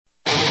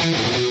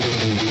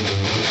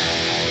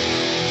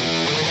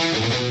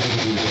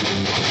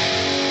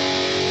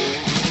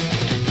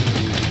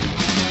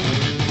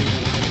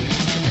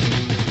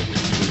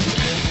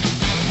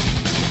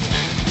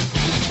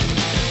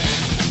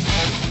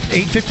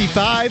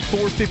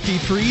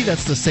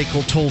that's the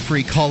SACL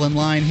toll-free call-in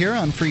line here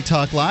on Free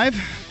Talk Live.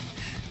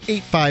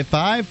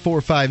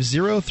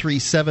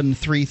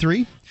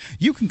 855-450-3733.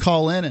 You can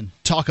call in and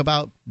talk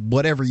about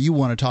whatever you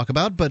want to talk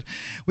about, but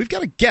we've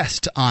got a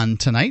guest on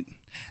tonight,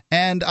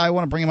 and I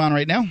want to bring him on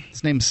right now.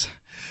 His name's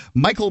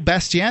Michael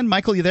Bastian.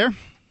 Michael, you there?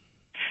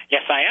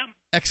 Yes, I am.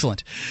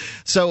 Excellent.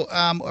 So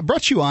I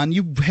brought you on.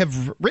 You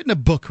have written a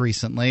book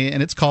recently,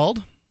 and it's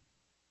called?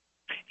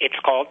 It's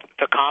called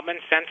The Common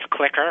Sense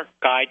Clicker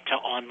Guide to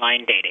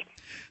Online Dating.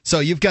 So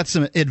you've got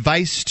some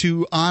advice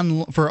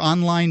for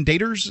online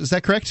daters, is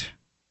that correct?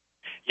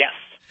 Yes.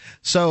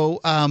 So,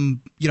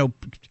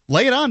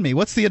 lay it on me.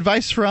 What's the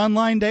advice for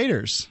online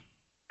daters?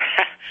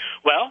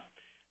 Well,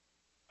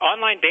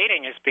 online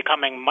dating is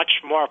becoming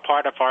much more a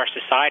part of our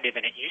society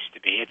than it used to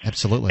be. It's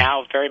Absolutely.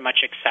 now very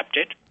much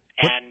accepted.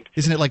 And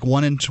isn't it like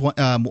 1 in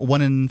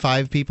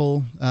 5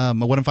 people,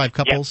 1 in 5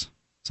 couples? Yep.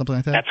 Something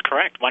like that? That's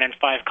correct. 1 in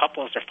 5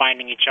 couples are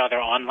finding each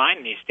other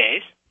online these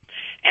days.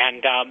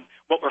 And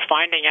what we're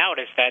finding out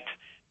is that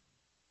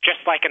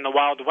just like in the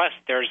Wild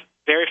West, there's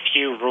very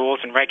few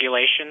rules and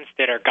regulations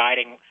that are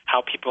guiding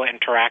how people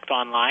interact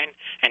online.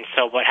 And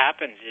so what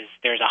happens is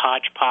there's a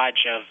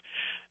hodgepodge of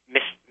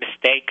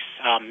mistakes,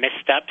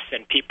 missteps,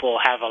 and people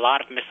have a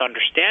lot of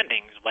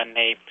misunderstandings when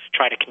they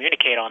try to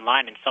communicate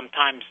online. And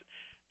sometimes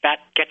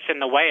that gets in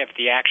the way of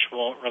the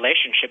actual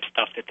relationship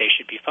stuff that they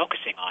should be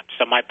focusing on.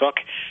 So my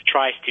book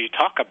tries to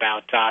talk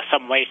about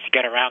some ways to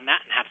get around that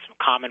and have some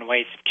common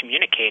ways of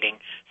communicating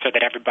so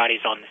that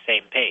everybody's on the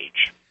same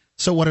page.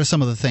 So what are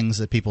some of the things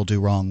that people do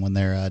wrong when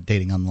they're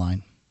dating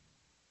online?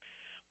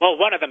 Well,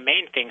 one of the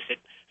main things that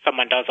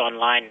someone does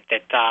online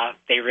that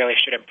they really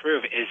should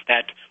improve is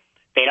that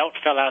they don't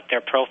fill out their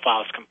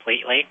profiles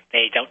completely.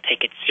 They don't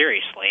take it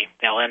seriously.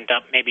 They'll end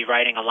up maybe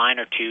writing a line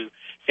or two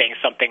saying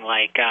something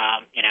like,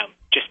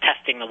 just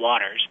testing the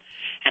waters.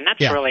 And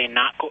that's really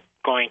not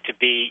going to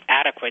be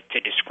adequate to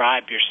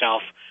describe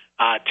yourself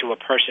to a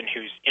person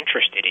who's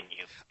interested in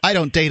you. I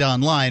don't date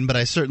online, but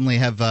I certainly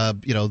have,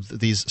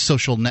 these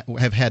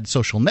have had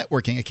social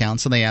networking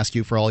accounts, and they ask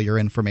you for all your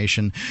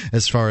information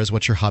as far as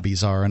what your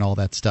hobbies are and all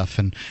that stuff.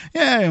 And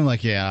I'm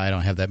like, I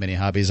don't have that many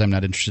hobbies. I'm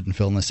not interested in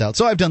filling this out.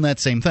 So I've done that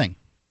same thing.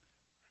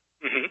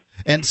 Mm-hmm.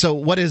 And so,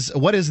 what is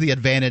the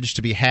advantage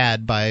to be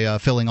had by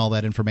filling all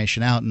that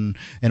information out, and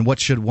what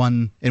should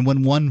one, and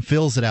when one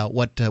fills it out,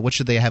 what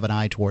should they have an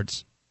eye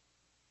towards?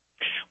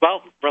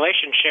 Well,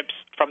 relationships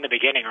from the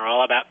beginning are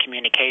all about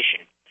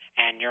communication,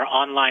 and your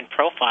online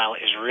profile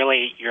is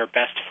really your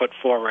best foot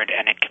forward,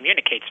 and it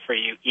communicates for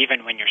you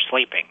even when you're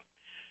sleeping.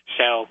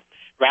 So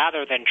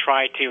rather than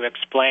try to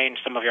explain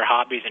some of your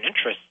hobbies and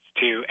interests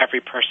to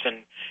every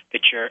person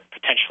that you're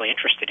potentially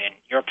interested in,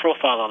 your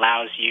profile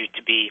allows you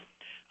to be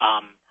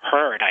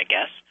heard, I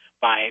guess,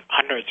 by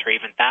hundreds or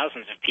even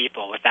thousands of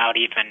people without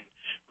even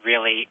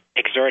really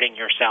exerting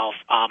yourself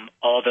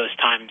all those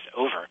times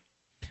over.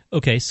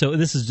 Okay, so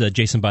this is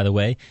Jason, by the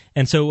way,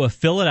 and so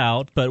fill it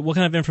out. But what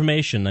kind of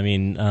information? I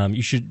mean,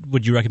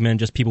 would you recommend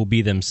just people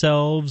be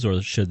themselves,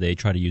 or should they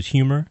try to use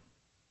humor?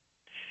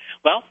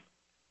 Well,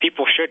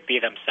 people should be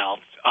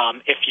themselves.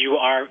 If you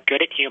are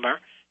good at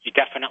humor, you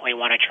definitely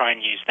want to try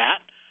and use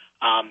that.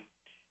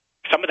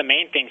 Some of the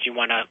main things you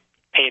want to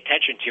pay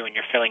attention to when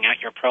you're filling out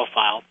your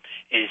profile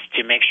is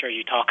to make sure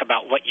you talk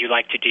about what you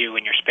like to do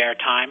in your spare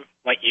time,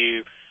 what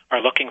you are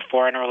looking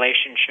for in a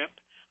relationship.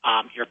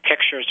 Your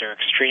pictures are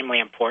extremely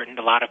important.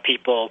 A lot of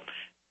people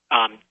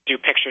do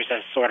pictures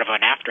as sort of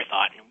an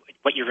afterthought. And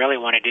what you really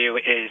want to do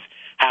is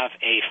have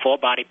a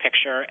full-body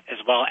picture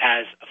as well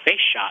as a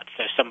face shot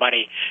so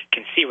somebody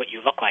can see what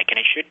you look like. And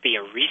it should be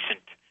a recent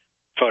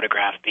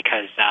photograph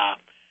because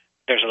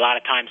there's a lot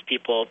of times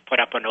people put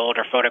up an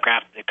older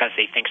photograph because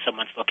they think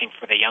someone's looking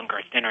for the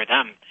younger, thinner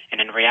them.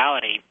 And in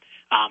reality,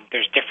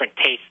 there's different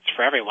tastes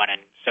for everyone.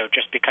 And so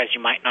just because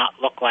you might not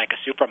look like a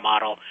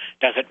supermodel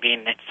doesn't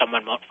mean that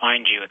someone won't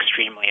find you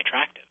extremely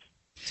attractive.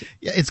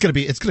 Yeah, it's going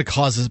to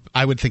cause,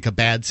 I would think, a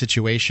bad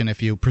situation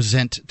if you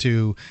present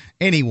to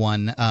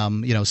anyone,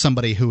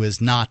 somebody who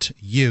is not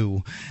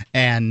you,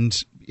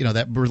 and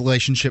that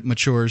relationship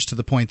matures to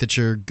the point that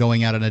you're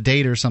going out on a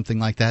date or something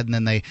like that, and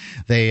then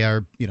they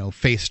are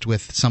faced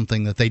with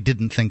something that they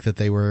didn't think that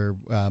they were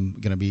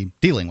going to be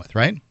dealing with,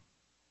 right?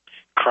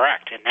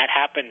 Correct, and that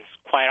happens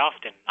quite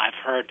often. I've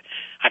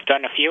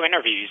done a few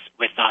interviews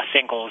with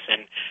singles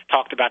and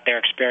talked about their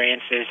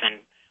experiences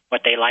and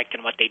what they liked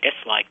and what they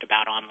disliked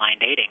about online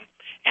dating.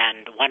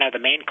 And one of the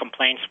main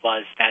complaints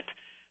was that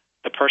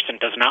the person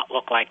does not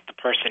look like the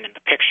person in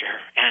the picture.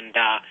 And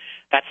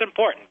that's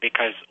important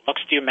because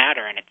looks do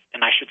matter.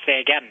 And I should say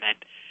again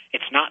that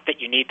it's not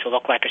that you need to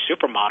look like a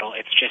supermodel.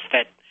 It's just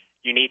that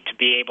you need to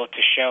be able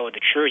to show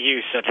the true you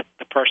so that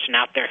the person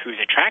out there who's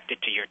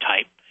attracted to your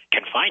type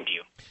can find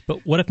you.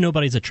 But what if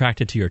nobody's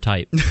attracted to your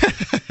type?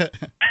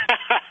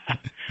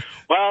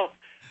 Well,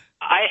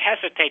 I I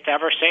hesitate to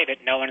ever say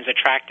that no one is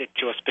attracted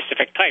to a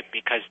specific type,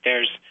 because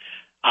there's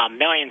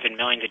millions and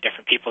millions of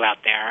different people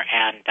out there,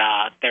 and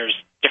there's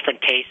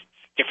different tastes,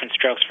 different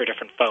strokes for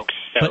different folks.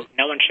 So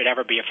no one should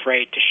ever be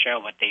afraid to show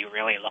what they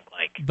really look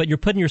like. But you're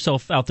putting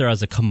yourself out there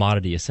as a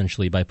commodity,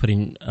 essentially, by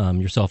putting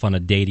yourself on a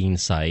dating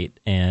site.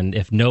 And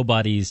if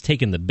nobody's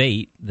taken the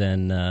bait,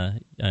 then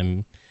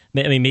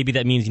maybe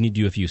that means you need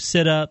to do a few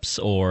sit-ups,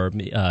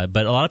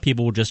 but a lot of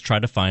people will just try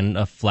to find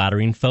a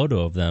flattering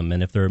photo of them.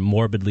 And if they're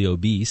morbidly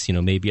obese,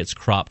 maybe it's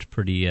cropped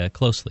pretty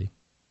closely.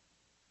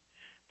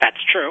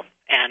 That's true.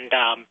 And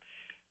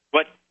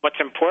what's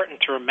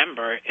important to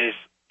remember is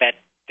that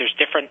there's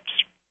different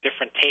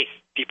tastes.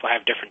 People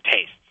have different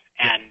tastes.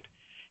 And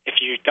if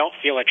you don't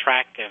feel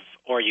attractive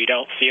or you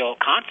don't feel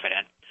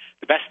confident,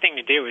 the best thing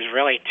to do is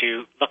really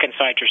to look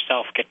inside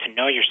yourself, get to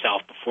know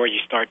yourself before you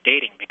start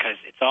dating, because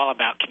it's all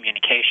about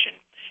communication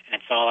and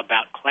it's all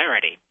about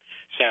clarity.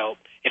 So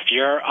if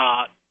you're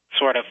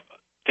sort of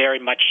very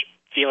much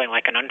feeling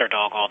like an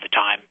underdog all the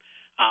time,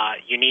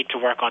 you need to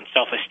work on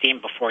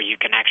self-esteem before you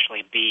can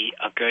actually be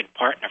a good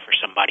partner for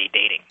somebody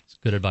dating. That's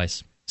good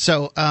advice.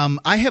 So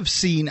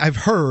I've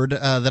heard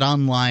that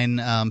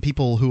online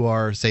people who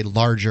are, say,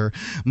 larger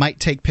might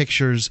take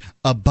pictures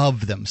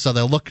above them. So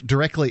they'll look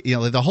directly,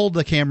 they'll hold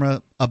the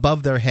camera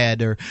above their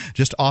head or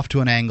just off to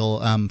an angle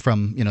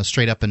from,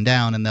 straight up and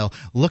down, and they'll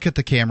look at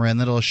the camera, and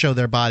then it'll show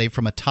their body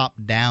from a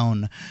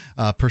top-down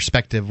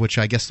perspective, which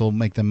I guess will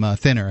make them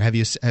thinner. Have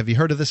you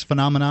heard of this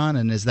phenomenon,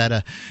 and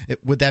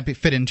would that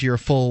fit into your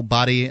full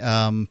body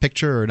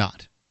picture or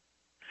not?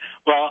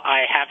 Well,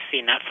 I have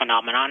seen that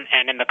phenomenon,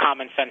 and in the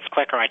Common Sense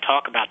Clicker, I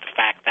talk about the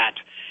fact that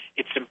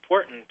it's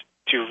important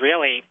to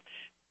really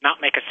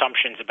not make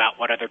assumptions about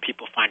what other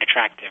people find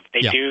attractive.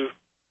 They do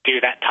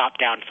that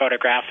top-down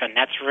photograph, and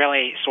that's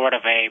really sort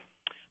of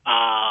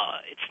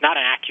it's not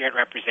an accurate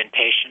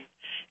representation.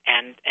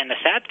 And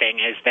the sad thing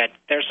is that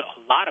there's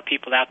a lot of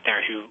people out there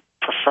who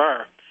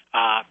prefer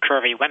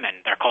curvy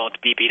women. They're called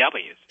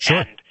BBWs. Sure.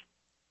 And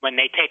when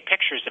they take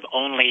pictures of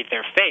only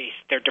their face,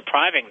 they're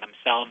depriving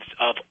themselves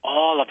of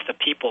all of the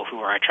people who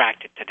are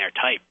attracted to their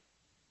type.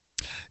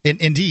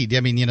 Indeed,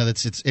 I mean,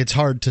 it's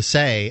hard to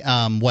say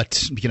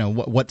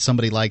what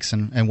somebody likes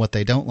and what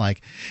they don't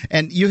like.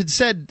 And you had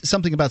said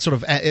something about sort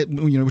of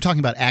we're talking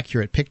about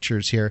accurate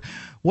pictures here.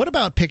 What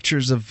about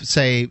pictures of,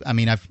 say,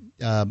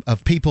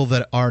 of people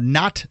that are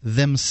not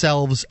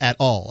themselves at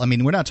all? I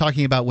mean, we're not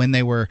talking about when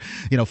they were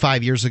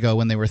 5 years ago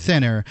when they were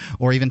thinner,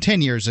 or even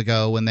 10 years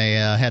ago when they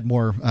had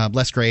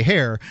less gray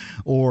hair,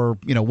 or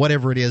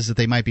whatever it is that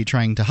they might be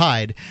trying to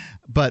hide,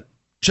 but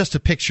just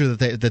a picture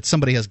that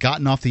somebody has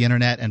gotten off the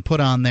internet and put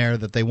on there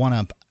that they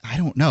want to, I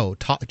don't know,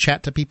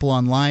 chat to people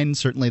online.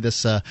 Certainly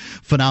this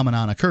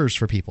phenomenon occurs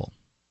for people.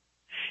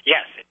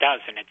 Yes, it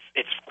does, and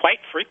it's quite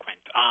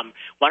frequent.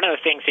 One of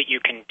the things that you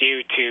can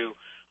do to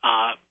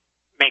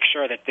make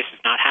sure that this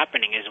is not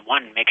happening is,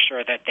 one, make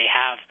sure that they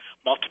have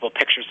multiple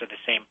pictures of the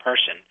same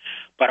person.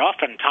 But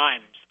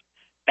oftentimes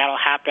that'll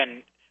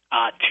happen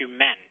to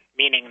men,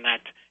 meaning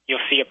that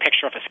you'll see a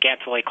picture of a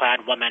scantily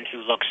clad woman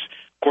who looks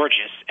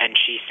gorgeous, and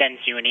she sends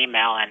you an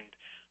email and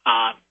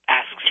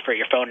asks for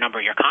your phone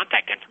number, your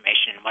contact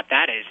information. And what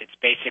that is, it's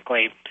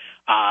basically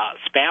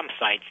spam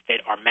sites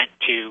that are meant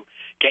to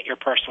get your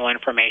personal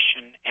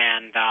information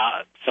and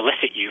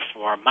solicit you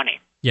for money.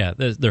 Yeah,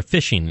 they're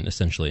phishing,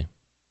 essentially.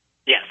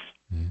 Yes.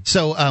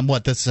 So,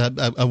 this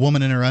a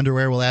woman in her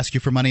underwear will ask you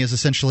for money is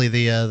essentially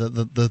the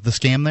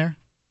scam there?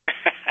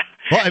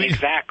 Well,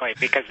 exactly,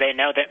 because they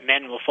know that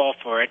men will fall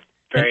for it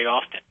very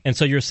often. And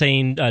so you're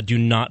saying do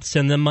not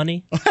send them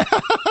money?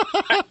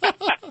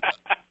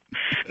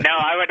 No,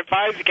 I would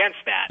advise against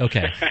that.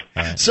 Okay.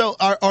 All right. So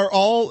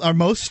are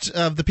most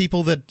of the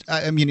people that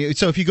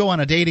so if you go on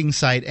a dating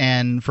site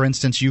and, for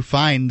instance, you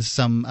find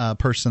some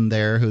person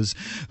there who's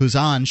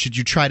on, should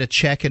you try to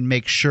check and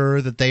make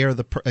sure that they are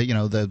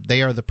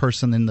they are the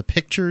person in the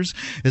pictures?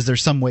 Is there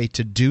some way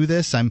to do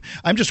this? I'm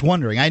just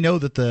wondering. I know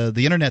that the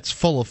internet's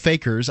full of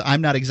fakers.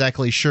 I'm not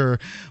exactly sure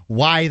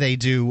why they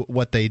do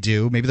what they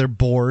do. Maybe they're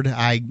bored.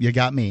 You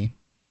got me.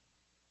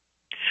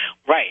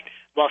 Right.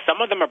 Well,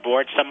 some of them are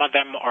bored. Some of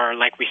them are,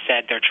 like we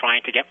said, they're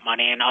trying to get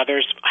money, and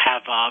others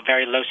have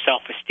very low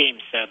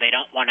self-esteem, so they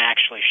don't want to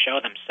actually show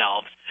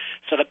themselves.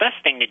 So the best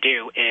thing to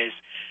do is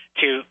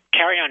to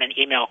carry on an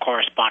email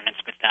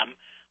correspondence with them.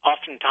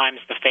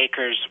 Oftentimes, the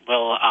fakers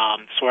will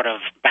sort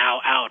of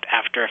bow out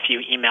after a few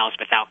emails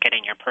without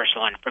getting your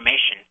personal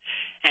information.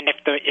 And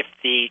if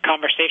the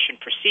conversation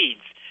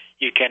proceeds,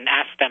 you can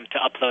ask them to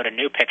upload a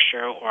new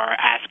picture or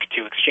ask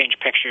to exchange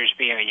pictures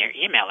via your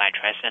email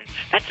address, and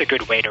that's a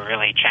good way to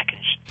really check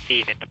and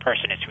see that the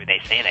person is who they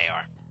say they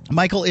are.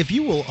 Michael, if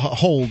you will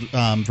hold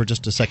for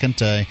just a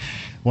second, I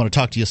want to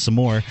talk to you some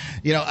more.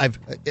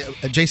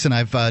 Jason,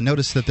 I've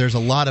noticed that there's a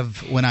lot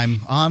of, when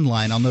I'm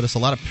online, I'll notice a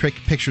lot of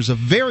pictures of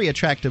very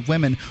attractive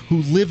women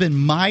who live in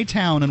my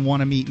town and want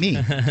to meet me.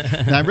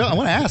 And I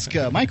want to ask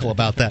Michael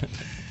about that.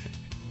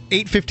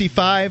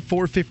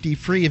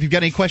 855-450-FREE. If you've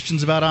got any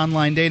questions about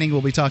online dating,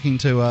 we'll be talking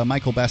to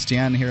Michael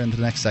Bastian here in the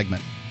next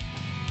segment.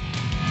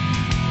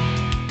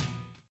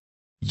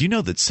 You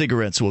know that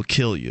cigarettes will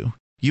kill you.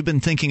 You've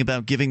been thinking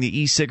about giving the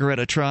e-cigarette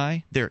a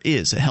try? There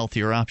is a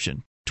healthier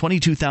option.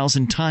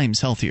 22,000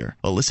 times healthier.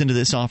 Well, listen to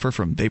this offer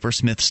from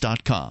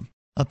Vaporsmiths.com.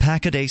 A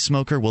pack-a-day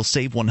smoker will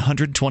save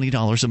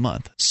 $120 a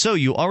month. So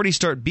you already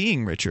start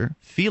being richer,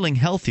 feeling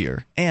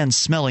healthier, and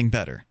smelling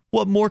better.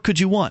 What more could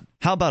you want?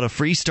 How about a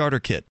free starter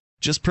kit?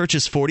 Just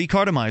purchase 40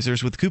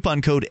 cartomizers with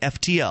coupon code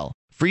FTL.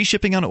 Free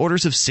shipping on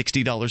orders of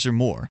 $60 or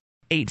more.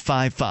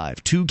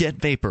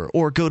 855-2-GET-VAPOR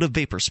or go to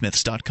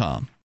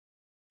Vaporsmiths.com.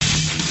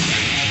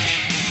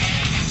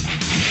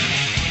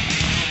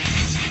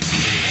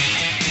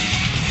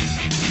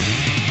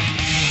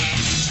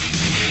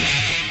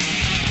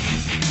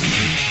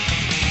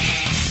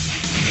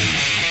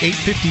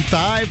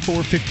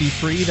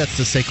 $855-450-FREE. That's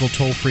the SACL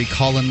toll-free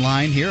call-in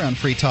line here on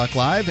Free Talk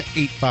Live,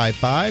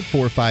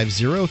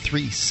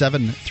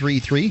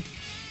 855-450-3733.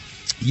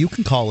 You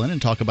can call in and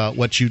talk about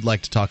what you'd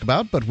like to talk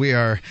about, but we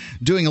are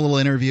doing a little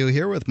interview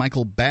here with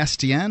Michael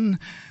Bastian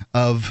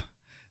of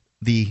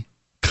the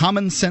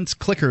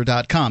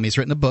CommonSenseClicker.com. He's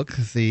written a book,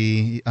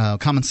 the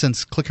Common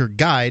Sense Clicker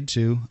Guide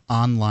to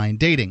Online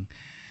Dating.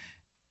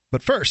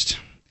 But first,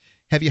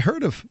 have you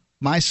heard of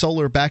My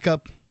Solar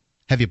Backup?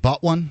 Have you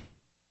bought one?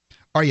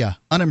 Are you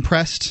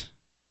unimpressed?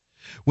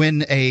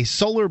 When a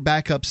solar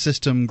backup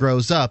system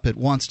grows up, it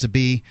wants to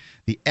be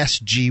the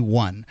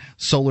SG1,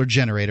 solar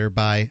generator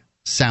by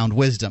Sound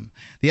Wisdom.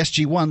 The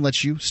SG1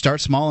 lets you start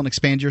small and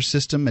expand your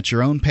system at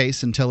your own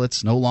pace until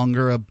it's no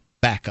longer a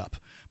backup.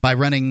 By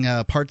running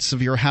parts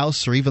of your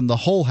house or even the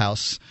whole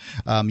house,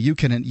 you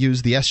can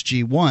use the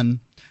SG1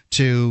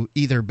 to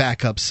either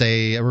back up,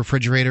 say, a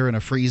refrigerator and a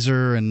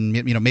freezer and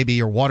maybe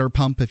your water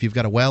pump if you've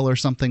got a well or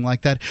something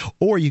like that,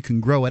 or you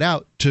can grow it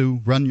out to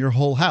run your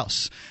whole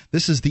house.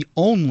 This is the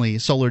only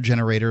solar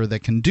generator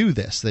that can do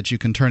this, that you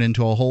can turn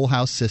into a whole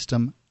house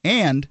system,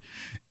 and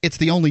it's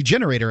the only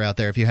generator out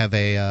there. If you have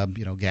a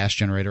gas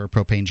generator or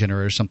propane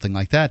generator or something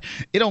like that,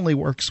 it only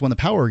works when the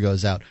power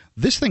goes out.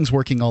 This thing's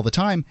working all the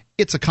time.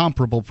 It's a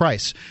comparable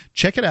price.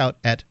 Check it out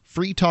at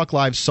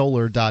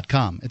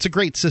freetalklivesolar.com. It's a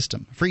great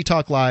system.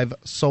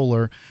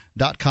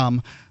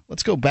 freetalklivesolar.com.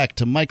 Let's go back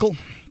to Michael.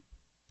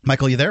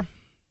 Michael, you there?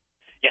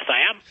 Yes,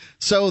 I am.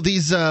 So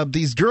these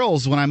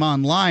girls, when I'm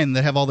online,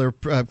 that have all their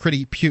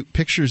pretty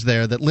pictures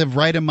there, that live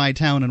right in my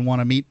town and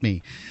want to meet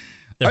me.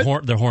 They're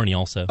horny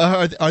also.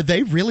 Are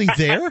they really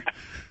there?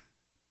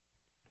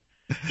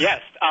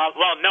 Yes.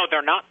 Well, no,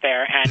 they're not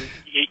there. And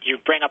you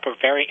bring up a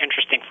very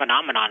interesting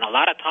phenomenon. A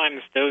lot of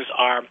times those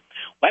are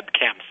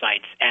webcam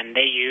sites, and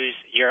they use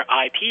your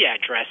IP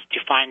address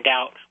to find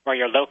out where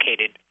you're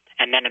located.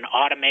 And then an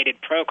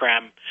automated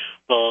program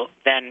will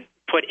then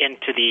put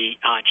into the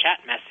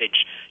chat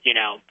message,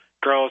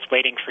 girls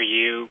waiting for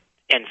you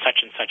in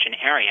such and such an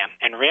area.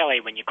 And really,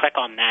 when you click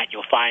on that,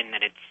 you'll find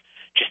that it's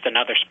just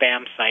another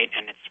spam site,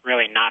 and it's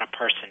really not a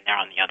person there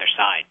on the other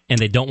side. And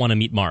they don't want to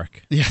meet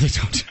Mark. Yeah, they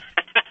don't.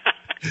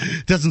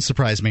 Doesn't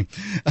surprise me.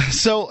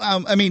 So,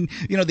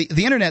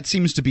 the internet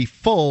seems to be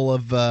full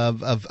of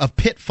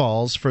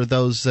pitfalls for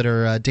those that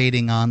are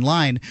dating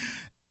online.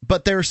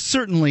 But there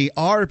certainly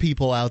are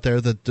people out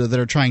there that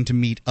are trying to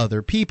meet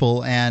other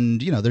people,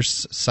 and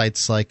there's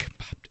sites like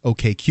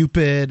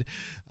OkCupid,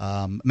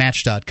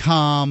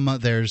 Match.com.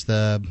 There's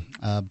a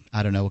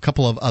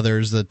couple of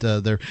others that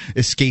they're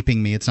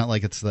escaping me. It's not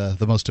like it's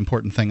the most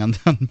important thing on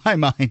my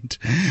mind.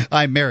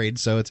 I'm married,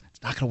 so it's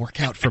not going to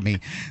work out for me.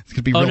 It's going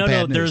to be real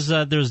bad news.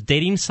 There's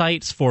dating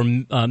sites for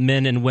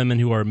men and women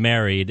who are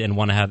married and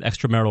want to have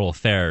extramarital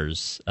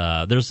affairs.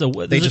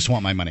 They just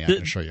want my money. I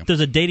can assure you. There's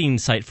a dating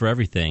site for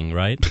everything,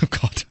 right? Oh,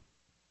 God.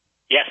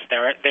 Yes,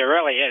 there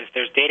really is.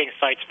 There's dating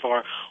sites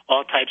for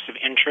all types of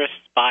interests,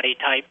 body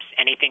types,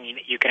 anything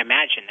you can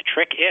imagine. The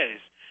trick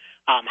is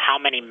how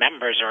many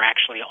members are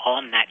actually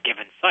on that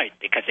given site.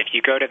 Because if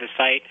you go to the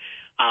site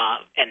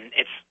and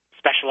it's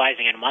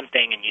specializing in one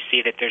thing and you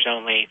see that there's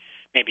only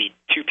maybe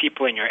 2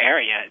 people in your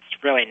area,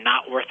 it's really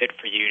not worth it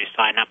for you to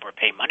sign up or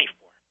pay money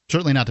for.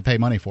 Certainly not to pay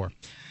money for.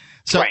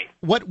 So right.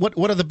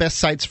 What are the best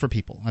sites for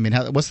people? I mean,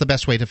 what's the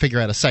best way to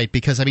figure out a site?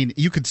 Because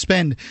you could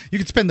spend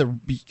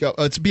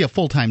it'd be a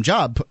full-time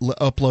job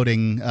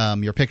uploading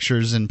your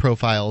pictures and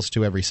profiles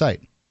to every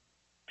site.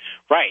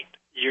 Right.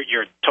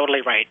 You're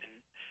totally right.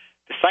 And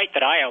the site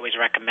that I always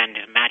recommend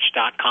is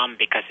Match.com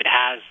because it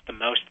has the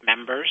most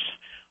members.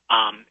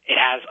 It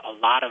has a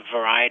lot of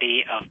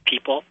variety of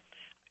people.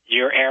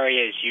 Your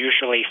area is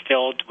usually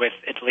filled with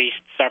at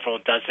least several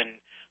dozen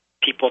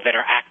people that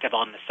are active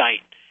on the site.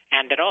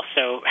 And it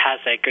also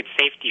has good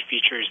safety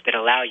features that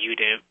allow you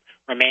to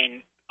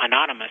remain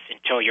anonymous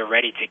until you're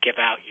ready to give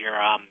out your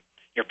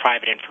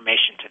private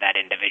information to that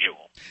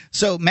individual.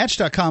 So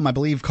Match.com, I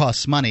believe,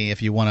 costs money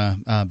if you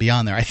want to be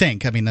on there. I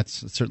think. I mean,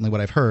 that's certainly what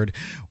I've heard.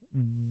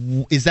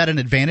 Is that an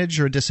advantage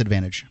or a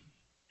disadvantage?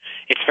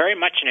 It's very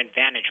much an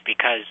advantage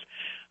because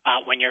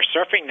when you're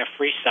surfing the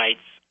free sites,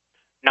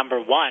 number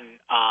one,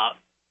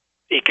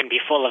 it can be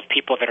full of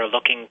people that are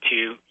looking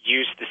to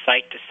use the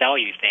site to sell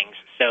you things,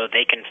 so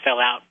they can fill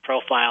out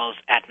profiles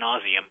ad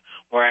nauseum,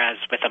 whereas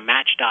with a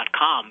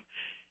Match.com,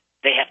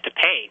 they have to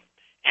pay.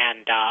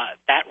 And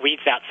that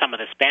weeds out some of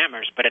the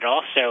spammers, but it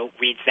also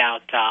weeds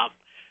out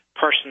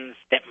persons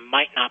that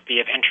might not be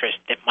of interest,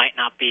 that might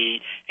not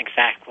be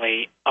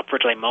exactly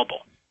upwardly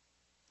mobile.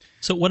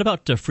 So what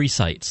about free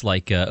sites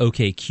like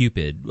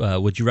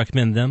OkCupid? Would you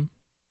recommend them?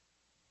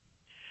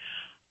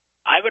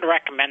 I would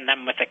recommend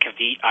them with a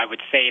caveat. I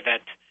would say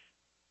that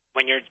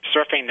when you're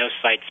surfing those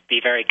sites, be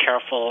very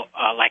careful,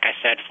 like I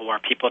said, for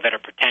people that are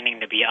pretending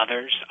to be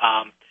others.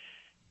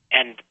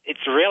 And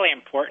it's really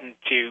important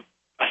to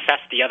assess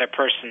the other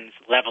person's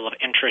level of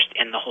interest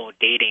in the whole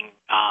dating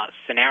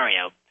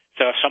scenario.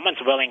 So if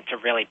someone's willing to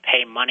really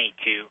pay money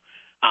to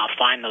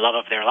find the love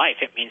of their life,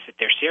 it means that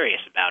they're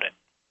serious about it.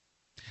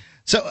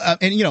 So,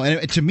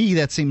 and to me,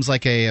 that seems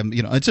like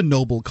it's a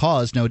noble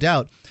cause, no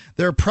doubt.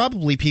 There are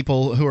probably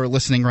people who are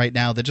listening right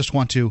now that just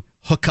want to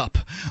hook up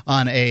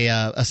on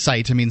a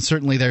site. I mean,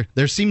 certainly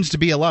there seems to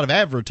be a lot of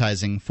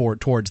advertising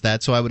towards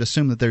that. So I would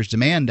assume that there's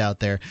demand out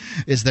there.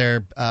 Is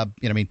there,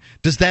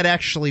 does that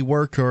actually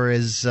work, or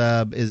is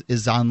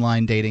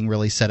online dating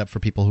really set up for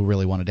people who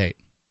really want to date?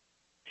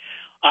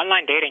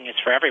 Online dating is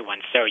for everyone,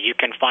 so you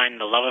can find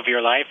the love of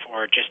your life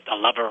or just a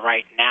lover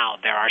right now.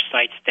 There are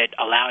sites that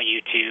allow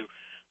you to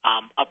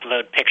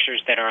upload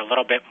pictures that are a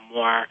little bit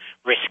more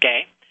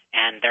risque,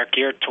 and they're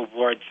geared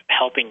towards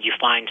helping you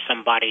find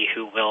somebody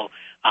who will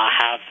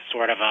have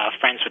sort of a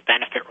friends with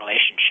benefit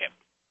relationship.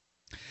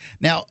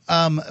 Now,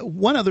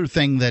 one other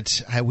thing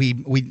that we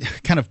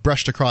kind of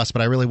brushed across,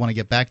 but I really want to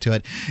get back to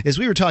it, is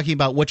we were talking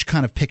about which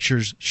kind of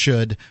pictures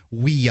should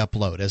we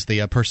upload as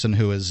the person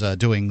who is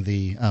doing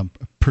the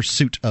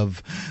pursuit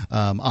of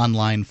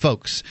online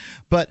folks.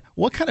 But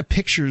what kind of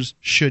pictures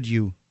should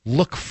you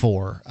look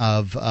for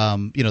of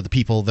the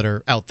people that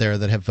are out there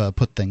that have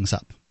put things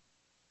up?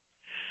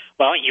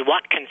 Well, you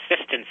want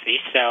consistency,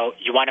 so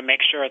you want to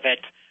make sure that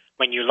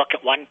when you look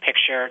at one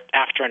picture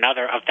after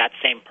another of that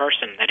same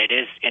person, that it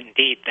is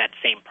indeed that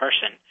same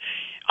person.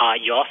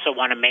 You also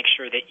want to make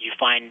sure that you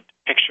find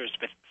pictures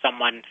with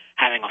someone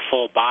having a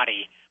full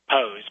body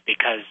pose,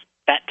 because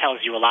that tells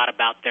you a lot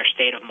about their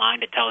state of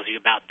mind. It tells you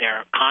about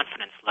their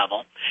confidence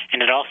level,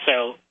 and it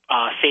also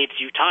saves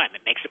you time.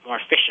 It makes it more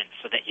efficient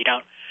so that you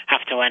don't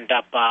have to end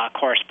up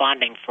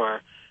corresponding for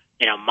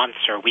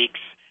months or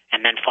weeks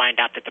and then find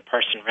out that the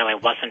person really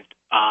wasn't,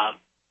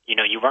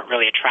 you weren't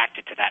really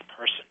attracted to that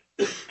person.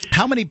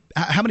 How many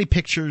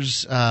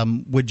pictures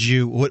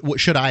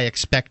should I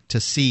expect to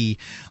see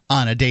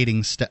on a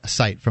dating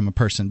site from a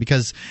person?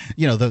 Because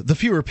the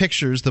fewer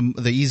pictures,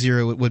 the easier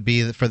it would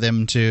be for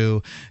them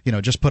to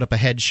just put up a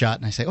headshot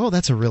and I say, oh,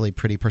 that's a really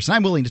pretty person.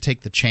 I'm willing to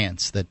take the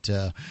chance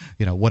that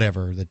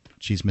whatever, that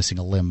she's missing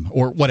a limb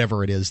or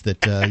whatever it is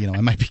that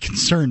I might be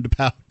concerned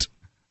about.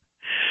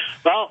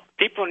 Well,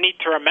 people need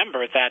to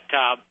remember that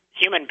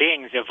human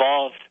beings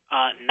evolved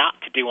not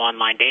to do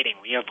online dating.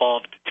 We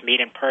evolved to meet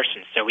in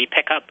person. So we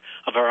pick up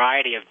a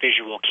variety of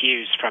visual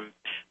cues from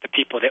the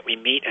people that we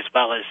meet, as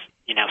well as,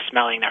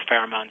 smelling their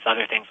pheromones,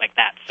 other things like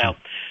that. So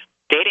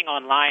dating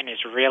online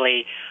is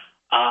really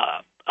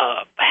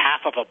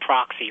half of a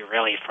proxy,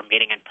 really, for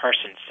meeting in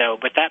person. So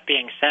with that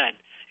being said,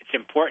 it's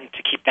important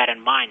to keep that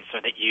in mind so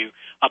that you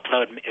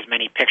upload as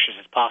many pictures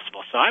as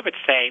possible. So I would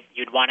say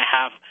you'd want to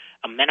have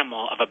a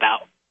minimal of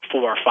about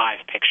 4 or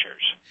 5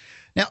 pictures.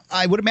 Now,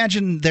 I would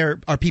imagine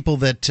there are people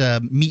that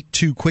meet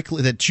too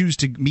quickly, that choose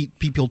to meet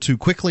people too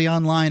quickly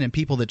online, and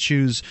people that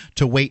choose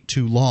to wait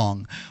too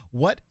long.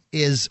 What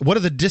are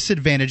the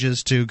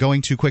disadvantages to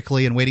going too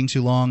quickly and waiting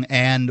too long,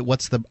 and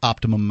what's the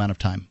optimum amount of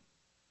time?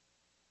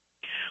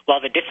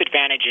 Well, the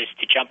disadvantages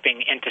to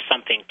jumping into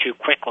something too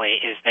quickly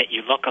is that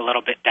you look a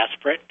little bit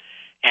desperate,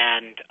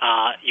 and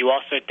you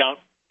also don't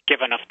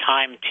give enough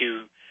time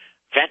to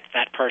vet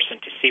that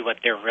person to see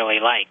what they're really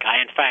like. I,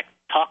 in fact,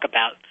 talk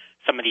about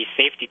some of these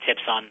safety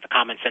tips on the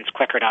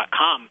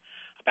commonsenseclicker.com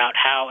about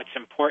how it's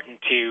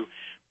important to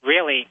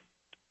really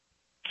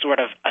sort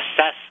of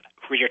assess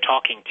who you're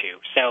talking to.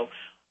 So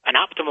an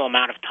optimal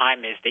amount of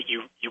time is that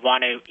you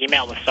want to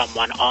email with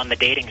someone on the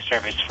dating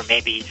service for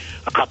maybe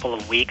a couple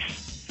of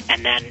weeks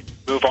and then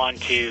move on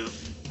to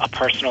a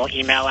personal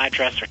email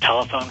address or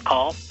telephone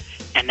call.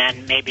 And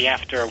then maybe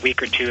after a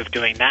week or two of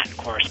doing that and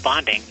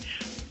corresponding,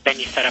 then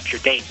you set up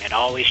your date. And it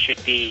always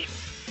should be,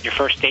 your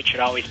first date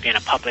should always be in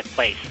a public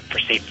place for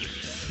safety.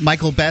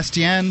 Michael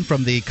Bastian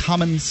from the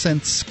Common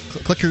Sense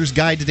Clicker's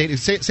Guide to Dating.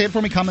 Say it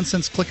for me,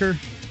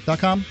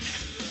 commonsenseclicker.com?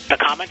 The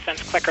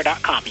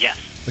commonsenseclicker.com,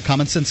 yes. The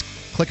Common Sense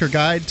Clicker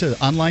Guide to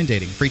Online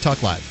Dating. Free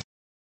Talk Live.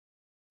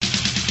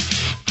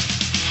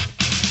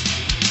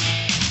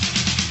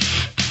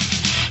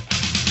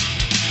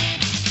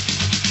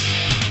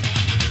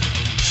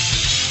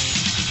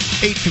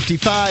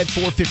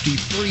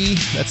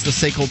 (855-453). That's the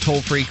SACL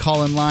toll-free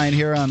call-in line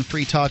here on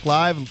Free Talk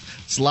Live.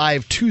 It's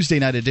live Tuesday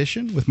night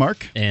edition with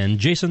Mark and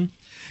Jason.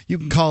 You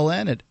can call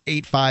in at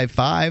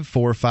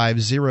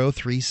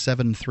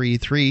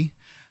 855-450-3733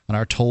 on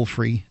our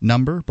toll-free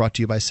number, brought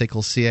to you by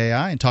SACL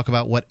CAI, and talk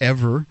about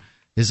whatever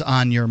is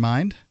on your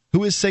mind.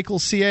 Who is SACL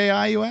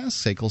CAI, you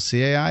ask? SACL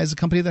CAI is a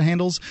company that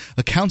handles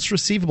accounts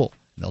receivable.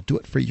 They'll do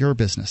it for your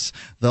business.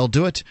 They'll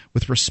do it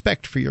with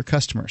respect for your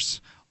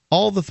customers.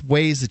 all the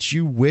ways that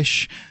you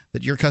wish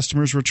that your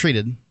customers were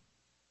treated,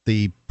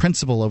 the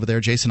principal over there,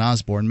 Jason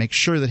Osborne, makes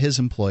sure that his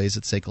employees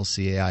at SACL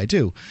CAI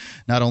do.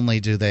 Not only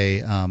do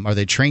they are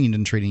they trained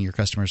in treating your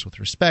customers with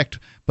respect,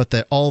 but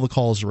that all the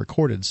calls are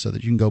recorded so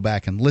that you can go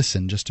back and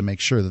listen just to make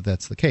sure that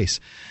that's the case.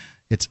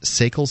 It's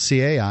SACL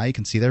CAI. You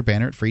can see their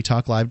banner at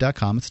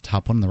freetalklive.com. It's the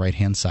top one on the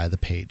right-hand side of the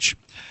page.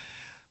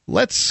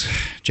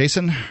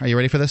 Jason, are you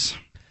ready for this?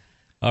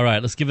 All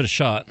right, let's give it a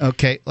shot.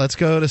 Okay, let's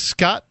go to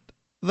Scott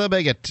the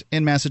Bigot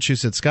in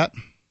Massachusetts. Scott?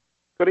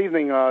 Good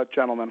evening,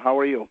 gentlemen. How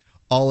are you?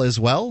 All is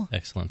well.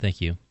 Excellent, thank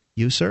you.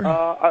 You, sir?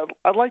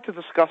 I'd like to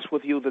discuss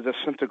with you the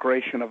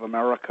disintegration of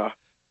America.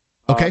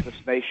 Okay.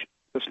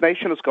 This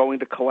nation is going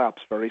to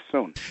collapse very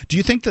soon. Do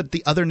you think that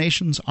the other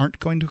nations aren't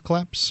going to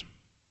collapse?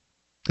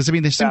 Because, I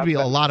mean, there seem to be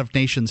a lot of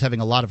nations having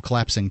a lot of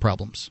collapsing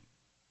problems.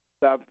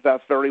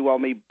 That very well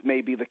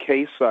may be the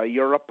case.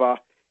 Europe,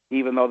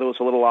 even though there was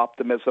a little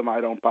optimism,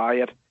 I don't buy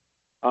it.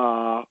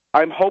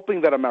 I'm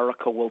hoping that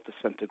America will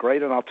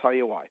disintegrate, and I'll tell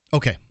you why.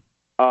 Okay.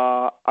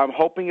 I'm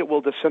hoping it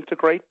will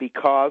disintegrate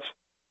because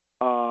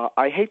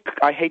I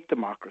hate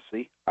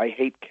democracy. I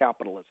hate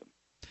capitalism.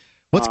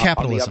 What's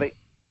capitalism?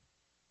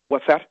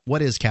 What's that?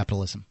 What is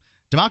capitalism?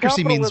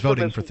 Democracy means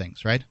voting for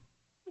things, right?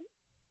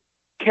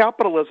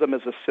 Capitalism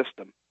is a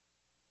system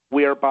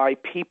whereby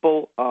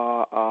people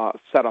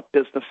set up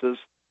businesses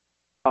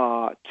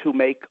to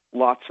make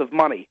lots of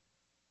money.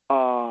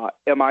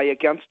 Am I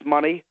against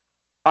money?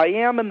 I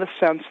am, in the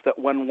sense that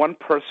when one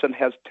person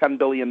has $10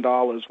 billion,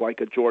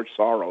 like a George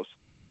Soros,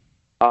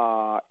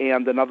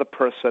 and another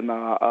person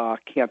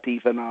can't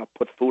even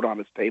put food on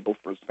his table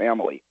for his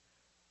family,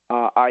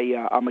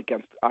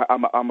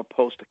 I'm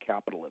opposed to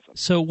capitalism.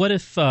 So what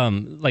if,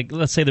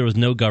 let's say there was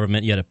no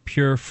government, you had a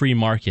pure free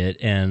market,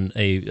 and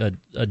a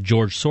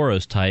George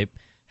Soros type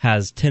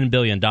has $10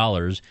 billion.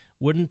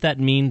 Wouldn't that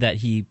mean that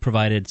he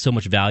provided so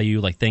much value,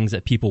 like things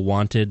that people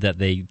wanted, that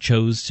they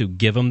chose to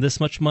give him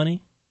this much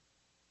money?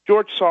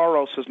 George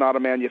Soros is not a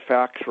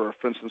manufacturer,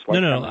 for instance.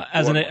 Like No.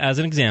 As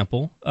an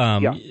example, or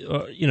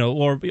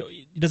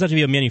it doesn't have to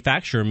be a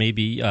manufacturer.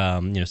 Maybe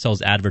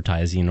sells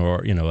advertising,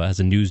 or has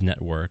a news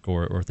network,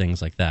 or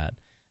things like that.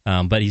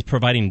 But he's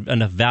providing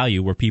enough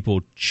value where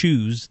people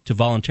choose to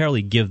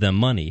voluntarily give them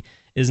money.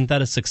 Isn't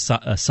that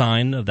a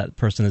sign of that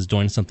person is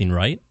doing something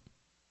right?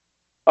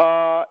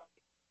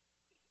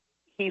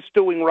 He's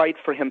doing right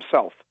for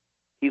himself.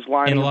 He's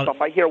lying to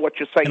himself. I hear what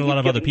you're saying. And a lot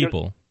of other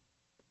people.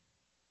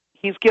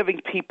 He's giving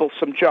people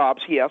some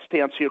jobs, yes, to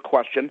answer your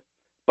question,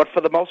 but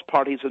for the most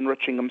part, he's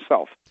enriching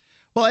himself.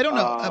 Well, I don't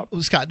know,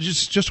 Scott.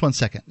 Just 1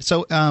 second.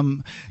 So,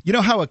 you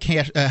know how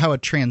a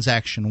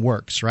transaction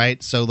works,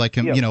 right? So, like,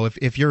 yes.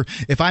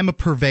 If I'm a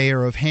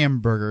purveyor of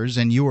hamburgers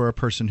and you are a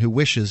person who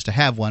wishes to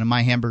have one, and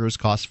my hamburgers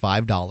cost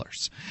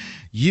 $5,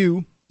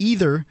 you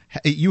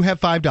have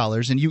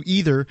 $5 and you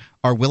either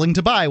are willing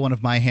to buy one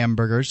of my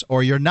hamburgers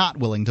or you're not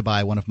willing to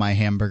buy one of my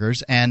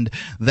hamburgers, and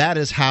that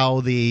is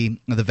how the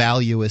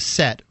value is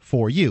set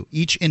for you.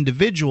 Each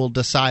individual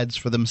decides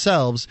for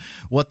themselves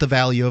what the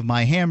value of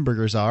my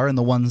hamburgers are, and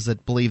the ones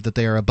that believe that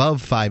they are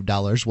above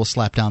 $5 will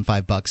slap down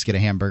 $5, get a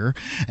hamburger,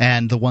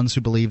 and the ones who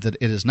believe that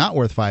it is not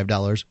worth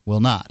 $5 will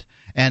not.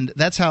 And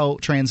that's how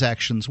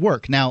transactions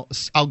work. Now,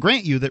 I'll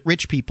grant you that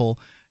rich people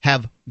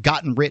have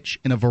gotten rich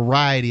in a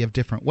variety of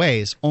different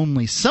ways.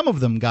 Only some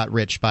of them got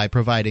rich by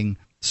providing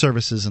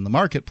services in the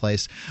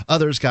marketplace.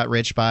 Others got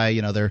rich by,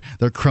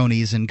 their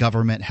cronies in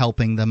government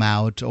helping them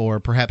out, or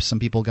perhaps some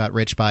people got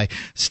rich by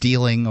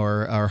stealing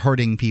or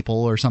hurting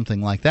people or something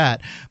like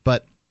that.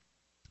 But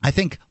I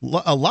think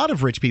a lot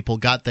of rich people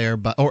got there,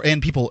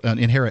 and people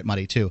inherit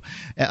money too.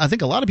 I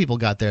think a lot of people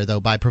got there, though,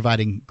 by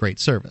providing great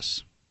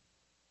service.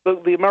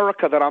 The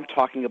America that I'm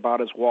talking about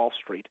is Wall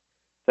Street,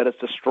 that has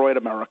destroyed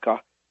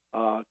America.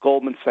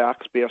 Goldman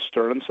Sachs, Bear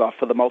Stearns,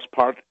 for the most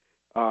part,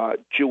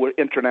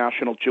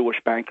 international Jewish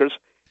bankers.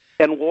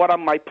 And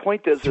my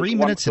point is... 3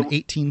 minutes and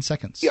 18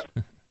 seconds. Yeah.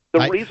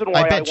 The reason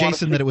why I bet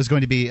Jason that it was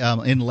going to be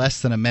in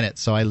less than a minute,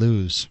 so I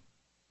lose.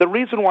 The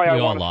reason why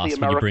I want to see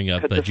America bring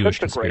up disintegrate, Jewish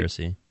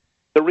conspiracy.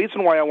 The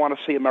reason why I want to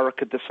see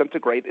America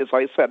disintegrate is,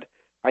 I said,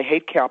 I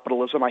hate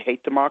capitalism, I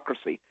hate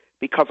democracy,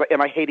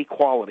 and I hate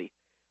equality.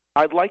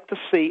 I'd like to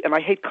see, and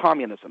I hate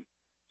communism,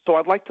 so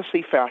I'd like to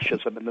see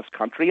fascism in this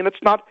country, and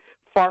it's not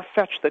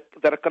far-fetched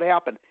that it could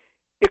happen.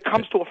 It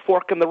comes to a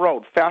fork in the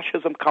road.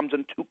 Fascism comes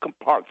in two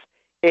parts.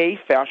 A,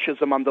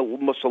 fascism under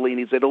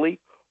Mussolini's Italy,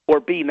 or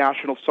B,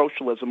 National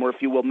Socialism, or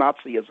if you will,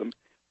 Nazism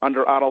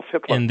under Adolf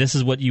Hitler. And this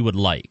is what you would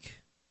like?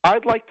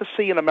 I'd like to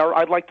see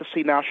I'd like to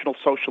see National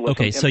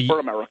Socialism for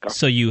America.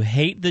 So you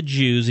hate the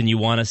Jews, and you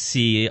want to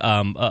see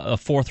a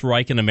Fourth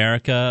Reich in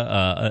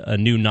America, a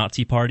new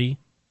Nazi party?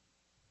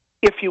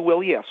 If you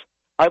will, yes.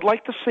 I'd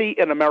like to see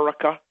in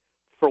America,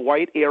 for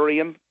white,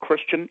 Aryan,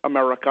 Christian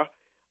America,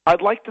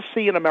 I'd like to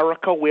see in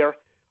America where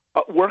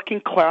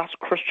working-class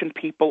Christian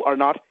people are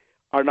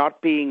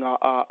not being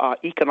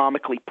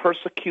economically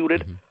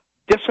persecuted,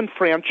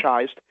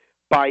 disenfranchised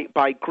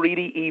by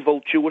greedy,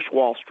 evil Jewish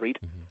Wall Street.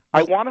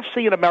 I want to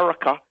see in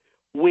America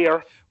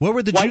where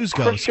would the white Jews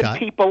go, Christian Scott?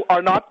 people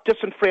are not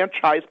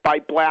disenfranchised by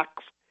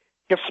blacks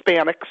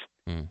Hispanics,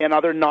 and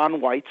other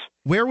non-whites.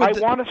 Where would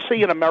I want to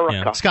see in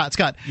America. Yeah.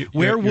 Scott,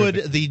 where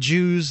would the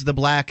Jews, the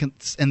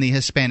blacks, and the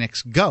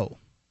Hispanics go?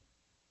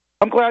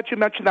 I'm glad you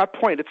mentioned that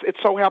point. It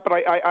so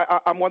happened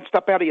I'm one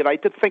step ahead of you. I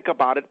did think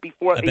about it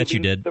before I bet you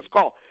did. This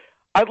call.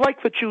 I'd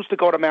like the Jews to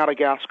go to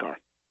Madagascar.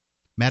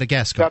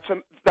 Madagascar.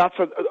 That's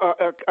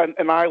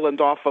an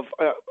island off of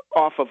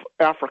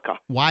Africa.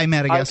 Why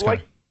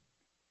Madagascar?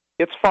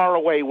 It's far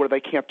away where they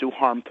can't do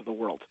harm to the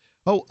world.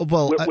 Oh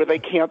well, where they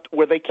can't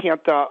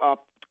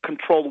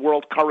control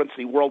world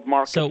currency, world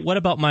markets. So what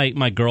about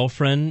my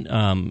girlfriend?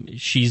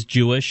 She's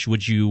Jewish.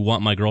 Would you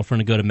want my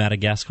girlfriend to go to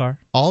Madagascar?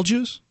 All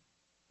Jews?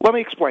 Let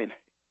me explain.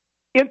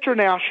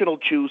 International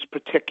Jews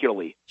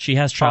particularly. She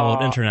has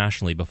traveled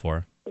internationally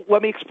before.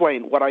 Let me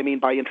explain what I mean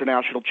by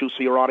international Jews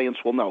so your audience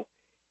will know.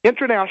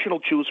 International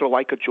Jews are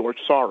like a George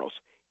Soros.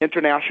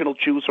 International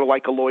Jews are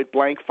like a Lloyd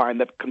Blankfein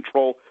that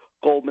control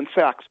Goldman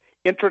Sachs.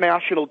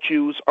 International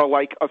Jews are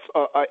like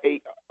the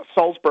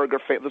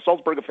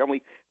Sulzberger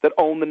family that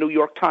own the New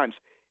York Times.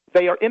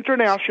 They are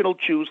international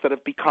Jews that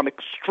have become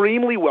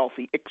extremely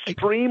wealthy,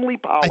 extremely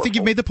powerful. I think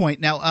you've made the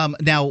point.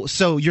 Now,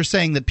 so you're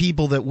saying that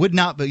people that would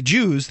not be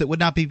Jews, that would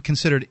not be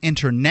considered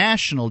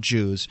international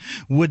Jews,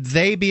 would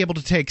they be able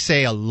to take,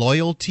 say, a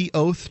loyalty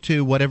oath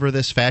to whatever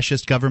this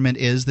fascist government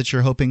is that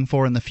you're hoping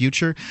for in the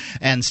future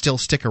and still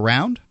stick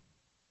around?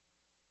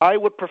 I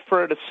would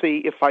prefer to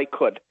see, if I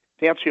could,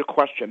 to answer your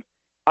question,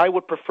 I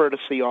would prefer to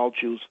see all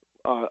Jews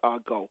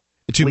go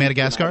to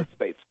Madagascar.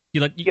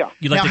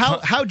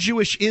 How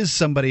Jewish is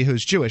somebody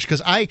who's Jewish?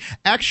 Because I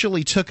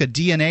actually took a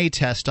DNA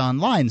test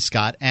online,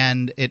 Scott,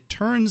 and it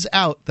turns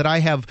out that I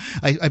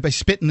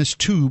spit in this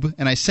tube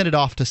and I sent it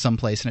off to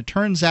someplace, and it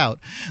turns out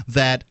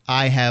that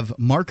I have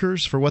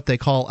markers for what they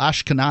call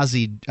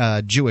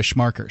Ashkenazi Jewish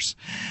markers,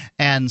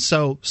 and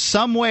so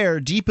somewhere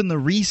deep in the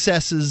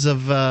recesses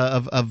of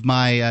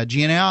my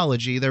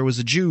genealogy, there was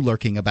a Jew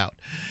lurking about,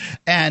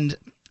 and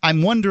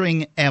I'm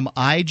wondering, am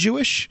I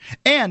Jewish?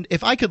 And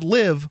if I could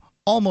live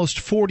almost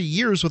 40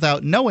 years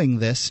without knowing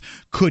this,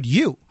 could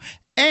you?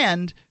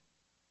 And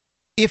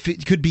if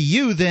it could be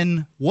you,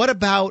 then what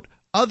about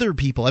other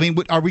people? I mean,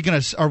 are we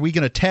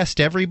gonna test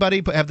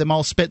everybody, have them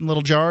all spit in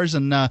little jars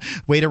and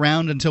wait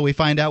around until we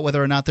find out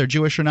whether or not they're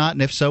Jewish or not?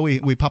 And if so,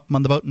 we pop them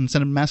on the boat and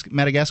send them to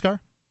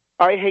Madagascar?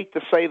 I hate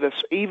to say this,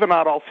 even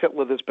Adolf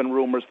Hitler, there's been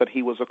rumors that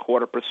he was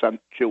 0.25%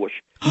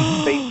 Jewish.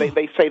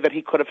 They say that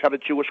he could have had a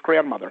Jewish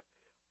grandmother.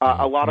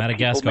 A lot of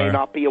people may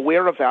not be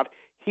aware of that.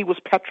 He was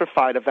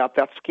petrified of that.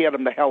 That scared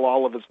him to hell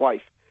all of his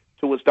life.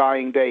 To his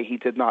dying day, he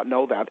did not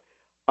know that.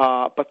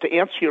 But to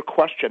answer your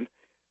question,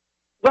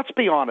 let's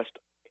be honest.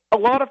 A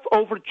lot of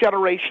over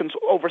generations,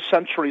 over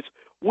centuries,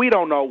 we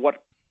don't know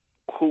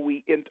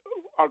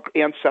our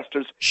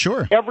ancestors.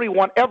 Sure.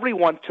 Everyone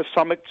to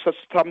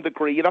some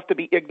degree. You'd have to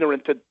be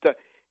ignorant.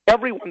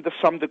 Everyone to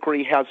some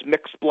degree has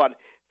mixed blood.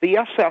 The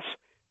SS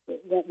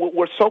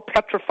were so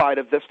petrified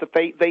of this that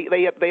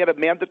they had a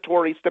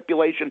mandatory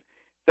stipulation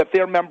that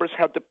their members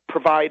had to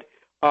provide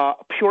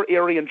pure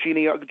Aryan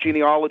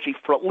genealogy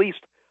for at least,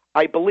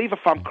 I believe,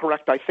 if I'm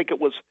correct, I think it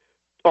was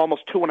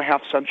almost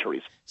 2.5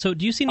 centuries. So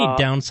do you see any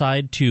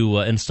downside to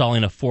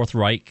installing a Fourth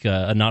Reich,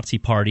 a Nazi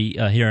party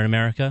here in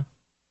America?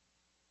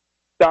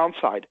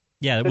 Downside?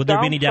 Yeah, would there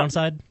be any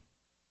downside?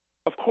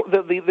 Of course,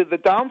 the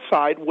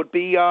downside would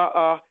be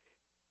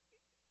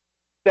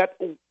that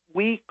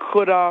we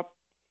could...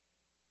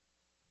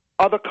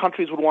 Other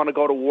countries would want to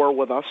go to war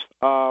with us,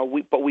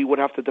 but we would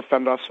have to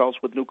defend ourselves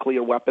with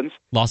nuclear weapons.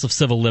 Loss of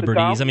civil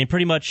liberties. I mean,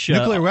 pretty much...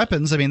 nuclear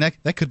weapons, I mean,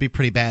 that could be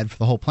pretty bad for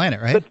the whole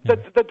planet, right?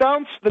 But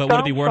would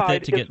it be worth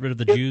it to get rid of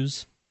the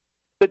Jews?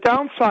 The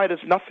downside is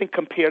nothing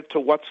compared to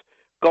what's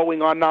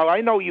going on now. I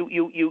know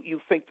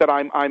you think that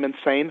I'm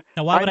insane.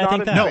 Now, why would I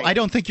think that? No, I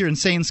don't think you're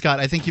insane, Scott.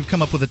 I think you've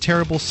come up with a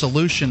terrible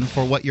solution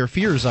for what your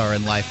fears are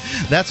in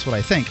life. That's what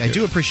I think. I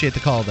do appreciate the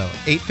call, though.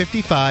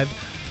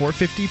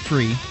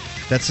 855-450-FREE.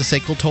 That's the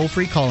SACL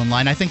toll-free call-in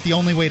line. I think the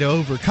only way to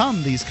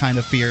overcome these kind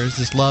of fears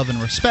is love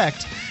and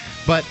respect.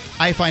 But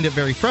I find it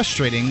very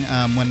frustrating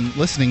when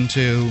listening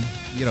to,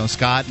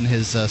 Scott and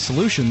his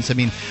solutions. I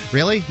mean,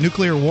 really?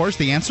 Nuclear war's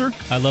the answer?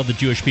 I love the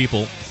Jewish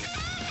people.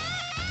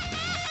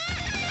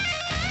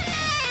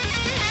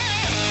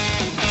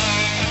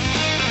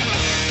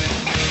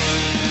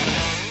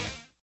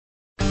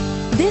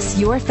 This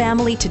Your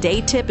Family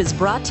Today tip is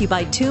brought to you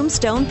by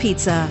Tombstone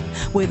Pizza.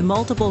 With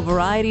multiple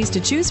varieties to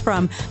choose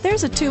from,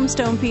 there's a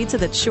Tombstone Pizza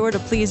that's sure to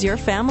please your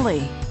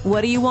family.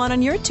 What do you want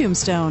on your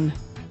tombstone?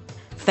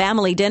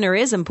 Family dinner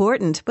is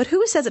important, but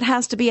who says it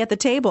has to be at the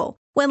table?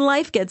 When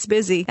life gets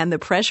busy and the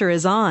pressure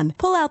is on,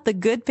 pull out the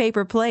good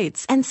paper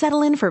plates and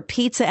settle in for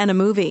pizza and a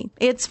movie.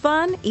 It's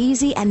fun,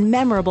 easy, and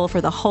memorable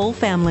for the whole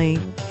family.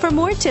 For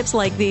more tips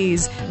like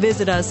these,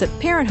 visit us at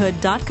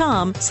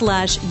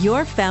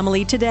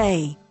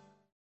parenthood.com/yourfamilytoday.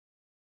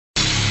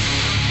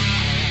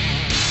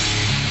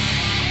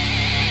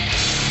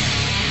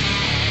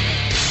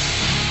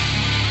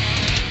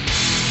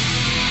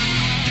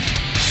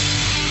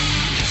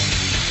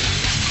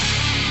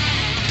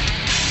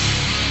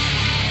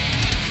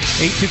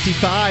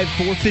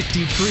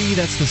 855-453,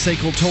 that's the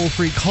SACL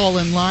toll-free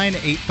call-in line,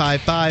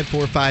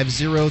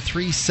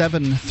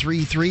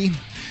 855-450-3733.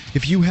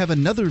 If you have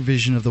another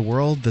vision of the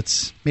world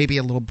that's maybe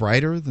a little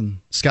brighter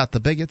than Scott the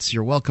Bigot's,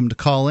 you're welcome to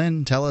call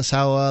in. Tell us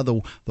how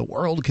the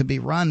world can be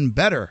run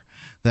better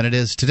than it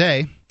is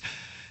today.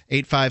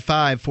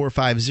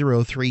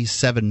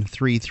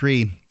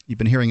 855-450-3733. You've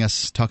been hearing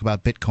us talk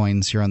about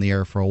Bitcoins here on the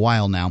air for a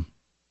while now,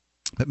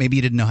 but maybe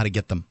you didn't know how to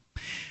get them.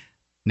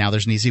 Now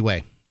there's an easy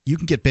way. You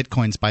can get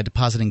Bitcoins by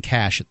depositing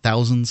cash at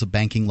thousands of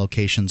banking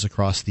locations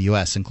across the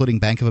U.S., including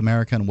Bank of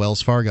America and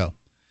Wells Fargo.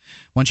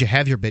 Once you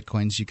have your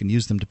Bitcoins, you can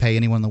use them to pay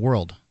anyone in the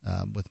world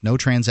with no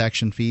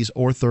transaction fees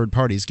or third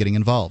parties getting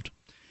involved.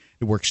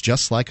 It works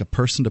just like a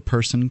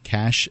person-to-person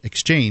cash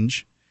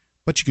exchange,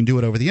 but you can do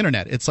it over the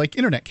Internet. It's like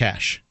Internet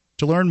cash.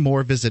 To learn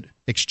more, visit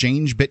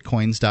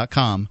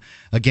exchangebitcoins.com.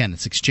 Again,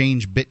 it's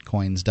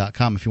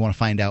exchangebitcoins.com. If you want to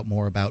find out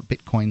more about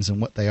Bitcoins and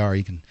what they are,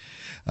 you can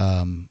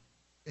go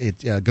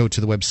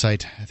to the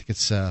website. I think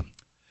it's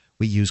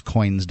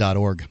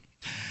weusecoins.org.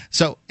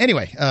 So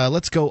anyway,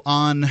 let's go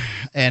on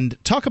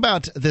and talk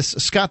about this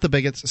Scott the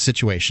Bigot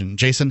situation.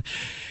 Jason,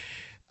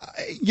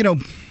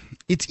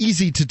 it's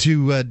easy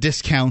to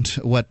discount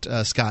what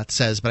Scott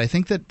says, but I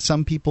think that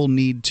some people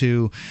need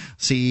to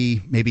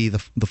see maybe the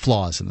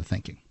flaws in the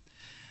thinking.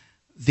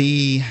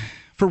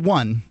 For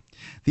one,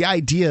 the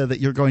idea that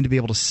you're going to be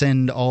able to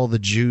send all the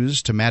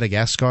Jews to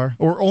Madagascar,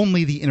 or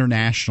only the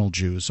international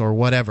Jews, or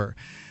whatever.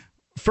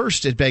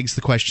 First, it begs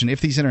the question, if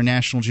these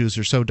international Jews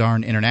are so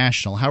darn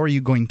international, how are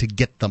you going to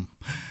get them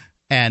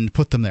and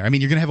put them there? I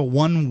mean, you're going to have a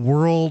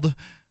one-world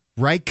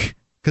Reich,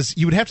 because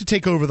you would have to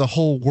take over the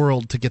whole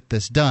world to get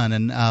this done.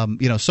 And,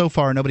 so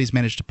far, nobody's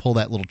managed to pull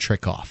that little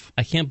trick off.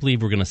 I can't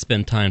believe we're going to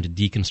spend time to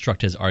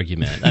deconstruct his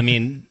argument. I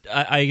mean,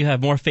 I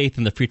have more faith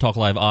in the Free Talk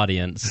Live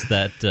audience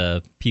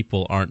that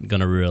people aren't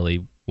going to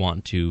really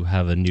want to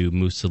have a new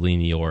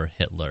Mussolini or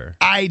Hitler.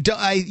 I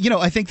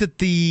think that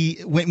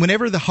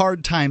whenever the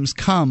hard times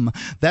come,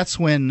 that's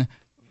when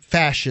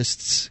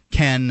fascists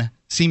can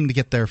seem to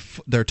get their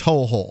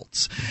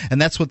toeholds,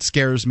 and that's what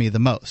scares me the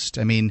most.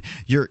 I mean,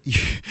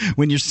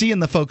 when you're seeing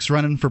the folks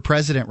running for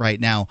president right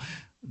now,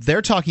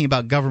 they're talking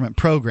about government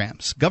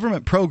programs.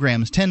 Government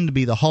programs tend to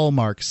be the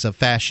hallmarks of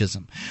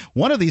fascism.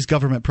 One of these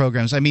government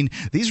programs, I mean,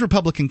 these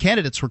Republican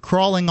candidates were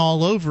crawling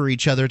all over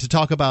each other to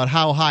talk about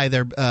how high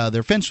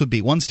their fence would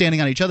be. One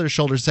standing on each other's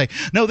shoulders say,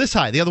 no, this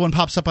high. The other one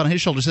pops up on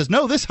his shoulder and says,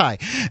 no, this high.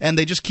 And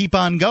they just keep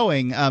on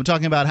going,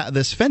 talking about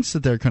this fence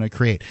that they're going to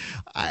create.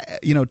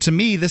 To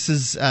me, this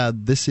is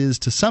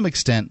to some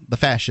extent the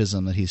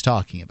fascism that he's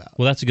talking about.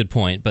 Well, that's a good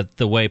point. But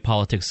the way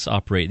politics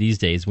operate these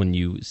days, when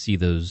you see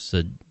those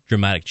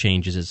dramatic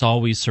changes, it's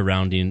always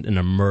surrounding an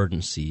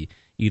emergency,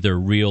 either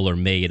real or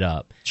made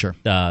up. Sure.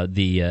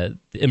 The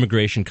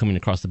immigration coming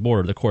across the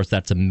border, of course,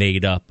 that's a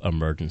made-up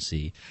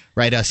emergency.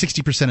 Right.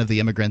 60% of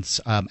the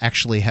immigrants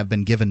actually have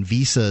been given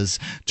visas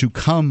to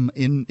come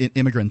in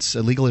immigrants,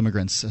 illegal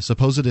immigrants,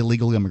 supposed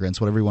illegal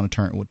immigrants, whatever you want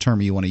to what term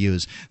you want to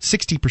use.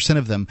 60%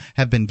 of them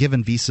have been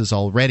given visas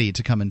already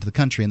to come into the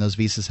country, and those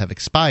visas have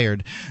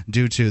expired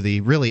due to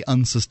the really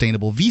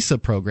unsustainable visa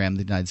program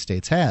the United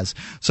States has.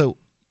 So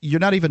you're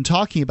not even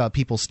talking about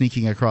people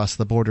sneaking across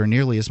the border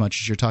nearly as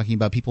much as you're talking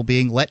about people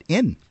being let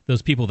in.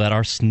 Those people that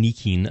are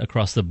sneaking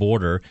across the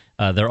border,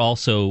 they're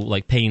also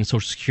like paying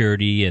Social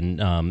Security and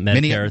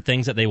Medicare,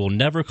 things that they will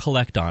never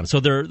collect on.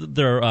 So they're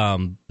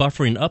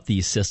buffering up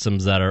these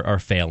systems that are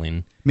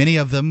failing. Many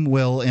of them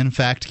will, in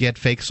fact, get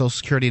fake Social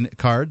Security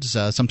cards.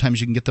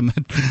 Sometimes you can get them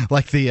at,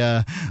 like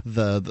the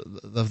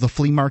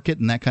flea market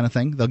and that kind of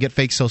thing. They'll get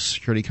fake Social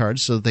Security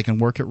cards so that they can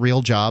work at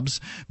real jobs,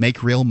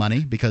 make real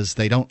money, because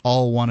they don't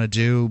all want to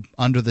do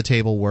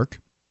under-the-table work.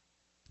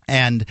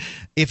 And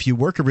if you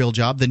work a real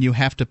job, then you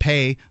have to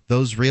pay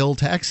those real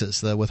taxes,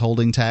 the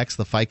withholding tax,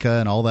 the FICA,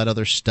 and all that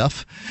other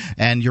stuff.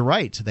 And you're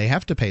right, they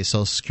have to pay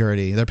Social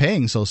Security. They're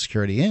paying Social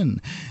Security in,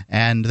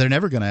 and they're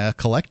never going to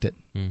collect it.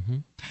 Mm-hmm.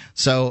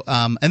 So,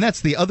 and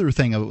that's the other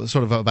thing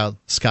sort of about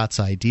Scott's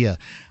idea.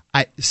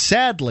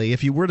 Sadly,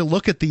 if you were to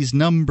look at these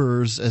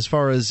numbers, as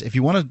far as if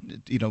you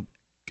want to,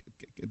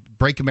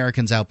 break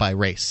Americans out by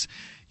race,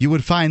 you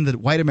would find that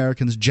white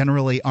Americans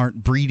generally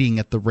aren't breeding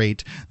at the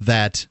rate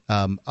that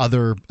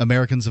other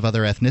Americans of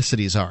other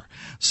ethnicities are.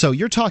 So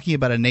you're talking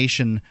about a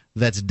nation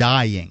that's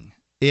dying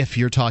if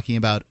you're talking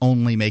about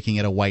only making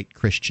it a white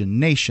Christian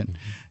nation.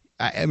 Mm-hmm.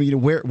 I mean,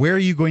 where are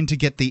you going to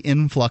get the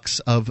influx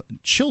of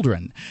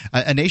children?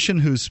 A nation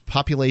whose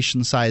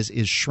population size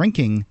is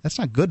shrinking, that's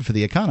not good for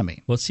the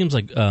economy. Well, it seems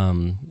like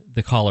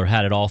the caller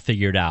had it all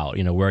figured out,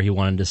 where he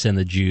wanted to send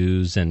the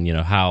Jews and,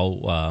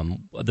 how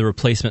the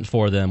replacement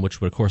for them,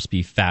 which would, of course,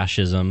 be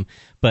fascism.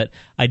 But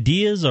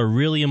ideas are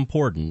really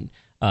important,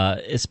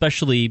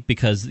 especially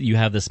because you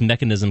have this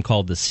mechanism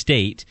called the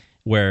state,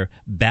 where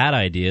bad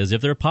ideas,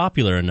 if they're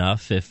popular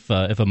enough, if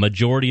a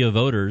majority of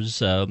voters,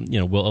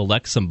 will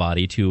elect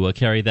somebody to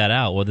carry that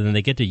out, well, then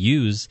they get to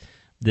use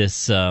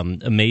this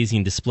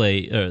amazing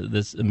display,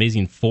 this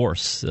amazing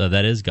force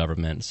that is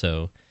government.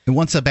 So, and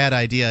once a bad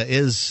idea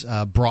is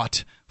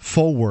brought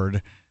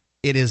forward,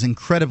 it is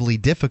incredibly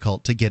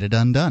difficult to get it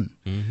undone.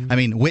 I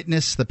mean,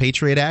 witness the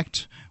Patriot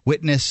Act,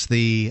 witness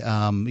the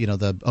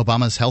the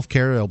Obama's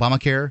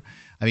Obamacare.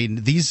 I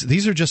mean,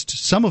 these are just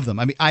some of them.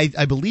 I mean,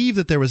 I believe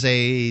that there was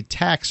a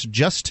tax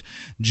just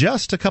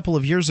a couple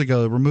of years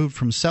ago removed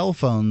from cell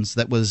phones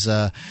that was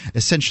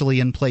essentially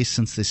in place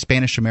since the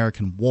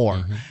Spanish-American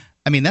War.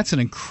 I mean, that's an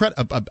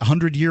incredible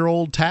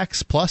 100-year-old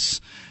tax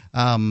plus.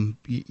 I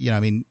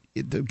mean,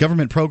 the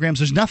government programs,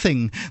 there's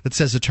nothing that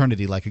says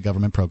eternity like a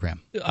government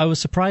program. I was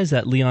surprised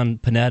that Leon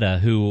Panetta,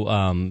 who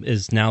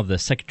is now the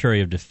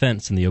Secretary of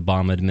Defense in the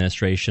Obama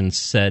administration,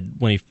 said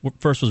when he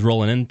first was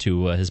rolling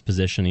into his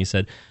position, he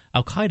said,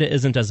 Al-Qaeda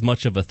isn't as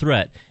much of a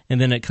threat, and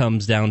then it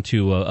comes down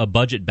to a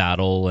budget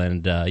battle,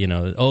 and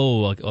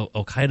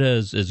Al-Qaeda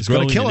is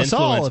growing in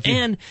influence,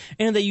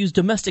 and they use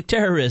domestic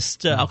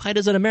terrorists.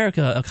 Al-Qaeda's in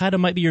America. Al-Qaeda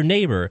might be your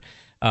neighbor.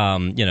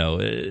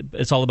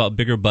 It's all about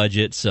bigger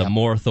budgets,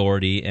 more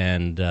authority,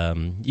 and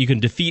you can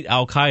defeat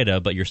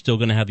Al-Qaeda, but you're still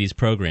going to have these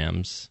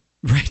programs.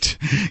 Right.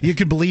 You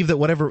can believe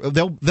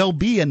that there'll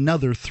be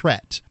another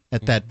threat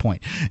at that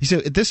point. So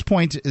at this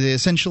point,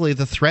 essentially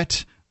the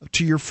threat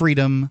to your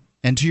freedom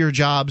and to your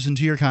jobs and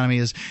to your economy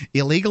is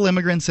illegal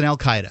immigrants and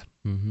Al-Qaeda.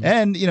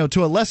 And,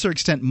 to a lesser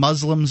extent,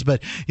 Muslims,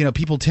 but,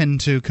 people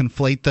tend to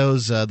conflate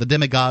those. The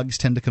demagogues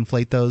tend to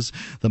conflate those,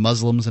 the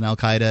Muslims and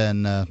Al-Qaeda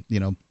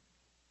and,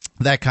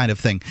 that kind of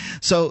thing.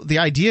 So the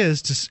idea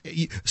is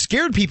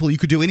scared people, you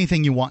could do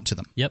anything you want to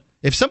them. Yep.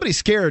 If somebody's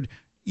scared,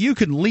 you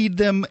can lead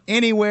them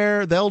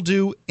anywhere. They'll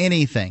do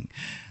anything.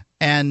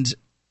 And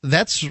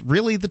that's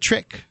really the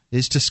trick,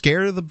 is to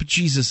scare the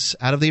bejesus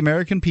out of the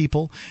American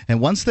people.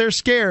 And once they're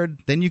scared,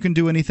 then you can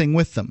do anything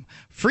with them.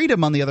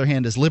 Freedom, on the other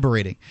hand, is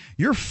liberating.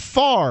 You're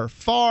far,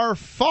 far,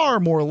 far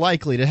more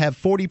likely to have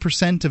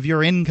 40% of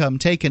your income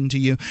taken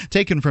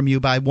from you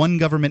by one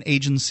government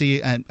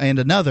agency and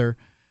another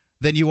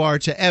than you are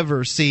to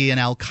ever see an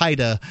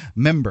Al-Qaeda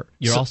member.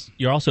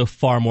 You're also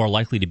far more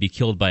likely to be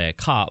killed by a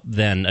cop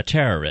than a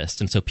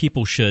terrorist. And so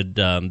people should,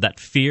 that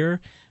fear,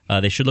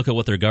 they should look at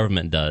what their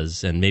government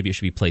does, and maybe it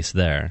should be placed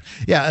there.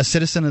 Yeah, a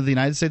citizen of the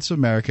United States of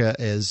America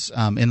is,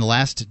 in the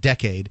last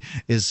decade,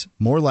 is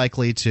more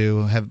likely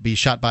to be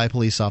shot by a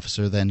police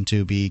officer than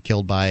to be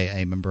killed by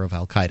a member of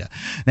Al-Qaeda.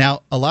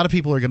 Now, a lot of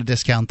people are going to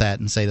discount that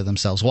and say to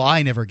themselves, well,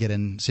 I never get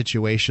in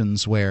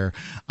situations where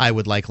I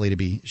would likely to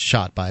be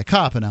shot by a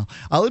cop. And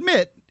I'll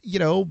admit,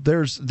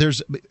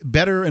 there's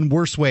better and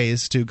worse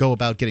ways to go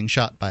about getting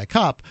shot by a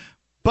cop,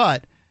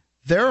 but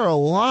there are a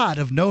lot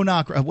of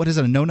no-knock. What is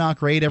it? A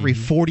no-knock raid every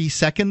 40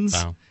 seconds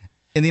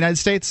in the United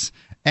States,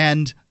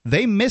 and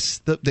they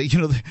miss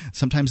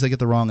sometimes they get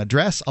the wrong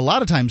address. A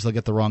lot of times they'll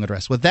get the wrong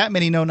address. With that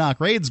many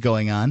no-knock raids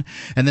going on,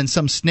 and then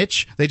some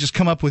snitch, they just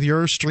come up with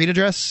your street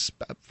address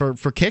for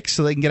kicks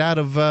so they can get out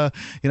of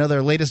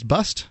their latest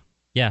bust.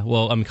 Yeah,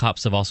 well,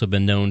 cops have also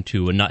been known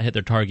to not hit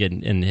their target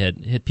and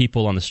hit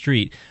people on the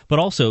street. But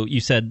also, you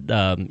said,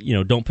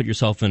 don't put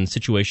yourself in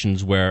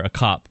situations where a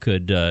cop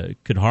could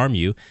harm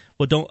you.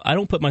 Well, I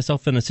don't put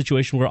myself in a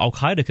situation where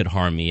Al-Qaeda could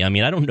harm me. I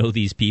mean, I don't know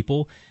these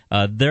people.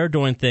 They're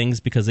doing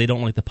things because they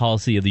don't like the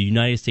policy of the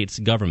United States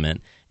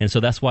government. And so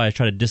that's why I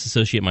try to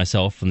disassociate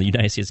myself from the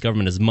United States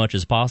government as much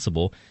as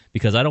possible,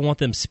 because I don't want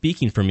them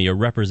speaking for me or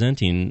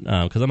representing,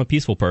 because I'm a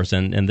peaceful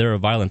person and they're a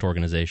violent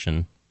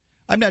organization.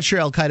 I'm not sure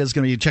Al-Qaeda is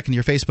going to be checking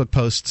your Facebook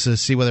posts to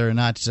see whether or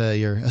not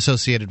you're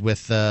associated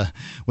with the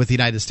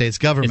United States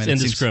government.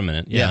 It's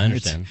indiscriminate. I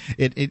understand.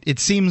 It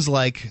seems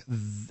like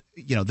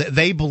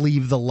they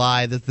believe the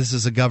lie that this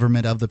is a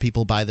government of the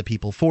people, by the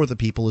people, for the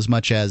people, as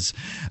much as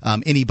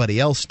anybody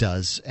else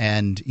does.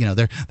 And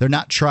they're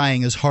not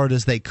trying as hard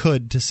as they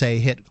could to say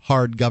hit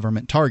hard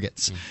government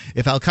targets.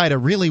 If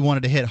Al-Qaeda really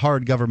wanted to hit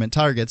hard government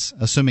targets,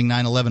 assuming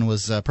 9/11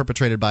 was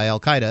perpetrated by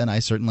Al-Qaeda, and I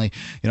certainly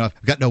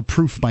I've got no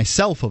proof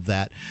myself of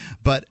that,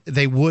 but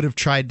they would have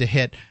tried to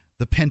hit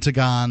the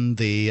Pentagon,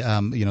 they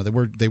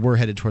were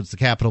headed towards the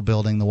Capitol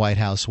building, the White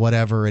House,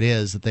 whatever it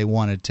is that they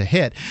wanted to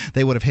hit.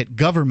 They would have hit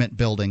government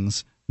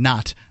buildings,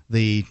 not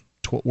the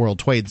World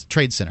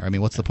Trade Center. I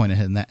mean, what's the point of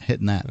hitting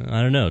that?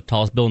 I don't know.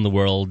 Tallest building in the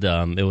world.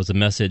 It was a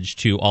message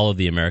to all of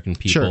the American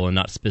people, and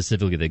not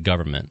specifically the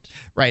government.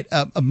 Right.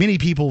 Many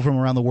people from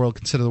around the world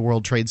consider the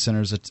World Trade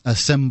Center as a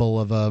symbol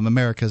of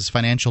America's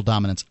financial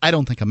dominance. I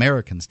don't think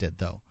Americans did,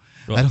 though.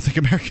 Well, I don't think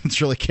Americans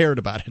really cared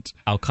about it.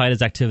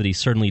 Al-Qaeda's activity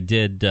certainly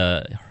did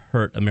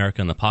hurt America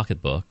in the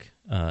pocketbook.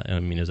 I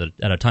mean, it was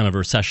at a time of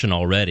recession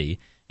already,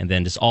 and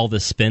then just all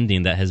this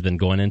spending that has been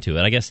going into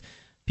it. I guess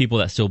people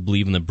that still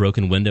believe in the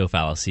broken window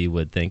fallacy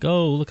would think,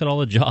 oh, look at all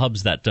the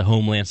jobs that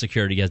Homeland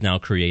Security has now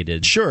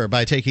created. Sure,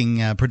 by taking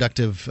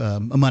productive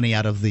money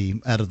out of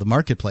the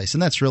marketplace.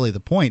 And that's really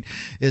the point,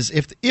 is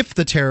if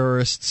the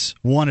terrorists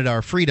wanted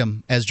our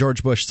freedom, as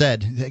George Bush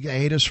said, they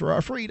hate us for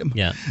our freedom.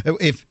 Yeah.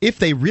 If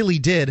they really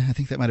did, I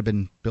think that might have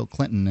been Bill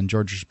Clinton and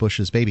George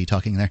Bush's baby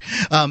talking there.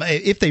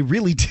 If they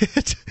really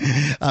did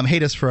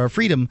hate us for our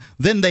freedom,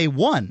 then they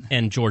won.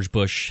 And George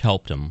Bush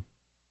helped them.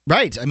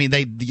 Right. I mean,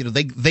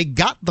 they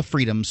got the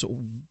freedoms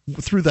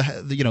through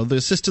the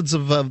assistance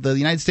of the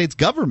United States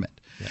government.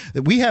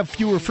 Yeah. We have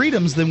fewer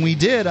freedoms than we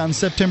did on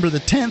September the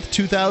 10th,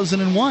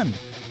 2001.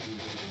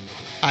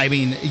 I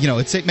mean,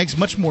 it makes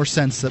much more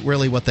sense that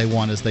really what they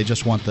want is they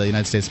just want the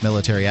United States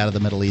military out of the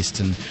Middle East,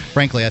 and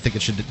frankly, I think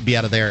it should be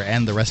out of there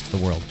and the rest of the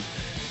world.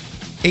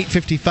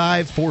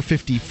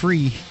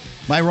 855-450-FREE.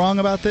 Am I wrong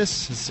about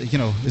this?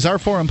 Is our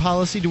foreign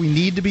policy, do we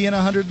need to be in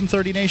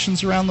 130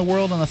 nations around the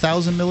world on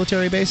 1,000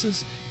 military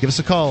bases? Give us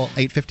a call,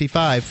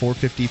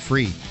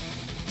 855-450-FREE.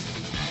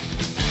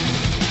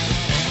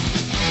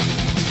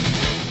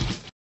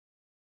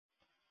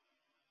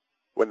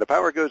 When the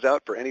power goes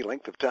out for any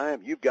length of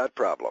time, you've got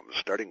problems,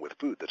 starting with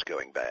food that's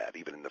going bad,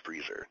 even in the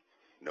freezer.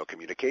 No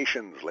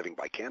communications, living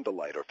by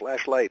candlelight or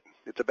flashlight.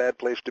 It's a bad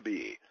place to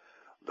be.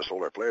 The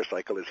solar flare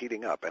cycle is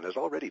heating up and has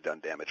already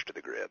done damage to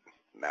the grid.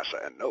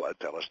 NASA and NOAA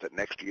tell us that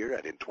next year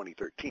and in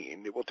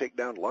 2013, it will take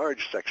down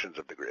large sections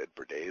of the grid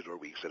for days or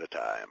weeks at a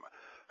time.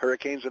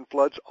 Hurricanes and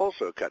floods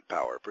also cut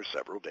power for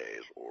several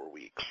days or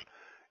weeks.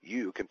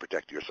 You can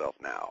protect yourself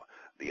now.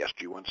 The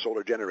SG1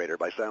 solar generator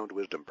by Sound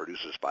Wisdom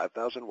produces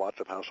 5,000 watts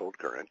of household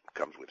current,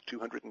 comes with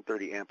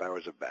 230 amp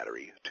hours of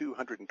battery,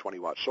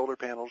 220-watt solar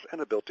panels,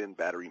 and a built-in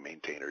battery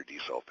maintainer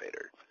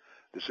desulfator.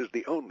 This is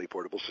the only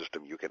portable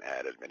system you can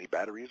add as many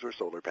batteries or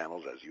solar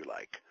panels as you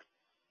like.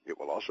 It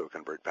will also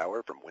convert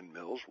power from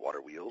windmills,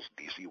 water wheels,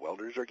 DC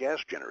welders, or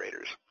gas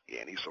generators,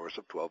 any source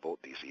of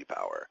 12-volt DC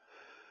power.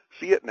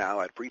 See it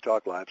now at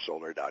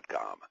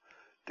freetalklivesolar.com.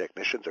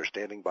 Technicians are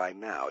standing by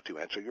now to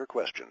answer your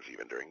questions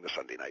even during the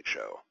Sunday night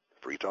show.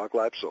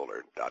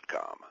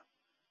 freetalklivesolar.com.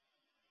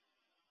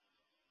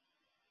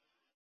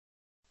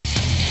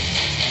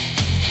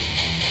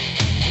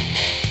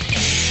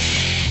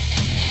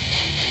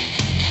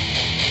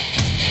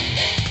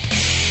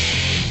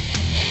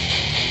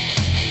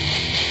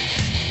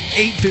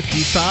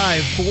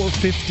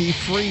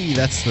 $855-450-FREE.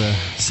 That's the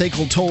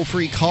SACL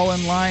toll-free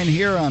call-in line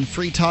here on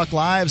Free Talk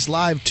Live's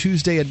Live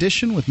Tuesday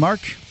edition with Mark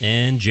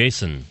and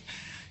Jason.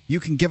 You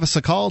can give us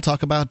a call,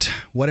 talk about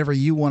whatever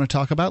you want to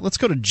talk about. Let's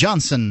go to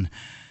Johnson,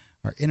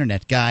 our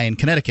internet guy in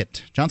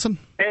Connecticut. Johnson?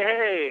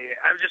 Hey,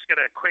 I've just got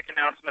a quick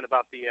announcement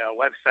about the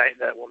website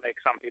that will make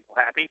some people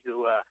happy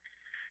who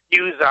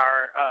use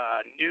our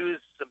news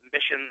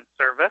submission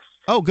service.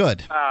 Oh,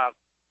 good.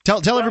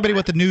 Tell everybody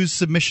what the news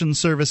submission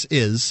service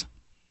is.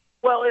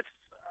 Well, it's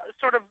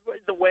sort of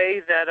the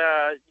way that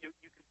you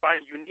can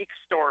find unique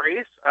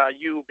stories,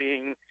 you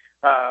being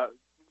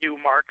you,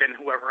 Mark, and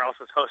whoever else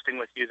is hosting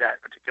with you that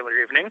particular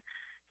evening,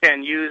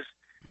 can use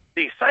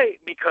the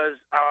site because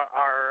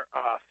our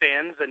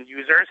fans and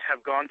users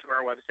have gone to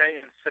our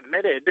website and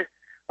submitted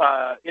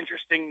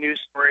interesting news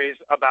stories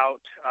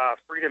about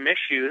freedom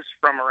issues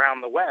from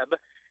around the web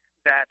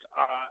that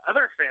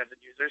other fans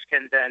and users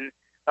can then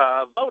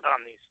vote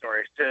on these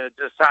stories to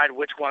decide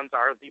which ones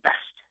are the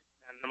best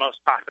and the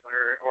most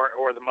popular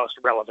or the most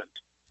relevant.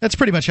 That's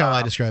pretty much how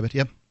I describe it,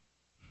 yep.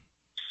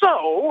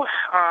 So,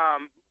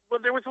 well,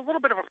 there was a little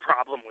bit of a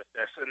problem with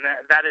this, and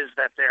that is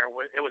that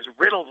it was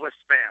riddled with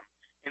spam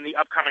in the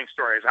upcoming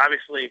stories.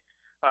 Obviously,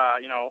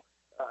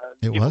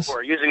 people who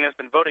are using this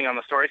and voting on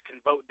the stories can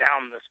vote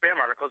down the spam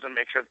articles and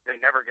make sure that they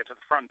never get to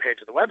the front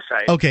page of the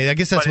website. Okay, I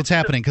guess that's what's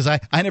happening, because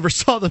I never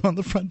saw them on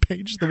the front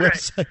page of the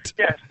website.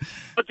 Yes,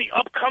 but the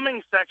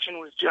upcoming section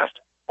was just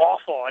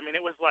awful. I mean,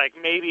 it was like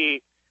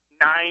maybe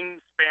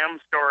 9 spam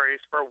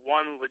stories for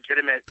one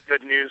legitimate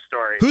good news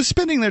story. Who's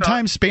spending their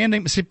time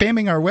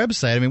spamming our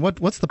website? I mean,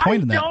 what's the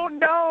point in that? I don't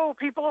know.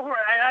 People who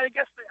I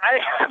guess I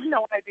have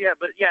no idea.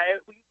 But yeah,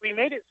 we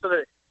made it so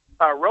that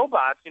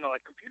robots,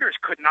 like computers,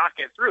 could not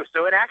get through.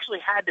 So it actually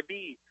had to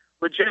be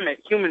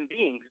legitimate human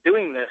beings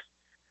doing this.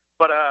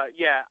 But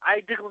yeah,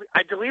 I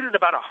deleted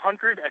about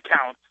 100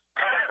 accounts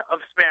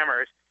of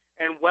spammers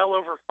and well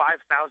over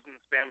 5,000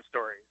 spam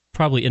stories.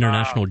 Probably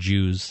international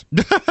Jews.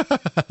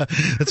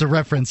 That's a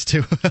reference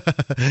to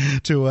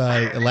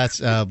the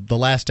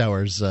last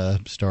hour's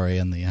story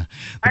and the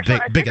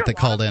bigot that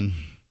called in.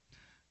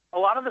 A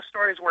lot of the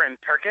stories were in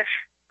Turkish.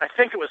 I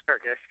think it was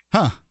Turkish.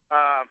 Huh.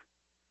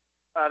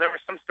 There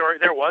was some story.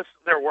 There were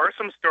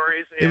some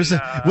stories.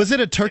 Was it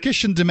a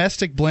Turkish and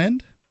domestic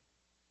blend?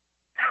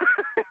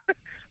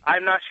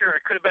 I'm not sure.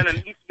 It could have been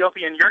an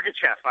Ethiopian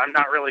Yirgacheffe. I'm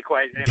not really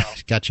quite.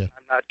 Gotcha.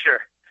 I'm not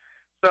sure.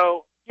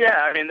 So.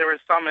 Yeah, I mean there were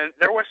some in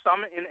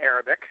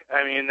Arabic.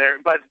 I mean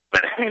but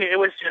I mean it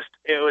was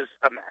a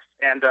mess.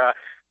 And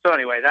so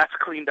anyway, that's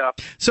cleaned up.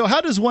 So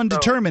how does one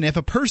determine if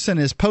a person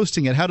is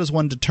posting it? How does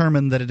one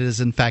determine that it is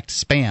in fact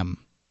spam?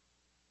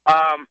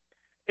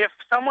 If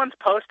someone's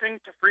posting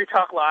to Free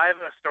Talk Live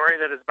a story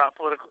that is about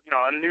political,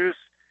 a news,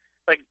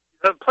 like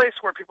the place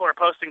where people are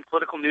posting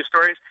political news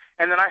stories,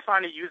 and then I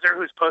find a user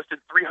who's posted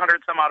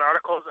 300 some odd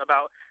articles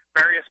about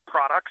various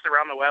products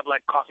around the web,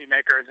 like coffee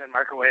makers and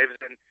microwaves,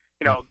 and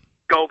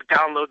go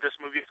download this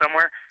movie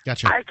somewhere.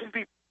 Gotcha. I can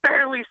be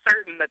fairly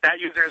certain that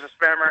user is a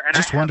spammer, and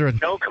just I wondering.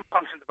 have no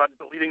compunctions about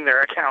deleting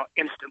their account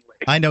instantly.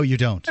 I know you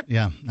don't.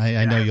 Yeah,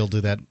 I know you'll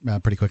do that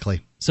pretty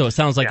quickly. So it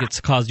sounds like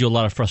it's caused you a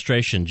lot of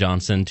frustration,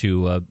 Johnson,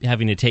 to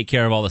having to take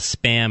care of all the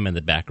spam in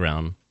the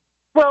background.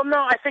 Well, no,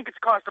 I think it's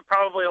caused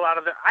probably a lot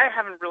of I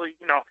haven't really,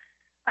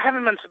 I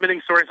haven't been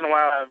submitting stories in a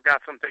while. I've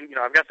got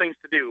I've got things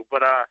to do,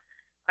 but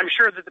I'm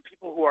sure that the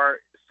people who are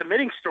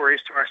submitting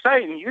stories to our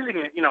site and using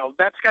it,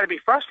 that's got to be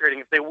frustrating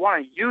if they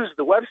want to use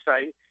the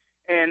website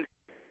and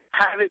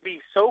have it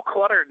be so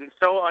cluttered and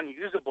so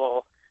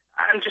unusable.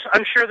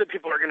 I'm sure that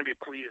people are going to be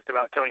pleased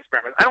about killing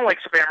spammers. I don't like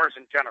spammers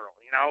in general,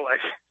 like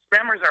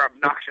spammers are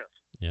obnoxious.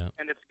 Yeah.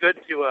 And it's good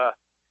to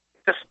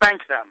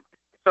spank them.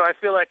 So I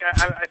feel like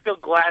I feel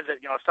glad that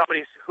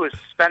somebody who is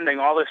spending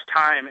all this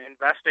time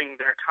investing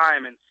their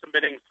time in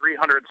submitting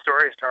 300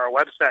 stories to our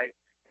website,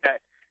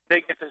 that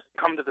they get to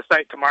come to the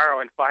site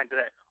tomorrow and find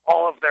that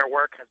all of their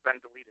work has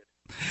been deleted.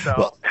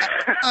 So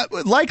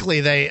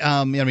likely they,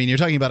 you're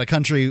talking about a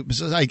country.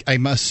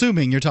 I'm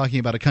assuming you're talking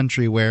about a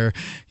country where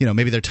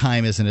maybe their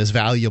time isn't as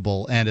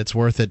valuable, and it's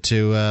worth it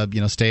to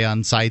stay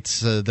on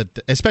sites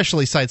that,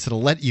 especially sites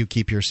that'll let you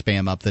keep your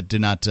spam up, that do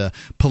not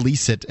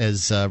police it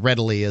as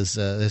readily as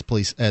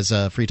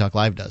Free Talk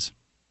Live does.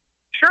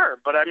 Sure,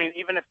 but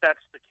even if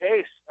that's the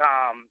case,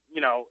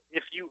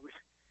 if you,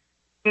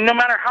 no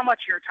matter how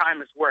much your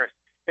time is worth,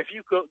 if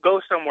you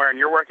go somewhere and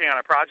you're working on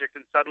a project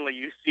and suddenly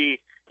you see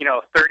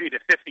 30 to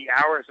 50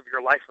 hours of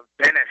your life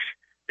vanish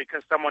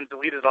because someone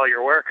deleted all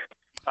your work,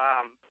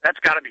 that's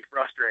got to be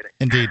frustrating.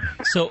 Indeed.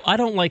 So I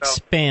don't like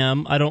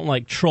spam. I don't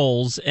like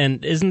trolls.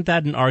 And isn't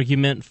that an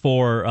argument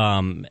for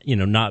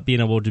not being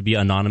able to be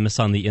anonymous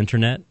on the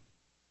internet?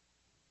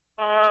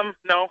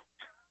 No,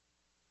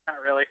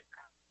 not really.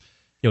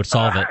 It would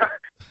solve it.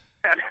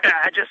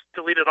 I just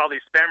deleted all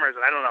these spammers,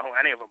 and I don't know who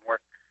any of them were.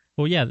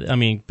 Well, yeah,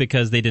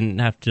 because they didn't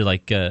have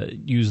to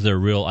use their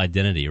real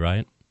identity,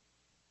 right?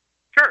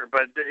 Sure,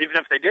 but even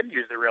if they did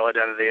use their real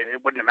identity,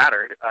 it wouldn't have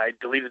mattered. I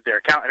deleted their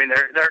account.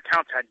 Their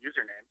accounts had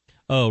usernames.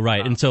 Oh,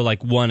 right. And so,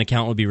 one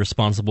account would be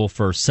responsible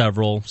for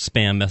several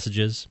spam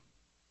messages?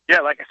 Yeah,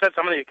 like I said,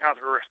 some of the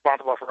accounts were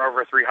responsible for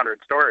over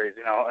 300 stories,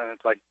 and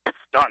it's it's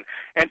done.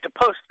 And to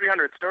post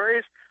 300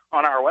 stories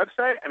on our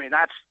website,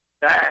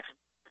 that's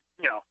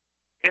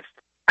it's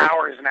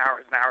hours and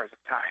hours and hours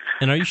of time.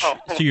 And are you so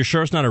you're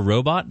sure it's not a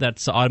robot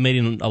that's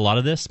automating a lot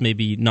of this?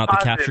 Maybe not the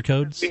capture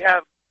codes? We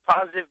have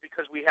positive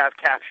because we have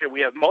CAPTCHA.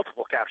 We have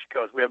multiple CAPTCHA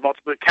codes. We have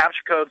multiple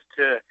CAPTCHA codes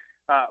to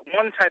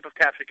one type of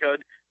CAPTCHA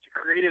code to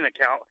create an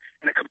account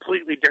and a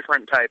completely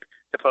different type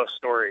to post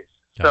stories.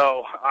 Okay.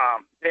 So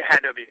it had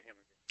to be a human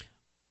being.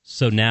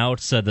 So now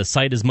it's the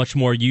site is much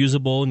more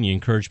usable, and you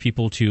encourage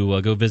people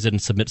to go visit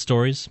and submit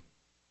stories?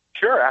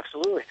 Sure,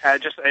 absolutely. I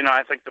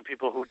I think the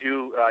people who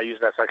do use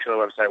that section of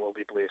the website will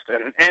be pleased,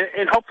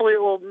 and hopefully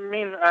it will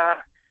mean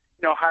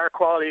higher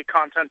quality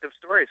content of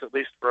stories, at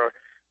least for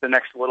the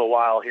next little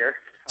while here.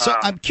 So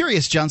I'm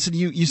curious, Johnson.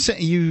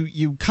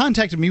 You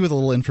contacted me with a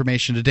little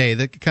information today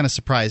that kind of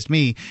surprised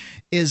me.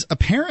 Is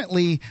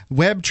apparently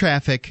web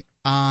traffic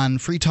on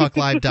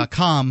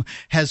freetalklive.com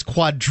has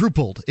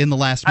quadrupled in the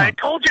last month.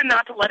 I told you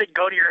not to let it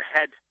go to your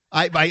head.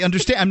 I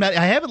understand. I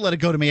haven't let it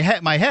go to my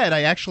head.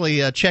 I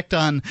actually checked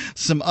on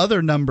some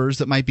other numbers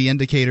that might be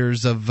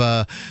indicators of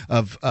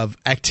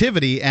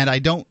activity, and I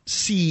don't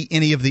see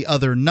any of the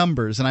other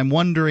numbers. And I'm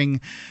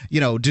wondering,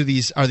 are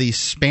these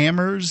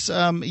spammers,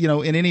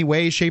 in any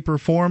way, shape, or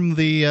form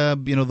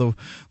the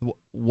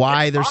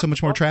why there's so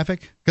much more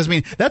traffic?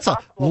 Because that's a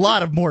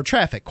lot of more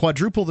traffic.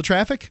 Quadruple the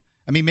traffic.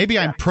 Maybe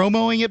I'm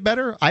promoting it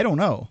better. I don't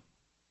know.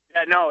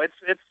 Yeah, no, it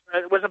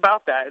was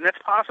about that, and it's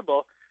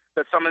possible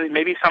that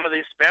maybe some of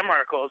these spam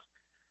articles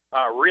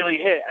really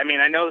hit.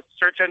 I know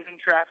search engine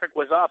traffic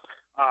was up.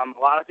 A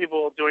lot of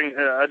people doing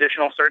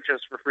additional searches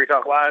for Free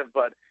Talk Live,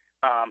 but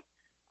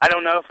I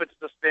don't know if it's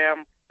the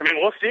spam.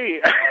 We'll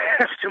see.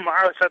 If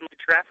tomorrow suddenly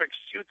traffic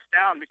shoots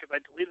down because I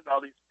deleted all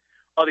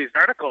these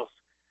articles,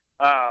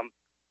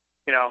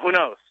 who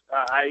knows?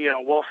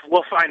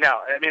 We'll find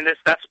out.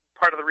 That's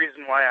part of the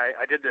reason why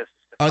I did this.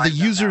 Are the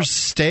users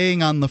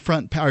staying on the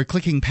front or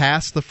clicking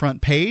past the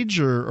front page,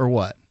 or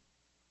what?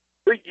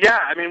 Yeah,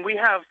 we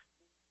have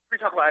Free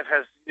Talk Live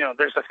has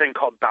there's a thing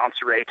called bounce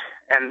rate,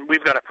 and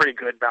we've got a pretty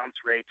good bounce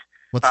rate.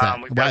 What's that?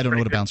 I don't know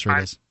what a bounce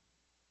rate is.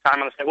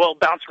 Time on the site. Well,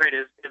 bounce rate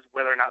is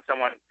whether or not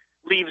someone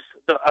leaves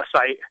a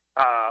site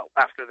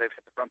after they've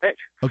hit the front page.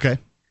 Okay.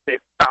 They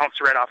bounce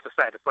right off the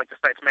site. It's like the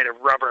site's made of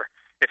rubber.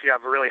 If you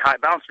have a really high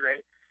bounce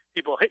rate,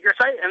 people hit your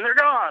site and they're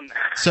gone.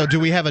 So do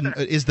we have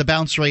is the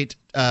bounce rate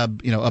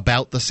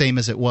about the same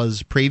as it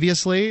was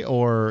previously,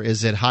 or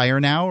is it higher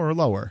now or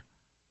lower?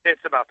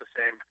 It's about the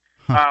same.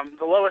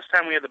 The lowest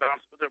time we had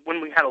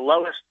when we had the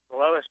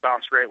lowest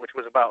bounce rate, which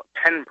was about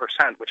 10%,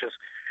 which is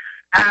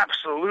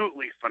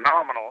absolutely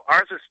phenomenal.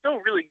 Ours is still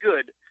really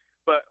good,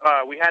 but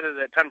we had it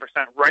at 10%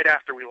 right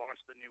after we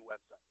launched the new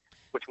website,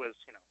 which was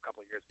a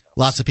couple of years ago.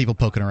 Lots of people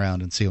poking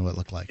around and seeing what it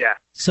looked like. Yeah.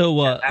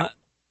 So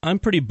I'm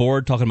pretty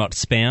bored talking about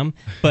spam,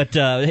 but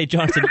hey,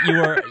 Johnson,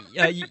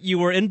 you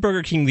were in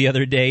Burger King the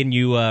other day, and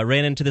you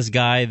ran into this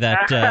guy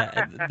that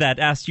that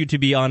asked you to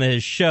be on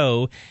his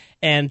show.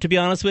 And to be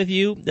honest with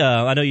you,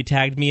 I know you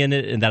tagged me in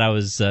it, and that I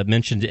was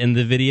mentioned in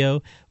the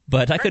video,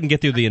 but I couldn't get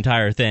through the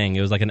entire thing.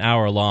 It was like an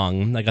hour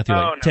long. I got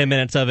through 10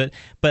 minutes of it,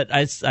 but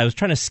I was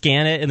trying to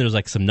scan it, and there was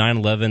like some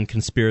 9/11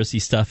 conspiracy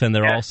stuff in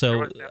there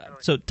also.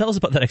 So tell us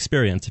about that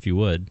experience, if you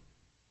would.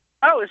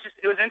 Oh,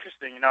 it was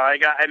interesting. I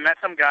met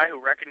some guy who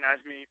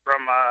recognized me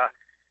from,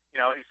 he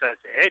says,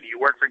 "Hey, do you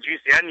work for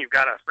GCN? You've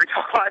got a Free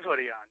Talk Live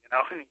hoodie on,"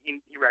 and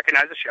he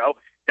recognized the show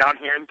down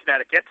here in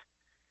Connecticut.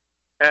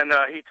 And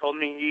he told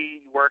me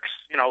he works,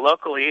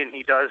 locally, and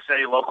he does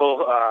a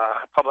local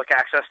public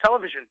access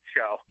television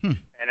show,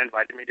 and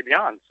invited me to be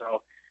on.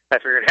 So I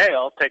figured, hey,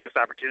 I'll take this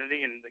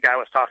opportunity. And the guy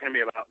was talking to me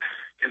about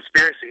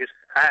conspiracies,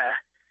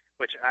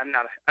 which I'm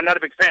not a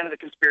big fan of the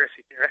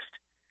conspiracy theorist.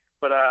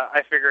 But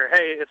I figure,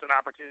 hey, it's an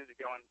opportunity to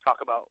go and talk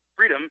about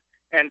freedom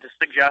and to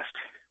suggest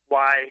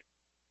why,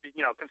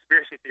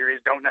 conspiracy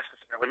theories don't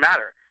necessarily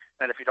matter.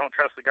 And if you don't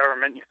trust the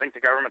government, you think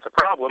the government's a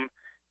problem,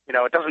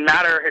 it doesn't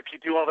matter if you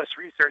do all this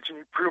research and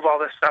you prove all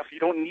this stuff. You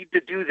don't need to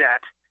do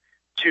that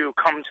to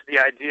come to the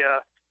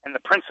idea and the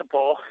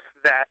principle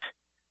that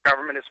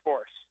government is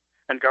force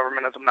and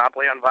government is a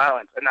monopoly on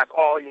violence. And that's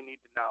all you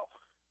need to know,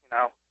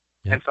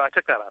 Yeah. And so I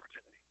took that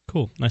opportunity.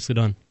 Cool. Nicely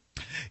done.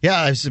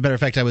 Yeah, as a matter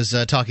of fact, I was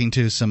talking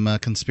to some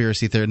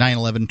conspiracy theory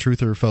 9/11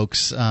 truther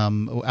folks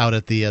out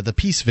at the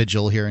Peace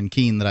Vigil here in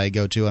Keene that I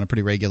go to on a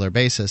pretty regular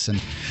basis, and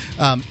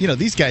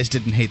these guys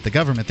didn't hate the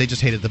government; they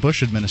just hated the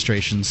Bush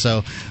administration.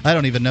 So I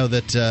don't even know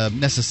that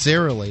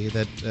necessarily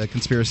that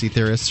conspiracy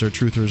theorists or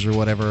truthers or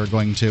whatever are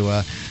going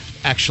to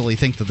actually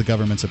think that the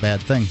government's a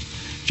bad thing.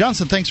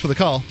 Johnson, thanks for the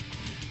call.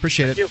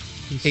 Appreciate it.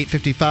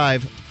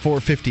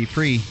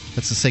 855-450-FREE.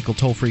 That's the SACL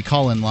toll-free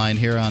call-in line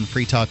here on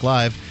Free Talk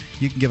Live.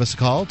 You can give us a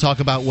call, talk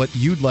about what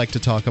you'd like to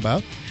talk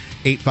about.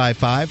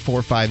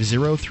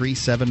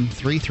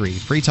 855-450-3733.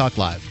 Free Talk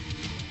Live.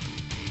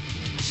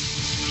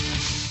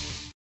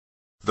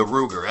 The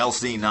Ruger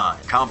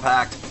LC9.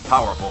 Compact,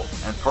 powerful,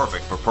 and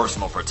perfect for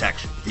personal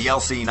protection. The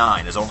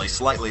LC9 is only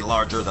slightly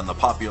larger than the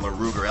popular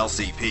Ruger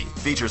LCP.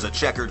 Features a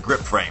checkered grip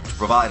frame to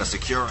provide a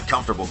secure and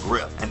comfortable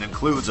grip, and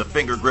includes a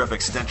finger grip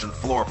extension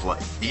floor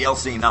plate. The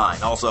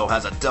LC9 also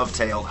has a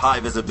dovetailed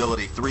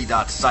high-visibility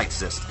 3-dot sight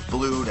system,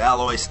 blued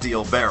alloy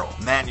steel barrel,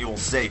 manual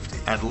safety,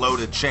 and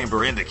loaded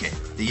chamber indicator.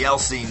 The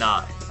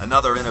LC9.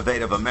 Another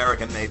innovative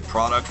American-made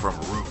product from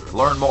Ruger.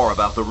 Learn more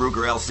about the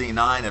Ruger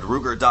LC9 at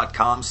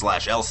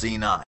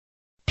Ruger.com/LC9.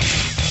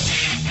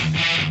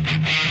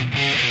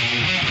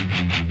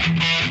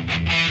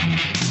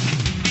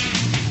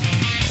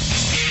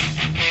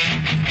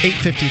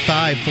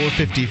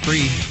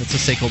 $855-450-FREE. That's a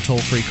SACL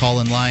toll-free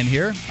call-in line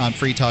here on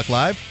Free Talk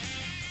Live.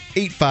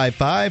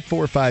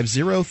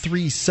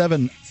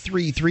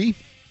 855-450-3733.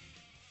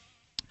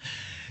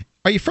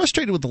 Are you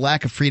frustrated with the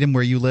lack of freedom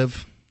where you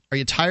live? Are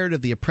you tired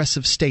of the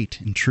oppressive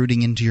state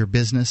intruding into your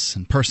business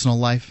and personal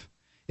life?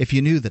 If you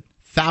knew that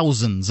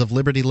thousands of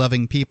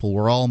liberty-loving people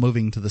were all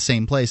moving to the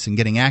same place and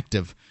getting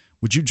active,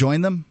 would you join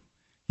them?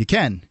 You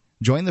can.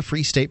 Join the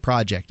Free State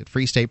Project at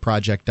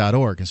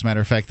freestateproject.org. As a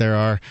matter of fact, there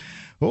are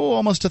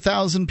almost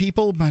 1,000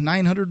 people,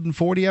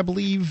 940, I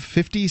believe,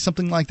 50,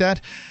 something like that,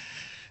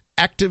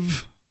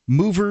 active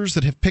movers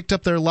that have picked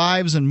up their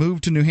lives and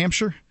moved to New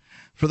Hampshire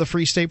for the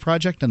Free State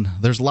Project, and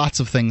there's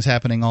lots of things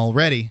happening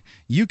already.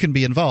 You can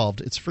be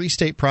involved. It's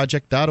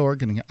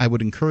freestateproject.org, and I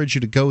would encourage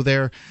you to go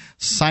there,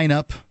 sign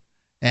up,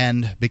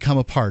 and become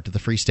a part of the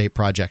Free State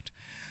Project.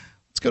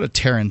 Let's go to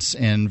Terrence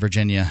in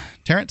Virginia.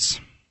 Terrence,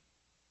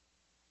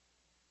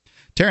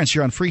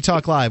 you're on Free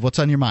Talk Live. What's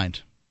on your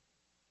mind?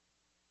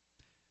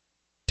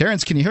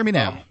 Terrence, can you hear me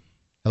now?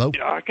 Hello?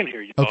 Yeah, I can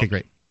hear you. Okay,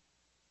 great.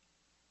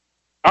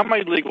 I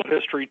made legal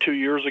history 2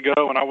 years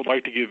ago, and I would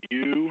like to give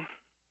you,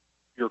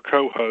 your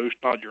co-host,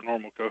 not your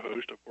normal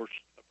co-host, of course,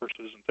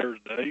 isn't there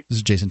today. This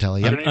is Jason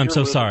Talley. Yeah. I'm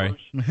so sorry.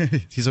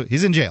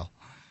 He's in jail.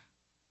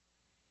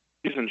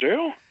 He's in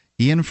jail?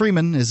 Ian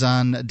Freeman is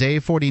on day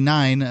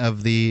 49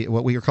 of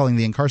what we are calling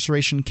the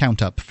incarceration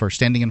count-up for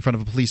standing in front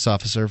of a police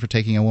officer for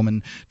taking a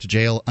woman to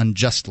jail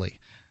unjustly,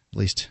 at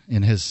least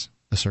in his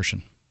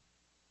assertion.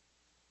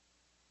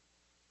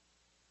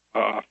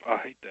 I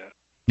hate that.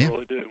 Yeah. I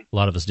really do. A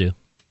lot of us do.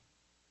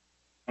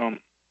 Well,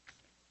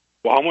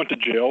 I went to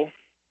jail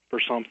for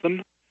something,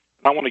 and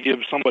I want to give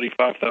somebody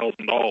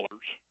 $5,000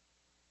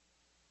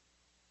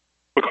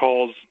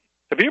 because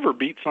have you ever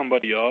beat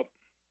somebody up?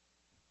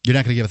 You're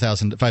not going to give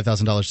 $5,000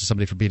 to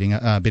somebody for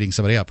beating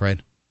somebody up, right?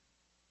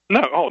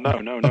 No. Oh,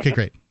 no. Okay,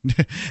 great.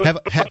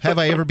 Have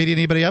I ever beat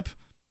anybody up?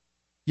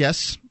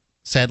 Yes,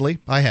 sadly,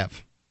 I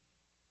have.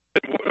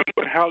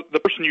 How the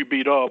person you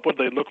beat up? What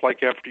did they look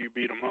like after you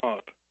beat them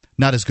up?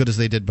 Not as good as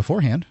they did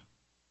beforehand.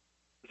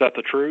 Is that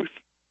the truth?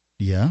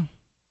 Yeah.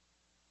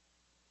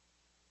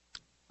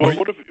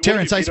 Well,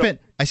 Terrence, I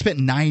spent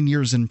 9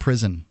 years in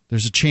prison.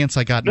 There's a chance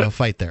I got in a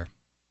fight there.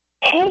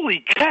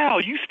 Holy cow!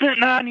 You spent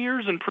 9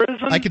 years in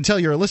prison. I can tell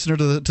you're a listener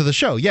to the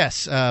show.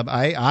 Yes,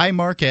 I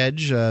Mark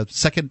Edge,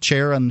 second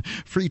chair on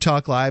Free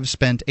Talk Live,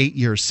 spent 8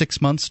 years,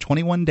 6 months,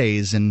 21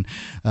 days in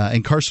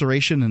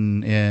incarceration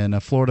in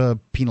the Florida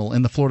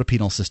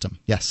penal system.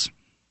 Yes.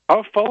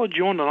 I followed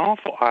you on an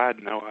awful. I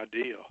had no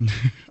idea.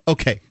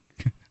 Okay.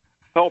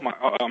 Oh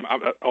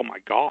my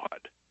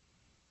God.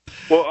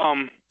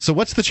 Well, So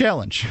what's the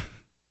challenge?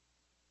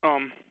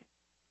 I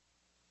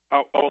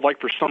would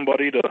like for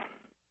somebody to.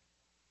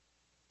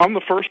 I'm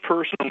the first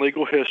person in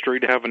legal history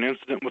to have an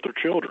incident with their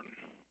children.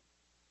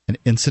 An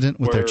incident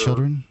with their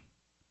children?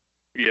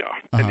 Yeah,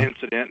 an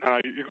incident.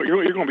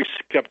 You're going to be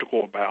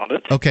skeptical about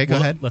it. Okay, go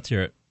ahead. Let's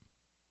hear it.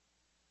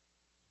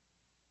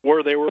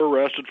 Where they were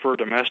arrested for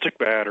domestic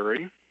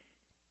battery.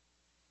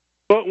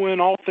 But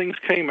when all things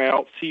came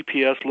out,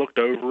 CPS looked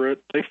over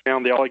it. They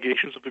found the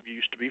allegations of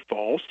abuse to be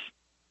false.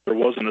 There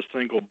wasn't a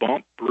single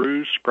bump,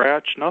 bruise,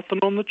 scratch, nothing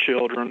on the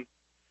children.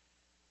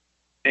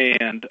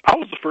 And I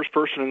was the first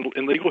person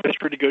in legal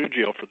history to go to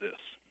jail for this.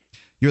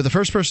 You're the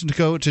first person to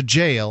go to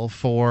jail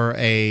for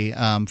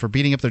for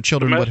beating up their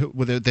children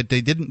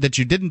that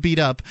you didn't beat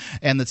up,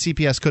 and that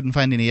CPS couldn't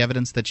find any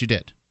evidence that you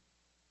did.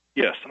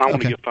 Yes, and I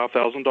want to give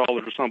 $5,000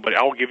 to somebody.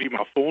 I'll give you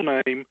my full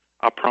name.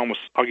 I promise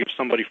I'll give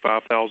somebody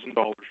 $5,000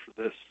 for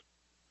this.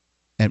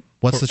 And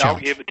what's the challenge?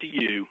 I'll give it to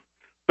you.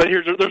 But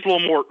there's a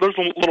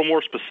little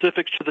more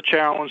specifics to the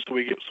challenge, so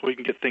we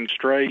can get things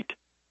straight.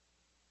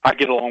 I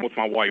get along with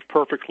my wife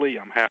perfectly.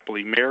 I'm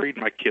happily married.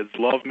 My kids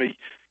love me.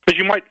 Because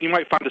you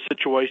might find a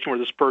situation where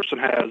this person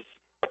has.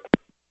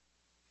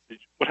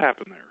 What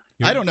happened there?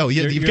 I don't know.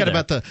 You've got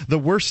about the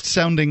worst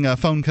sounding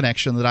phone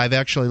connection that I've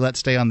actually let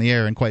stay on the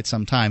air in quite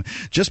some time.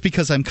 Just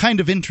because I'm kind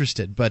of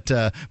interested, but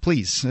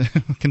please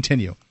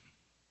continue.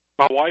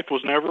 My wife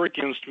was never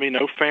against me.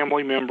 No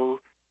family member.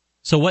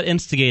 So what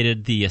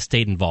instigated the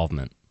state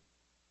involvement?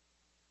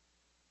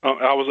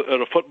 I was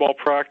at a football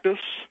practice.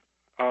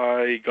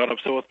 I got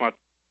upset with my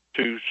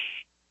two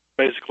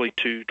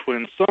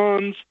twin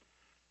sons.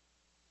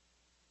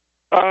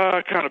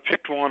 I kind of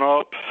picked one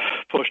up,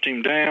 pushed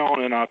him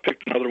down, and I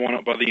picked another one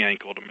up by the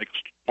ankle, to make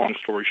a long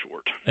story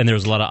short. And there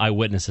was a lot of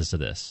eyewitnesses to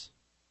this?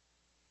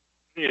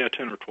 Yeah,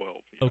 10 or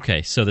 12. Yeah.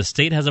 Okay, so the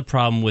state has a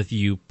problem with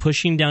you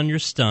pushing down your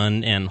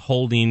son and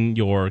holding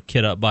your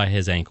kid up by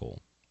his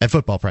ankle. At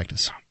football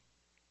practice?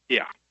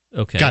 Yeah.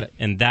 Okay. Got it.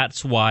 And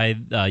that's why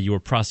you were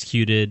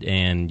prosecuted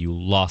and you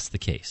lost the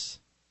case.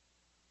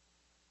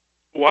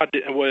 Well,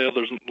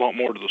 there's a lot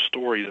more to the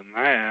story than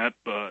that,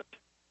 but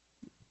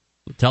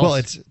tell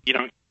us. You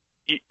don't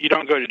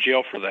go to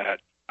jail for that.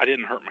 I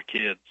didn't hurt my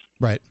kids.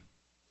 Right.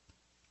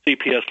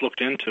 CPS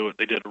looked into it.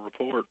 They did a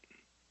report.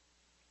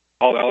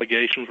 All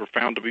allegations were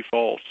found to be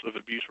false. Of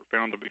abuse were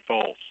found to be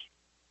false.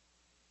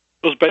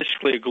 It was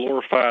basically a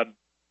glorified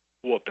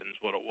whooping's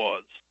what it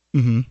was.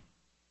 Mm-hmm.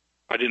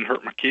 I didn't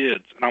hurt my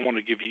kids, and I want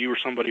to give you or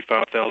somebody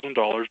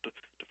 $5,000 to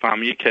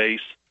find me a case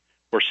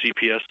where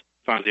CPS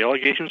finds the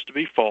allegations to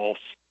be false,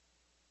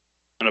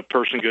 and a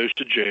person goes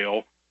to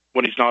jail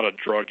when he's not a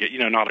drug,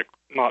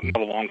 not a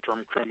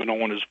long-term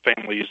criminal, and his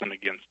family isn't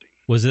against him.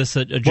 Was this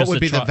what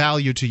would be the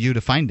value to you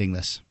to finding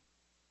this?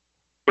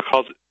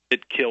 Because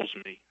it kills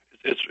me.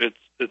 It's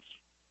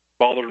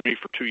bothered me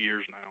for 2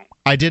 years now.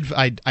 I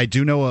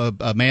do know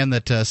a man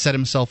that set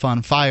himself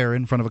on fire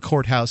in front of a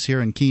courthouse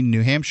here in Keene,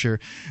 New Hampshire,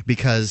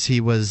 because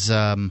he was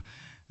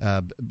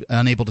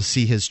unable to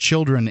see his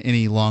children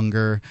any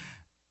longer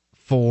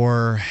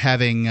for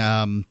having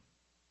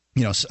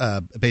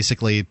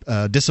basically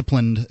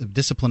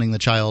disciplining the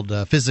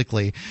child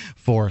physically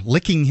for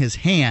licking his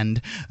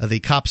hand. The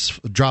cops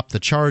dropped the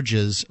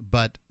charges,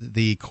 but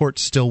the court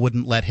still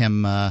wouldn't let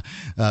him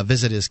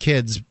visit his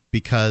kids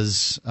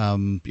because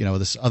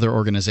this other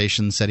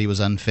organization said he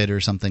was unfit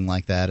or something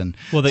like that. And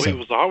he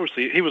was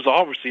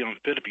obviously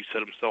unfit if he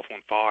set himself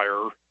on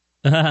fire.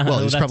 Well,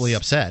 he was probably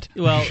upset.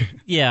 Well,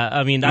 yeah,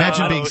 I mean,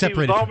 imagine being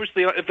separated.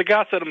 Obviously, if the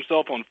guy set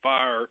himself on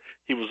fire,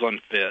 he was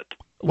unfit.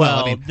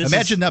 Well, I mean,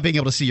 imagine not being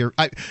able to see your.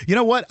 You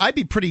know what? I'd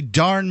be pretty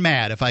darn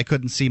mad if I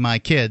couldn't see my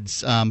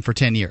kids for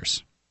 10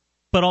 years.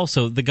 But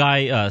also, the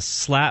guy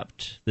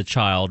slapped the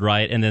child,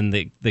 right? And then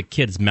the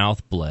kid's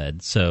mouth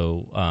bled.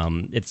 So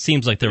it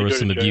seems like there was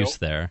some abuse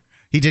there.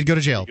 He did go to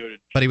jail,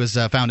 but he was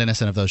found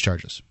innocent of those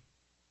charges.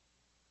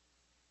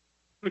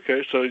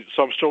 Okay, so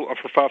I'm still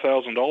for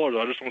 $5,000.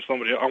 I just want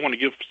somebody. I want to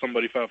give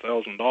somebody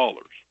 $5,000.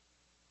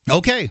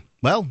 Okay,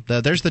 well,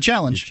 there's the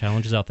challenge. The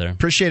challenge is out there.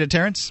 Appreciate it,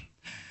 Terrence.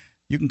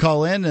 You can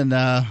call in and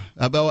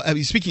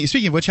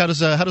speaking of which, how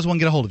does one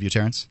get a hold of you,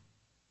 Terrence?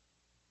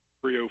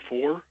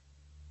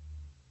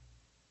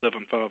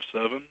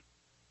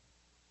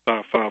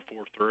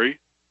 304-757-5543.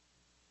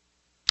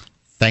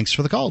 Thanks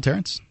for the call,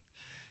 Terrence.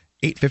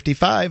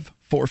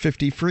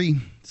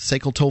 855-450-FREE.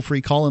 SACL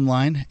toll-free call-in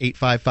line,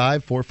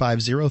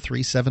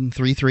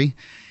 855-450-3733.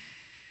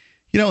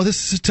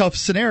 This is a tough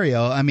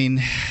scenario. I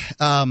mean,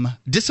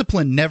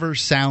 discipline never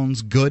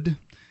sounds good.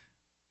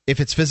 If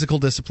it's physical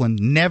discipline,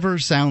 never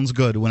sounds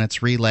good when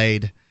it's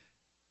relayed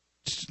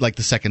like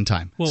the second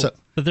time. Well,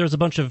 But there's a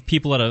bunch of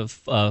people at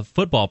a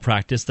football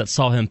practice that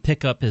saw him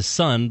pick up his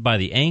son by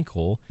the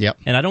ankle. Yep.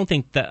 And I don't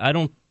think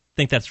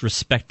that's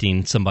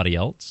respecting somebody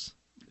else.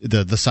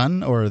 The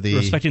son or the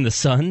respecting the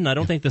son? I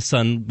don't think the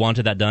son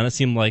wanted that done. It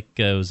seemed like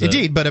it was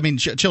indeed, but I mean,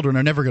 children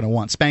are never going to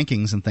want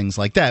spankings and things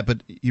like that.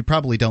 But you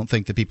probably don't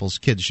think that people's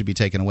kids should be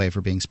taken away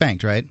for being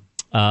spanked, right?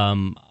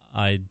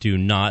 I do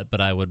not,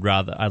 but I'd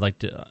like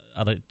to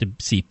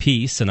see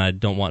peace, and I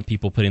don't want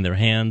people putting their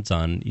hands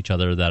on each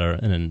other that are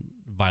in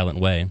a violent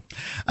way.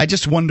 I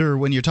just wonder,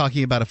 when you're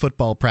talking about a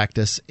football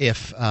practice,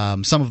 if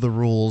some of the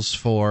rules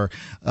for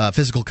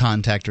physical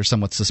contact are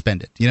somewhat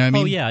suspended. You know what I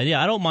mean? Oh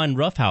yeah. I don't mind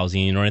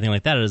roughhousing or anything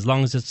like that, as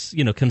long as it's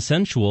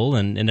consensual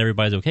and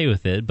everybody's okay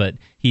with it. But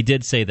he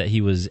did say that he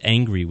was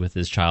angry with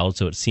his child,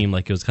 so it seemed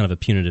like it was kind of a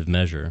punitive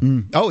measure.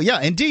 Oh yeah,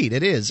 indeed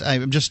it is.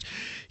 I'm just,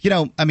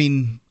 I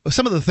mean,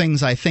 some of the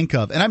things I think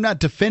of, and I'm not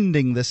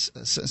defending this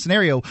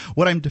scenario.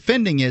 What I'm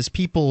defending is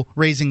people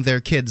raising their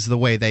kids the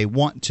way they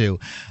want to.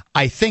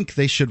 I think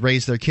they should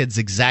raise their kids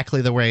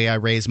exactly the way I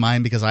raise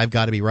mine, because I've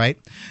got to be right.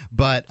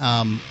 But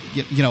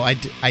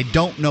I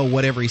don't know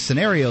what every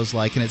scenario is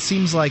like, and it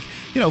seems like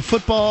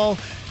football.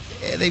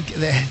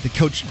 The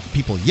coach,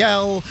 people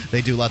yell.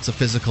 They do lots of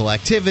physical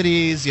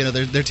activities.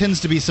 There tends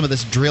to be some of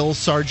this drill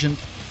sergeant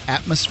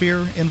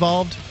atmosphere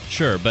involved.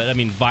 Sure, but I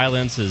mean,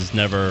 violence is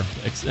never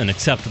an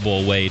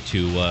acceptable way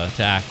to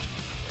act.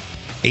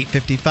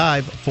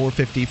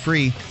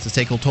 855-450-FREE. It's a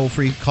SACL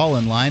toll-free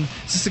call-in line.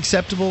 Is this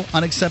acceptable,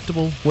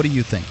 unacceptable? What do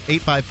you think?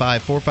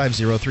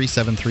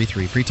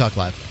 855-450-3733. Free Talk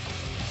Live.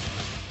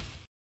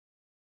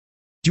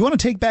 Do you want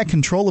to take back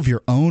control of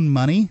your own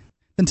money?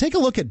 Then take a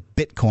look at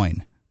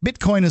Bitcoin.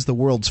 Bitcoin is the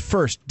world's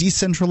first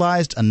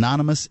decentralized,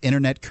 anonymous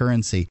internet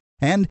currency,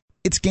 and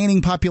it's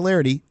gaining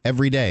popularity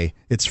every day.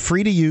 It's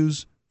free to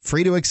use,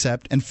 free to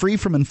accept, and free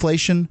from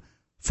inflation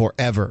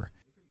forever.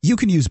 You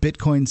can use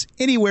Bitcoins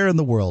anywhere in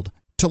the world.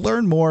 To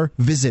learn more,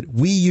 visit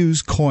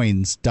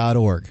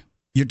weusecoins.org.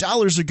 Your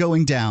dollars are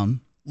going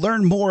down.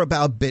 Learn more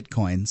about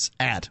Bitcoins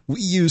at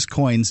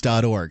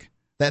weusecoins.org.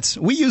 That's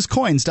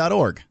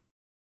weusecoins.org.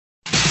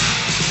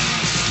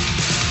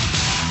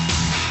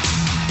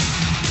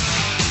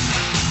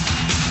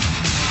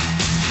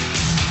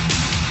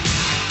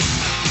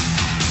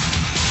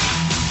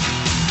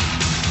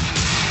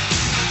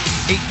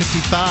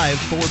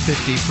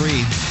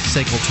 $855-450-FREE.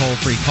 SACL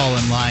toll-free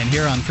call-in line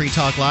here on Free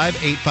Talk Live,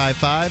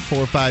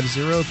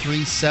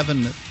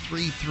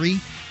 855-450-3733.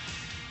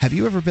 Have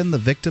you ever been the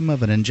victim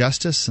of an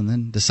injustice and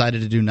then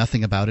decided to do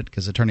nothing about it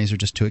because attorneys are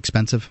just too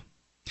expensive?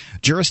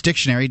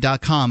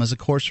 Jurisdictionary.com is a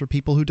course for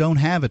people who don't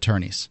have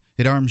attorneys.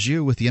 It arms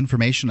you with the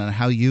information on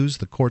how to use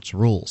the court's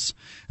rules.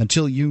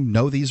 Until you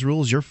know these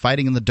rules, you're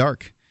fighting in the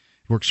dark.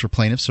 It works for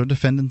plaintiffs or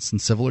defendants in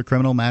civil or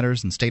criminal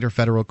matters in state or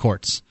federal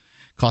courts.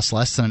 Costs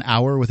less than an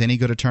hour with any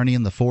good attorney,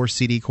 and the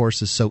 4-CD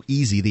course is so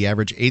easy the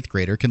average 8th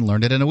grader can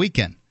learn it in a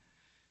weekend.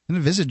 And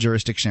visit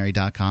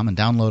jurisdictionary.com and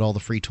download all the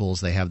free tools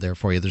they have there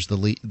for you. There's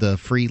the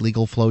free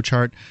legal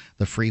flowchart,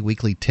 the free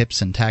weekly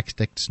tips and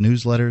tactics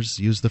newsletters.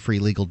 Use the free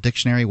legal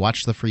dictionary,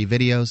 watch the free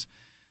videos,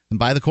 and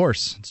buy the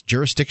course. It's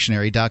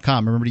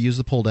jurisdictionary.com. Remember to use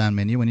the pull-down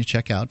menu when you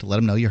check out to let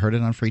them know you heard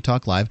it on Free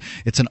Talk Live.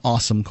 It's an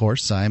awesome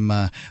course.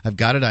 I've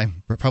got it. I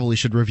probably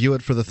should review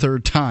it for the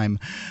third time.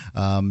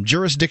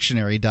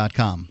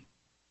 Jurisdictionary.com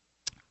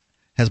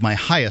has my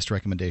highest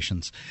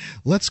recommendations.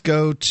 Let's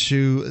go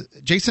to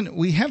Jason.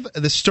 We have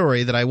this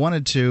story that I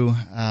wanted to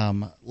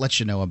let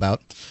you know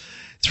about.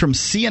 It's from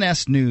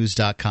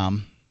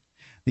cnsnews.com.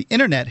 The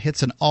internet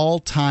hits an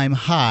all-time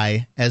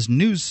high as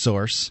news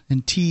source,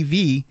 and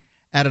TV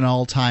at an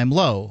all-time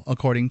low,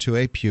 according to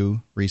a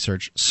Pew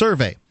Research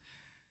survey.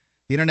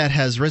 The internet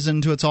has risen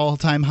to its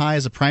all-time high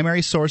as a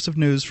primary source of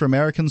news for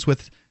Americans,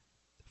 with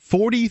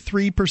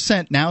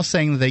 43% now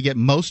saying that they get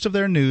most of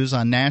their news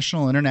on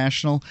national and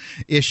international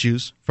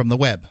issues from the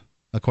web,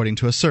 according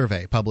to a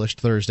survey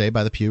published Thursday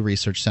by the Pew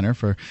Research Center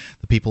for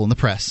the People in the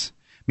Press.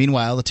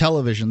 Meanwhile, the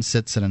television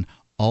sits at an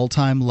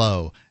all-time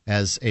low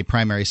as a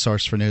primary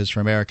source for news for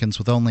Americans,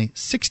 with only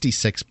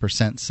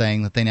 66%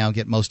 saying that they now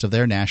get most of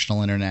their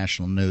national and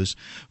international news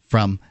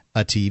from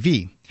a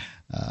TV.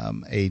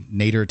 A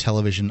nadir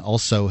television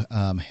also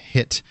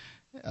hit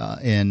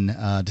in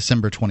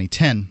December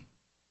 2010.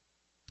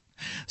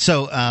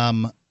 So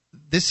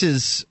this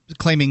is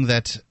claiming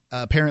that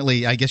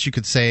apparently, I guess you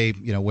could say,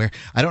 where,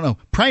 I don't know,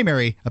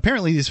 primary,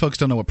 apparently these folks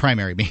don't know what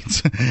primary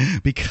means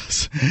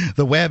because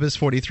the web is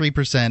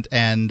 43%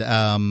 and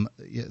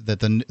that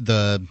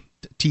the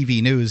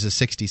TV news is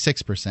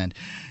 66%.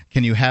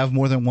 Can you have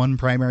more than one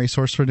primary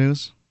source for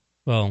news?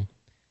 Well,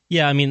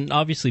 yeah, I mean,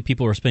 obviously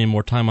people are spending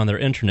more time on their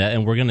internet,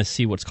 and we're going to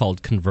see what's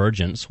called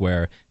convergence,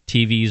 where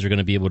TVs are going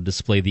to be able to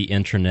display the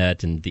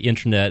internet, and the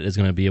internet is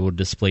going to be able to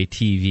display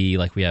TV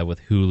like we have with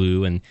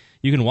Hulu, and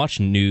you can watch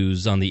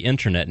news on the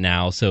internet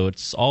now, so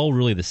it's all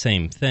really the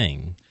same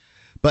thing.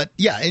 But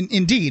yeah,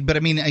 indeed. But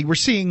I mean, we're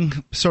seeing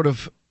sort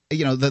of,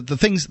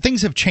 the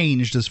things have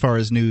changed as far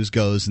as news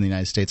goes in the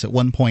United States. At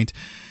one point,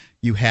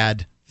 you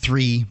had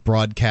 3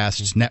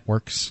 broadcast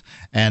networks,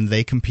 and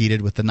they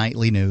competed with the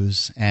nightly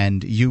news,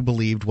 and you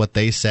believed what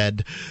they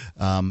said,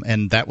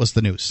 and that was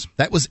the news.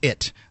 That was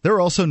it. There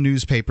were also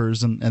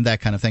newspapers and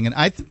that kind of thing,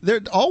 and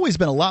there's always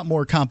been a lot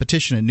more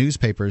competition in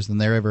newspapers than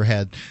there ever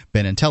had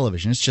been in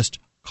television. It's just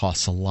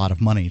costs a lot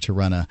of money to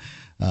run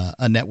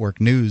a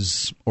network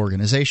news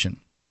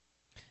organization.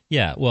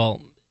 Yeah, well,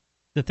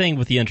 the thing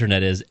with the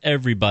internet is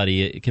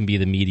everybody can be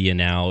the media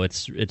now.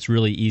 It's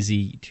really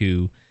easy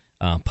to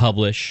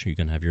publish. You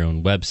can have your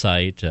own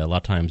website. A lot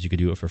of times you could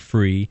do it for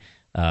free.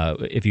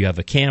 If you have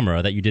a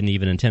camera that you didn't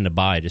even intend to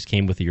buy, it just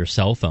came with your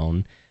cell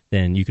phone,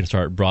 then you can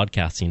start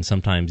broadcasting,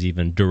 sometimes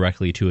even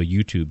directly to a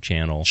YouTube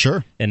channel.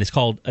 Sure. And it's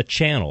called a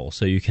channel,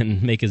 so you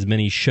can make as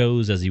many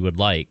shows as you would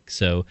like.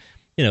 So,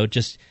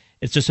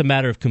 it's just a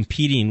matter of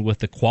competing with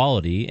the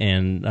quality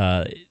and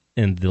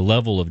the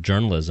level of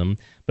journalism,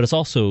 but it's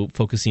also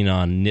focusing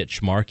on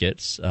niche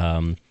markets.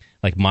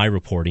 Like my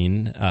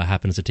reporting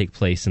happens to take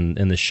place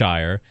in the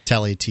Shire.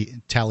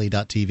 Tally.tv.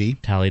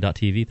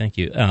 Tally.tv, thank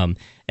you.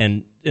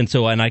 And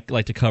I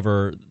like to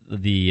cover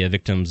the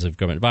victims of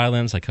government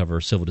violence. I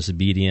cover civil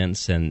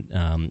disobedience and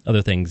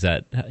other things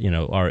that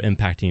are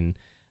impacting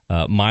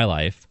my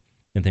life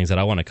and things that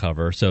I want to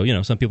cover.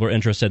 So some people are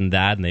interested in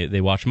that and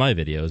they watch my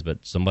videos,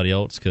 but somebody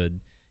else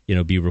could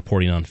be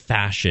reporting on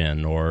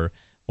fashion or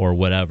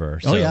whatever.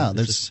 So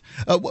there's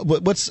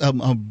what's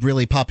a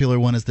really popular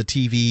one is the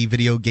TV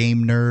video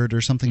game nerd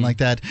or something like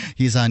that.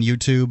 He's on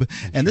YouTube,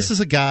 and this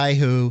is a guy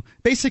who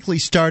basically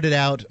started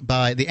out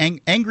by the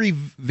Angry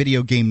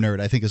Video Game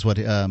Nerd, I think is what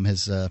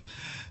his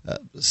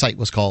site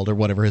was called, or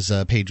whatever his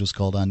page was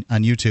called on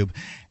YouTube,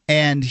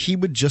 and he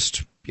would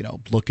just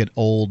look at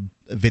old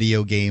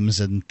video games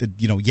and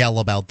yell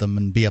about them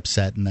and be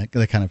upset, and that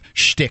kind of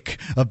shtick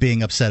of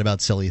being upset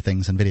about silly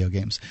things in video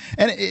games.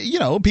 And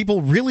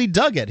people really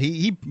dug it.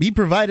 He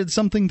provided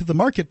something to the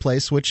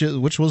marketplace, which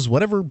was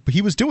whatever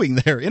he was doing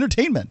there,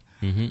 entertainment.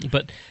 Mm-hmm.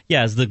 But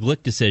as the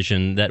Glick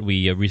decision that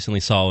we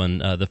recently saw in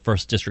the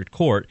First District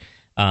Court,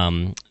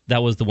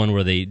 that was the one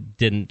where they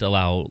didn't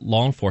allow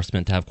law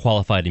enforcement to have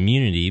qualified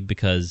immunity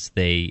because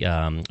they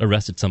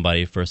arrested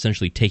somebody for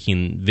essentially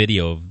taking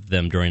video of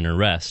them during an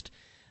arrest.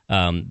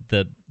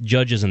 The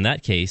judges in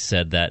that case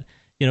said that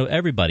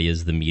everybody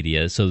is the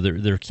media, so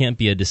there can't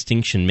be a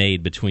distinction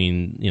made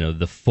between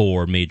the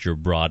 4 major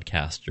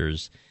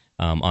broadcasters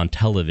on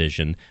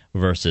television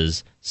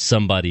versus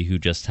somebody who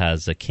just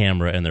has a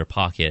camera in their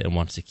pocket and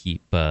wants to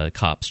keep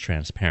cops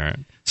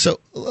transparent.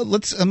 So I'm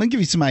going to give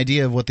you some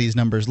idea of what these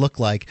numbers look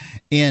like.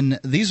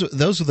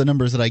 Those are the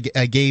numbers that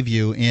I gave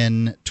you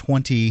in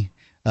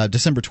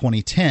December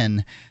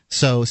 2010.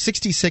 So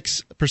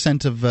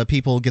 66% of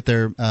people get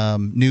their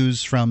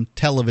news from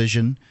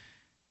television.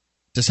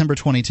 December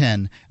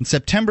 2010. In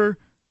September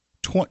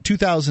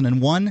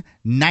 2001,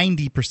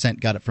 90%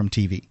 got it from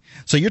TV.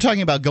 So you're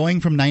talking about going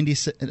from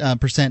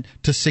 90%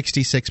 to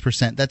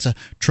 66%. That's a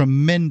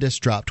tremendous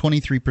drop,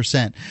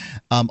 23%.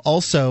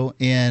 Also,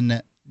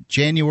 in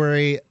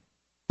January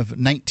of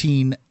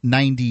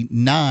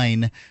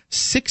 1999,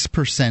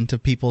 6%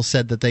 of people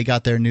said that they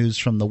got their news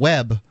from the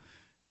web.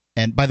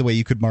 And by the way,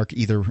 you could mark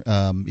either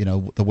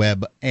the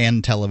web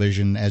and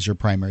television as your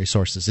primary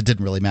sources. It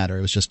didn't really matter.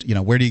 It was just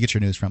where do you get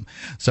your news from?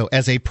 So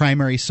as a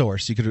primary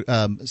source, you could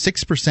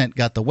 6%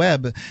 got the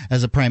web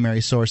as a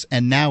primary source,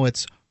 and now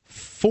it's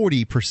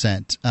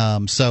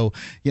 40%. So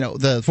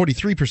the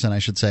 43%, I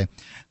should say.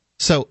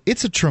 So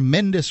it's a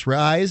tremendous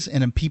rise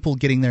in people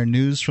getting their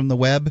news from the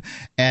web,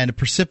 and a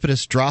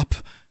precipitous drop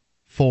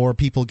for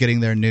people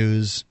getting their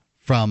news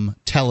from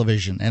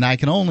television. And I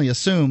can only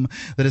assume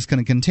that it's going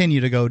to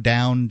continue to go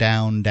down,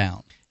 down,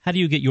 down. How do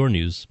you get your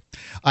news?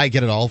 I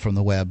get it all from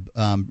the web.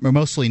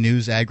 Mostly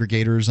news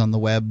aggregators on the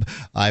web.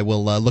 I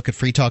will look at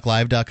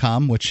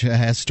freetalklive.com, which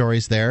has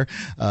stories there.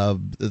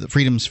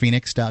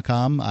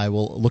 Freedomsphoenix.com. I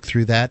will look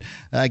through that.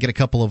 I get a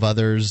couple of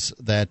others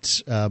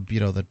that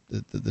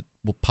that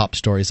will pop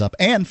stories up.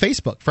 And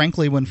Facebook.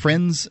 Frankly, when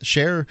friends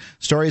share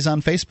stories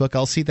on Facebook,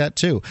 I'll see that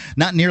too.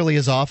 Not nearly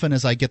as often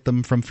as I get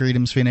them from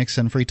Freedom's Phoenix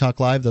and Free Talk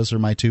Live. Those are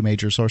my 2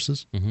 major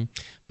sources. Mm-hmm.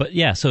 But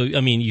so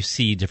you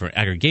see different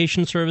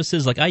aggregation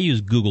services. Like I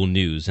use Google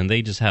News, and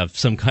they just have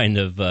some kind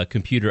of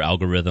computer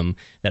algorithm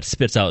that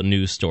spits out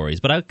news stories.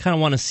 But I kind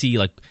of want to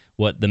see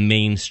what the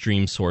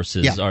mainstream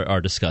sources are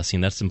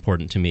discussing. That's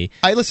important to me.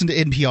 I listen to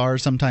NPR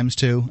sometimes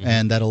too,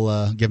 and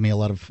that'll give me a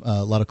lot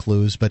of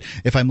clues. But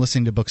if I'm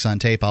listening to books on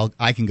tape,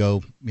 I can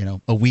go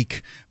a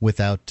week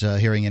without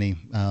hearing any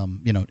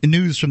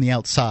news from the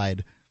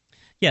outside.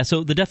 Yeah,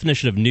 so the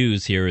definition of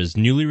news here is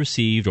newly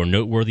received or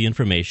noteworthy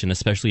information,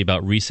 especially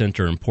about recent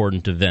or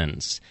important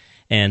events.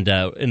 And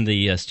in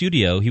the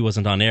studio, he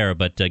wasn't on air,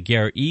 but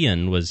Garrett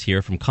Ian was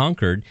here from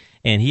Concord,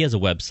 and he has a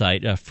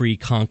website,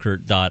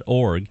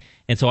 freeconcord.org.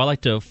 And so I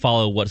like to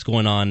follow what's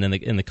going on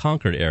in the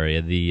Concord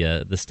area,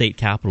 the state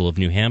capital of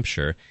New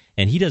Hampshire,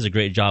 and he does a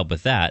great job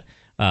with that.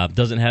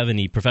 Doesn't have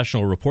any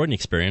professional reporting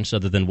experience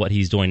other than what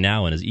he's doing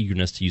now and his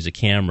eagerness to use a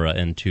camera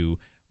and to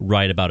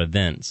write about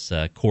events,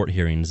 court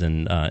hearings,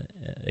 and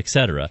et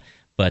cetera.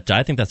 But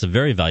I think that's a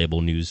very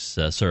valuable news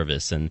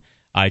service, and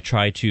I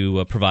try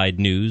to provide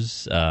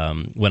news.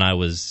 When I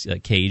was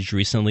caged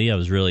recently, I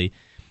was really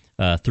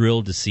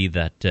thrilled to see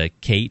that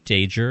Kate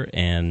Ager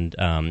and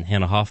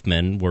Hannah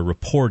Hoffman were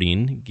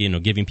reporting,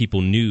 giving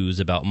people news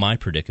about my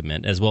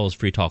predicament, as well as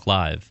Free Talk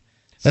Live.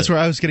 That's where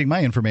I was getting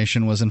my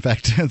information, was in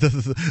fact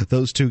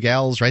those two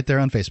gals right there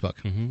on Facebook.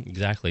 Mm-hmm,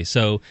 exactly.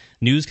 So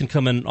news can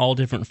come in all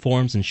different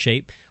forms and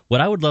shape.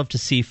 What I would love to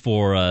see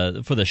for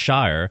the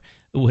Shire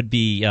would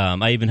be,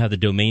 I even have the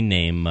domain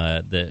name,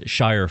 the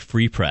Shire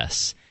Free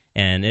Press.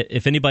 And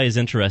if anybody is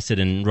interested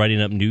in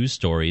writing up news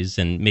stories,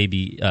 and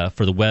maybe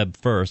for the web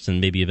first,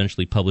 and maybe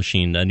eventually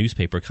publishing a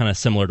newspaper, kind of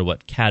similar to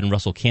what Cad and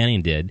Russell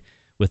Canning did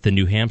with the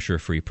New Hampshire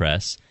Free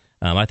Press,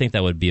 I think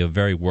that would be a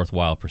very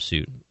worthwhile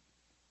pursuit.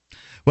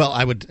 Well,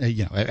 I would,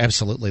 I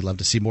absolutely love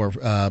to see more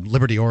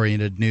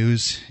liberty-oriented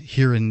news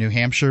here in New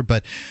Hampshire.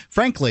 But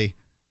frankly,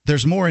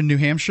 there's more in New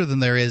Hampshire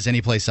than there is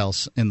anyplace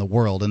else in the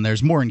world, and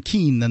there's more in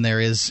Keene than there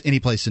is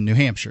anyplace in New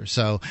Hampshire.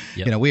 So,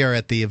 we are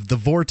at the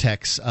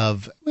vortex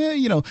of,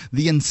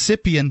 the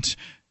incipient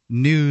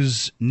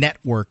news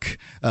network,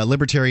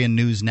 libertarian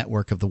news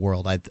network of the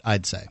world,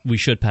 I'd say. We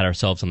should pat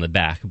ourselves on the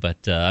back,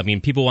 but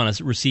people want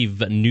to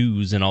receive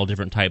news in all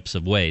different types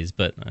of ways,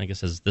 but I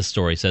guess as this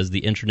story says, the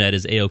internet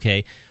is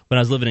A-OK. When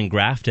I was living in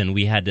Grafton,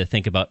 we had to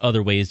think about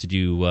other ways to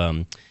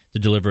do to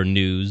deliver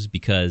news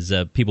because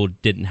people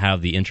didn't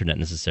have the internet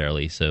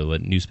necessarily, so a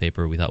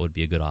newspaper we thought would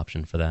be a good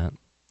option for that.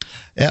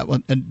 Yeah, well,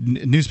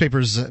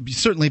 newspapers,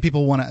 certainly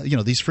people want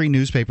to, these free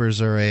newspapers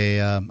are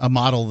a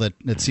model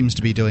that seems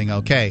to be doing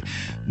okay.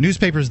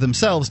 Newspapers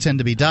themselves tend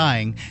to be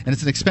dying, and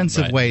it's an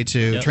expensive way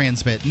to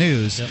transmit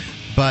news. Yep.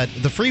 But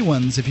the free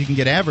ones, if you can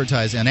get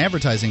an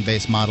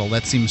advertising-based model,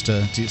 that seems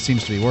to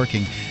be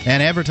working.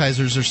 And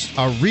advertisers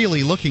are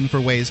really looking for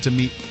ways to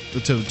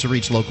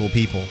reach local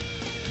people.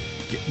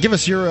 Give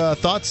us your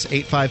thoughts,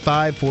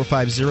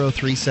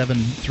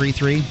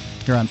 855-450-3733.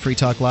 Here on Free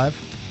Talk Live.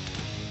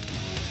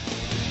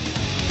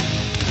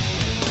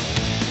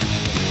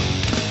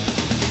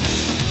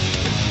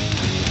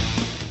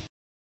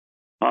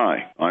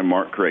 Hi, I'm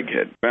Mark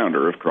Craighead,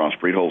 founder of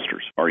Crossbreed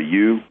Holsters. Are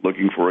you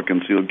looking for a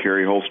concealed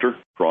carry holster?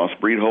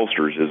 Crossbreed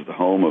Holsters is the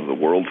home of the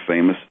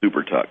world-famous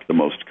Super Tuck, the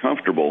most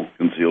comfortable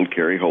concealed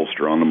carry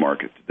holster on the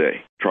market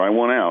today. Try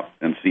one out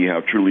and see how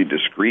truly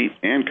discreet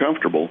and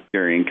comfortable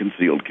carrying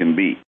concealed can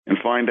be, and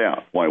find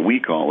out why we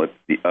call it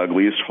the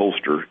ugliest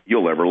holster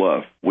you'll ever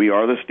love. We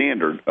are the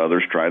standard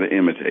others try to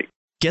imitate.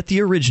 Get the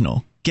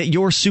original. Get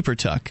your Super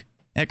Tuck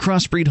at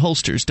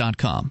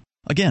crossbreedholsters.com.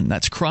 Again,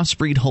 that's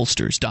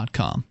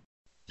crossbreedholsters.com.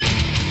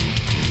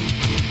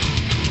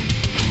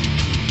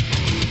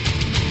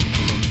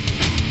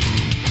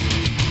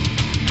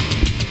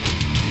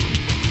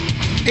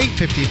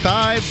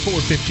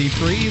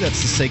 855-453.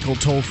 That's the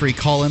SACL toll-free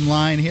call-in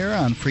line here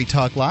on Free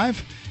Talk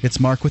Live. It's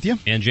Mark with you.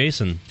 And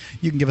Jason.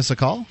 You can give us a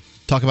call.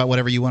 Talk about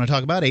whatever you want to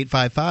talk about.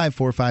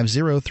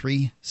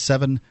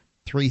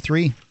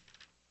 855-450-3733.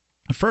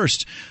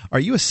 First, are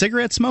you a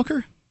cigarette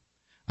smoker?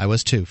 I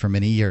was too for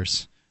many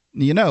years.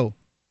 They're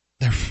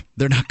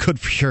not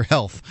good for your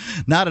health.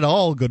 Not at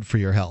all good for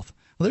your health.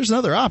 Well, there's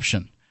another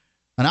option.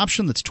 An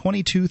option that's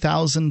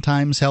 22,000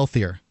 times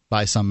healthier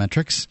by some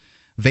metrics.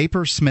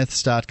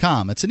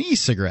 Vaporsmiths.com. It's an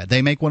e-cigarette.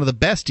 They make one of the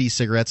best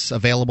e-cigarettes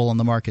available on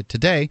the market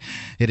today.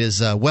 It is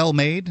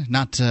well-made,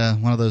 not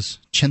one of those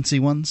chintzy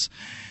ones.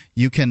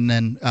 You can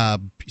then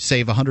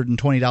save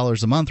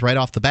 $120 a month right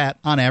off the bat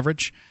on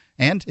average,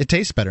 and it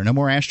tastes better. No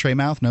more ashtray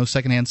mouth, no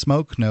secondhand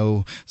smoke,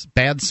 no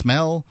bad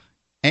smell,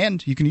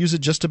 and you can use it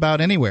just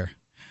about anywhere.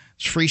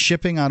 It's free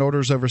shipping on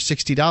orders over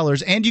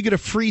 $60, and you get a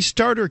free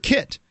starter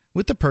kit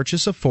with the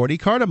purchase of 40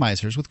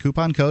 cartomizers with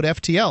coupon code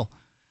FTL.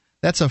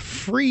 That's a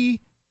free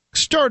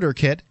starter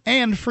kit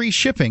and free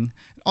shipping.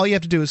 All you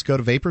have to do is go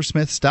to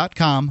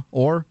vaporsmiths.com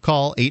or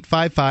call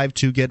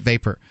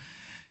 855-2-GET-VAPOR.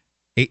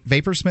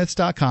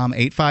 Vaporsmiths.com,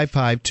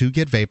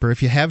 855-2-GET-VAPOR.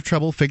 If you have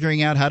trouble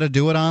figuring out how to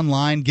do it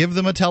online, give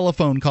them a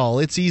telephone call.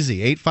 It's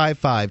easy,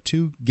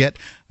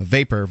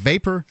 855-2-GET-VAPOR.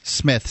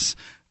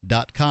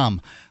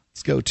 Vaporsmiths.com.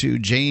 Let's go to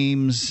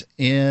James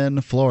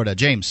in Florida.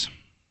 James.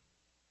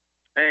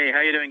 Hey, how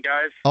you doing,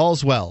 guys?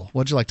 All's well.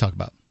 What'd you like to talk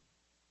about?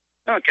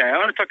 Okay, I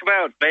want to talk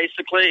about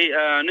basically,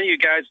 I know you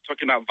guys were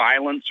talking about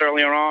violence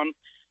earlier on.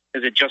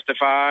 Is it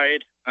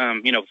justified?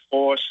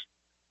 Force.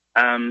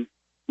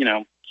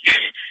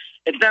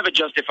 It's never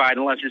justified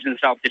unless it's in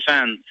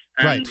self-defense.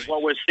 And right.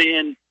 What we're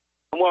seeing,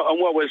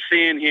 what we're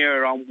seeing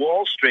here on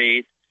Wall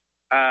Street,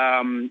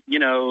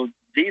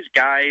 these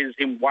guys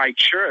in white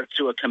shirts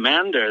who are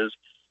commanders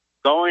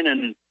going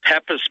and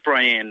pepper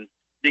spraying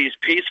these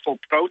peaceful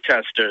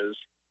protesters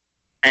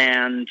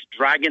and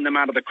dragging them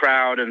out of the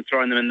crowd and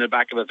throwing them in the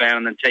back of a van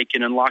and then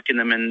taking and locking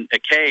them in a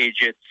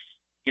cage. It's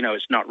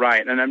not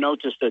right. And I've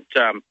noticed that,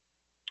 the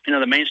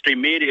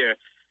mainstream media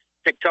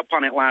picked up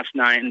on it last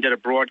night and did a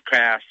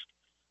broadcast,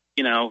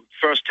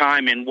 first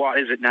time in, what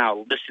is it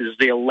now? This is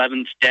the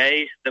 11th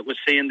day that we're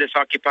seeing this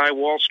Occupy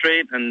Wall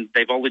Street, and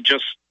they've only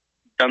just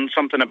done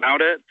something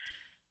about it.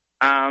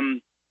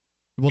 Done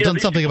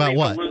something about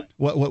what?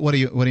 What do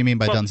you mean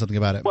by done something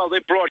about it? Well, they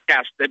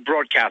broadcast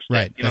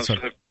right.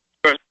 it.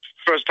 For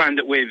time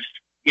that we've,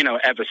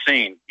 ever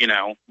seen,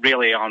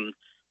 really on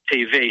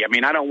TV. I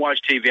mean, I don't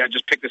watch TV. I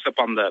just picked this up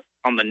on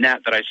the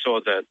net that I saw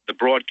the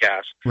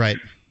broadcast. Right.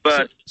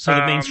 But so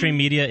the mainstream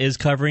media is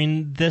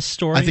covering this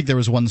story? I think there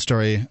was one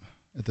story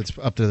that's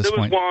up to this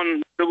point.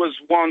 There was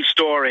one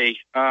story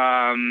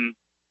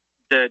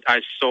that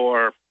I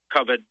saw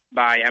covered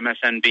by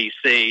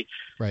MSNBC.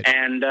 Right.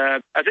 And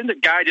I think the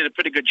guy did a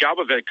pretty good job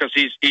of it because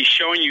he's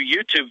showing you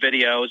YouTube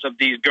videos of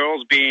these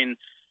girls being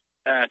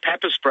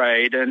pepper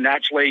sprayed, and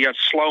actually a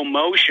slow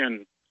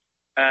motion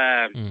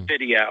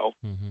video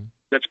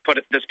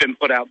that's been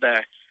put out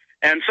there.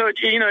 And so,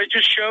 it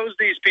just shows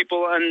these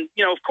people, and,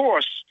 of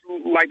course,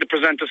 like the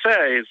presenter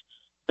says,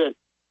 that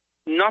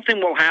nothing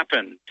will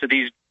happen to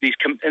these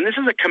and this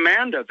is a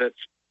commander that's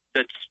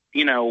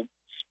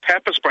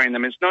pepper spraying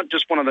them. It's not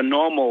just one of the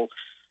normal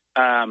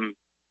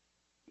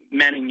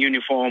men in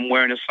uniform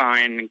wearing a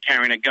sign and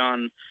carrying a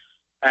gun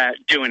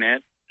doing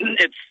it.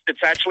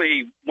 It's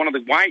actually one of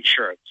the white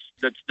shirts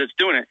that's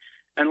doing it.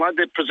 And like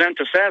the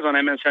presenter says on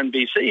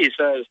MSNBC, he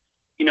says,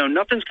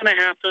 nothing's going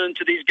to happen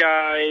to these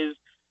guys.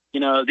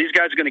 These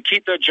guys are going to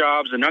keep their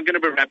jobs. They're not going to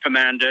be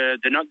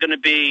reprimanded. They're not going to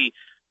be,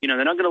 they're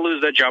not going to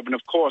lose their job. And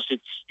of course,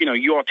 it's,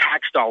 your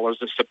tax dollars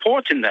are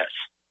supporting this.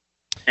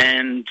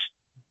 And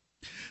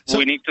so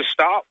we need to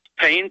stop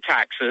paying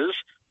taxes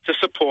to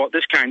support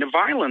this kind of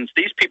violence.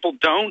 These people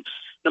don't,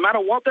 no matter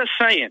what they're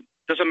saying,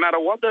 doesn't matter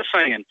what they're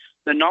saying,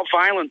 they're not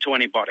violent to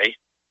anybody.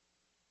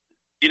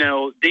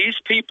 These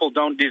people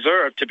don't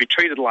deserve to be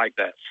treated like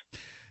this.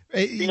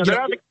 They're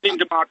advocating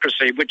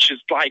democracy, which is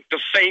like the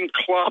same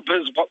club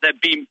as what they're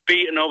being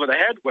beaten over the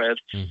head with.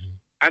 Mm-hmm.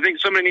 I think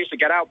somebody needs to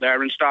get out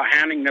there and start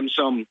handing them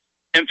some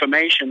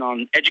information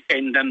on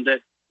educating them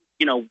that,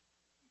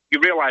 you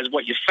realize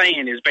what you're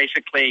saying is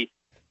basically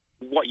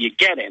what you're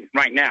getting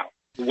right now,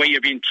 the way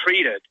you're being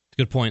treated.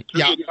 Good point.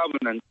 Yeah.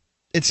 Government.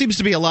 It seems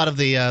to be a lot of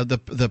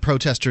the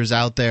protesters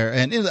out there,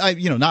 and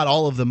not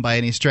all of them by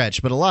any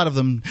stretch, but a lot of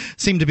them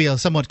seem to be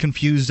somewhat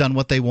confused on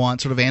what they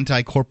want, sort of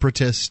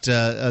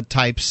anti-corporatist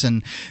types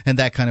and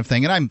that kind of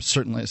thing. And I'm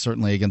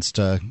certainly against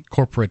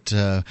corporate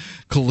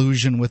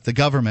collusion with the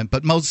government,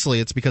 but mostly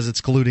it's because it's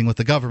colluding with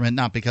the government,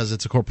 not because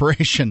it's a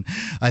corporation.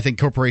 I think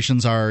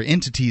corporations are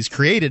entities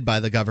created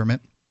by the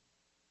government.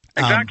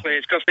 Exactly.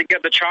 It's because they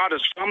get the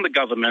charters from the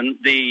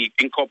government, the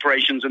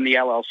incorporations and the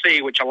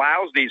LLC, which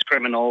allows these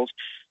criminals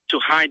to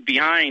hide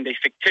behind a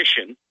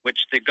fictition,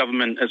 which the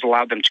government has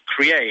allowed them to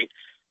create,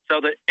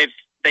 so that if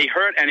they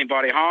hurt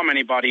anybody, harm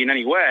anybody in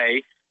any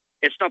way,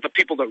 it's not the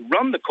people that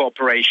run the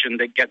corporation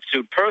that get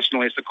sued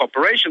personally, it's the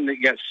corporation that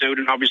gets sued,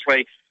 and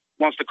obviously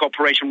once the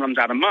corporation runs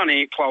out of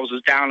money, it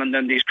closes down, and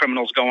then these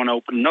criminals go and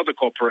open another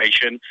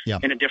corporation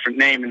in a different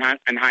name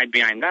and hide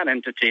behind that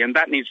entity, and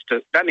that needs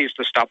to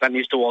stop. That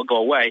needs to all go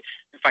away.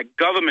 In fact,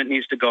 government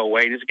needs to go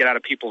away. It needs to get out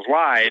of people's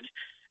lives,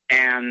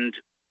 and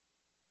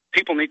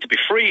people need to be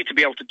free to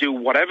be able to do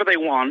whatever they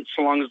want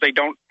so long as they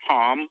don't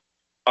harm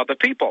other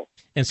people.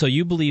 And so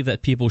you believe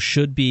that people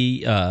should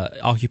be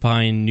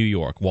occupying New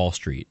York, Wall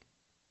Street?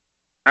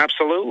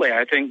 Absolutely.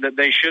 I think that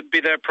they should be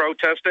there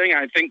protesting.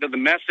 I think that the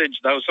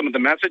message, though, some of the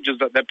messages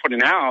that they're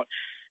putting out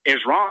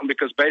is wrong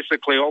because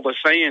basically all they're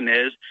saying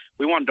is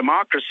we want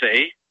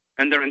democracy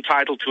and they're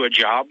entitled to a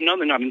job. No,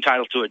 they're not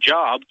entitled to a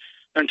job.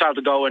 They're entitled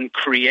to go and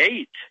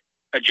create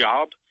a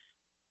job,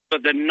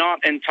 but they're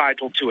not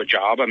entitled to a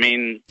job. I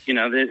mean,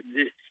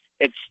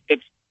 it's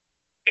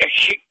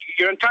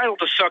you're entitled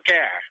to suck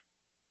air.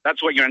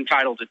 That's what you're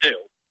entitled to do.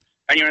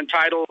 And you're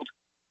entitled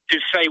to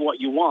say what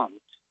you want.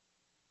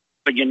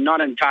 But you're not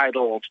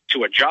entitled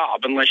to a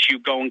job unless you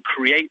go and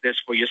create this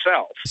for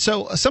yourself.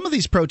 So some of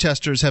these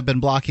protesters have been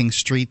blocking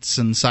streets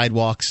and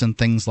sidewalks and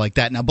things like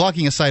that. Now,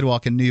 blocking a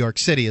sidewalk in New York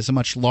City is a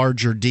much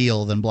larger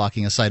deal than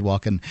blocking a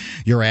sidewalk in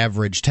your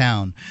average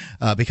town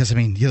because,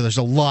 there's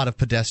a lot of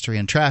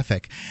pedestrian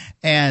traffic.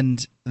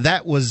 And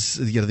that was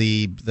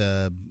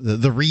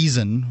the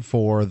reason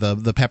for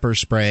the pepper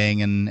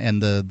spraying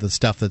and the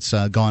stuff that's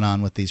gone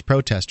on with these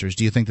protesters.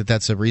 Do you think that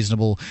that's a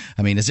reasonable?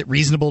 Is it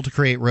reasonable to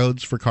create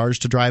roads for cars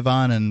to drive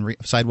on and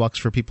sidewalks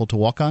for people to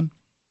walk on?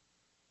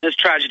 It's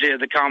tragedy of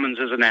the commons,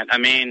 isn't it?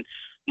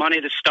 Money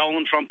that's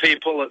stolen from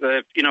people at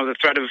the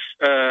threat of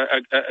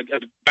a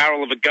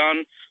barrel of a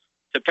gun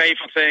to pay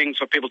for things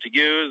for people to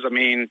use.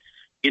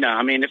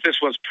 If this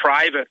was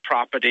private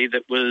property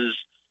that was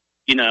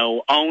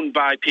owned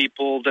by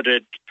people that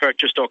had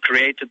purchased or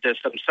created this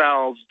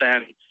themselves,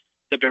 then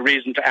there'd be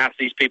reason to ask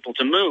these people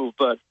to move.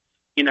 But,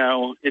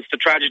 it's the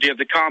tragedy of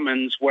the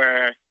commons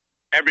where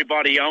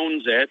everybody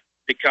owns it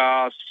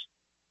because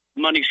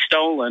money's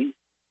stolen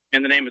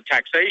in the name of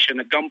taxation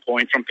at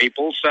gunpoint from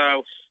people.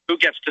 So who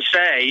gets to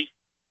say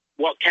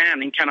what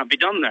can and cannot be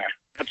done there?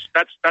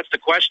 That's the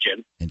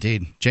question.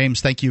 Indeed.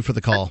 James, thank you for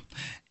the call.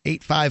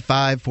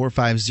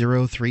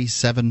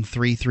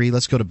 855-450-3733.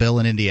 Let's go to Bill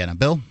in Indiana.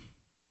 Bill?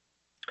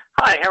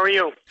 Hi, how are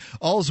you?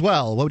 All's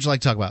well. What would you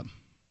like to talk about?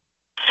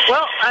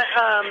 Well,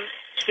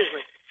 excuse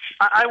me.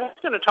 I was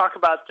going to talk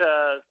about,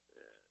 I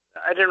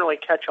didn't really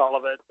catch all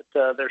of it, but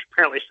there's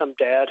apparently some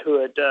dad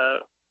who had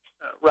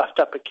roughed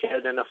up a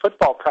kid in a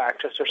football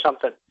practice or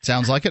something.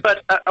 Sounds like it.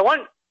 But I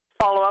want to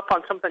follow up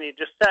on something you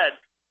just said.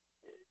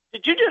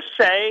 Did you just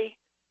say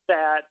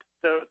that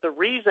the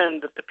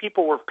reason that the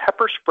people were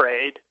pepper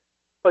sprayed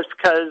was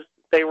because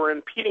they were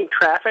impeding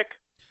traffic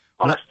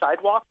on a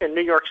sidewalk in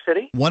New York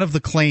City? One of the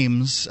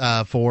claims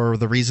for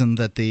the reason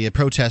that the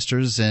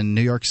protesters in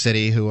New York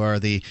City, who are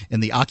in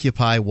the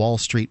Occupy Wall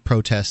Street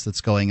protest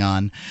that's going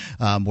on,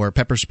 were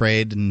pepper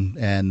sprayed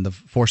and the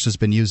force has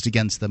been used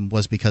against them,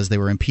 was because they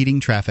were impeding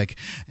traffic.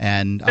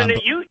 And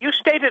you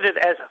stated it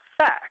as a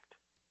fact.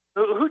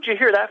 Who'd you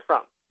hear that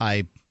from?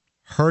 I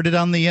heard it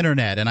on the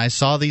internet, and I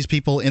saw these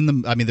people they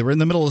were in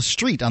the middle of the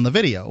street on the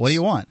video. What do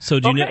you want? So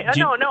No,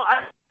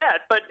 I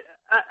bet, but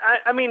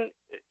I mean,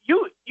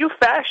 you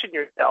fashion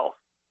yourself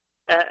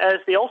as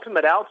the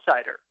ultimate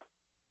outsider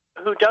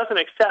who doesn't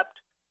accept,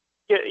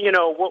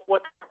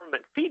 what the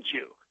government feeds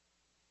you.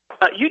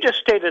 You just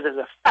stated as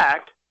a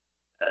fact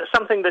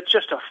something that's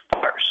just a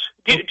farce.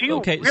 Do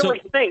you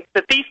really think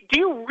that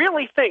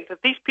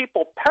these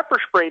people pepper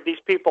sprayed these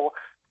people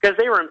because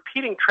they were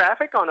impeding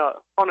traffic on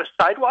a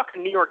sidewalk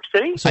in New York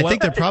City? So I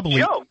think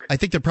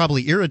they're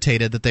probably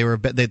irritated that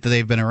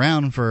they've been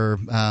around for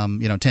 10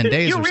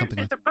 days or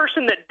something. The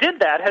person that did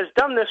that has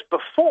done this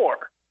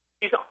before.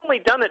 He's only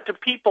done it to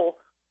people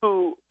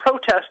who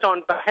protest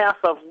on behalf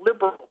of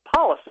liberal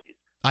policies.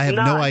 I have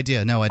no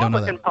idea. No, I don't know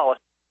that.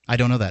 Policies. I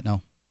don't know that.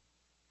 No.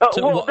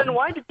 Then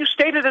why did you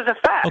state it as a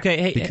fact?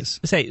 Okay,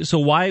 so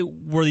why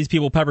were these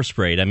people pepper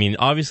sprayed? I mean,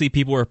 obviously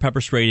people were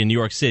pepper sprayed in New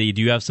York City.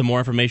 Do you have some more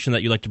information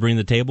that you'd like to bring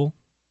to the table?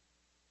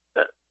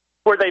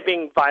 Were they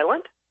being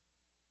violent?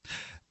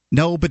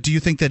 No, but do you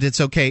think that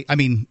it's okay? I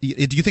mean,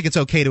 do you think it's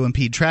okay to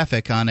impede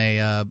traffic on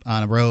a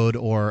road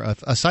or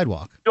a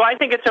sidewalk? Do I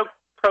think it's okay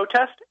to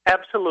protest?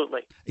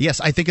 Absolutely.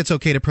 Yes, I think it's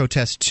okay to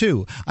protest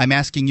too. I'm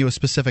asking you a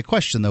specific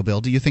question, though,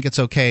 Bill. Do you think it's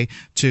okay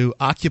to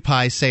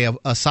occupy, say,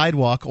 a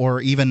sidewalk or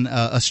even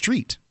a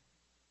street?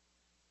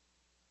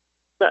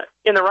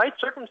 In the right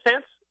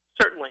circumstance,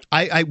 certainly.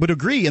 I would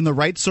agree in the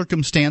right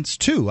circumstance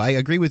too. I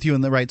agree with you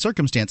in the right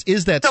circumstance.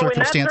 Is that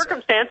circumstance? In that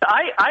circumstance,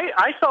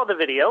 I saw the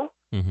video.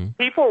 Mm-hmm.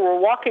 People were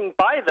walking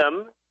by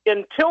them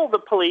until the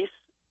police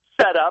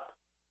set up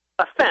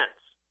a fence.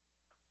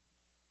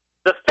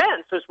 The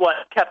fence is what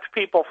kept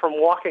people from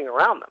walking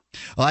around them.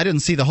 Well, I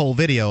didn't see the whole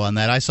video on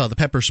that. I saw the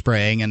pepper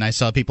spraying, and I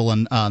saw people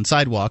on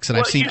sidewalks, and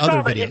I've seen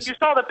other videos. You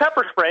saw the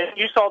pepper spray,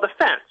 you saw the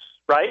fence,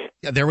 right?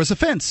 Yeah, there was a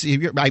fence.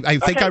 I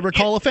think I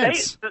recall a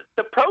fence.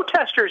 The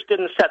protesters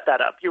didn't set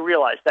that up. You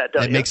realize that,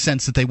 don't you? It makes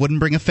sense that they wouldn't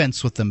bring a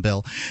fence with them,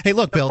 Bill. Hey,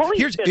 look, Bill,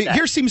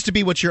 here seems to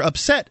be what your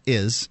upset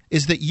is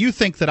that you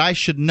think that I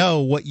should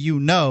know what you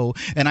know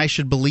and I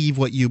should believe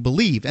what you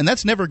believe, and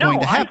that's never going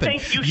to happen. I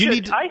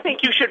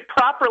think you should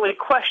properly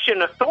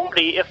question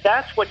authority. If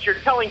that's what you're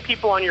telling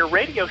people on your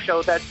radio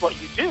show, that's what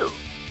you do.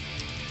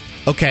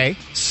 Okay,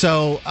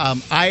 so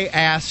I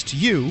asked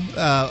you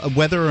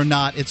whether or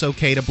not it's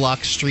okay to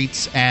block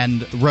streets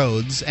and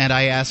roads, and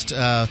I asked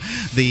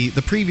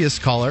the previous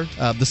caller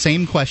the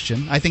same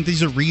question. I think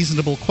these are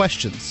reasonable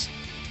questions.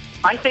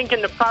 I think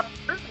in the proper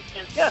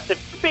circumstance, yes.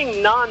 If you're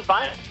being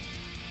nonviolent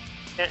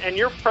and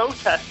you're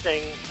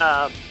protesting,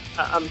 I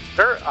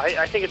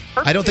think it's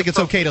perfect. I don't think it's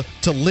okay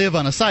to live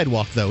on a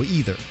sidewalk, though,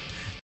 either.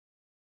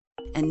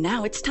 And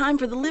now it's time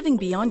for the Living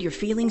Beyond Your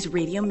Feelings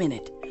Radio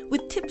Minute,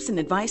 with tips and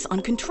advice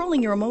on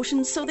controlling your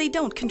emotions so they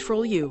don't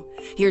control you.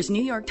 Here's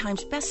New York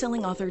Times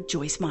bestselling author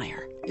Joyce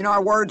Meyer.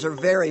 Our words are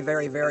very,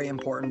 very, very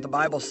important. The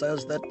Bible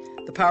says that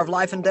the power of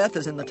life and death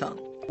is in the tongue.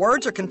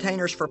 Words are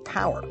containers for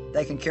power.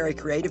 They can carry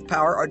creative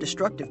power or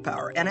destructive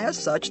power, and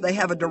as such, they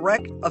have a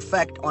direct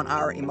effect on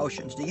our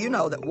emotions. Do you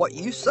know that what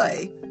you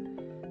say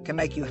can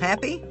make you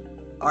happy,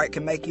 or it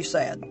can make you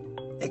sad?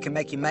 It can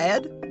make you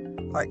mad,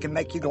 or it can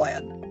make you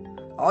glad.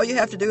 All you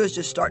have to do is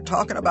just start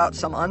talking about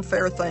some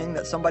unfair thing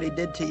that somebody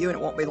did to you, and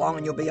it won't be long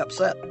and you'll be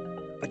upset.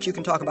 But you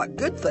can talk about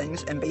good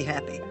things and be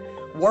happy.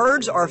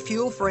 Words are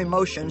fuel for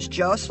emotions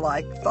just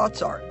like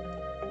thoughts are.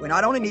 We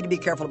not only need to be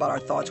careful about our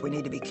thoughts, we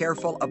need to be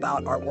careful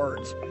about our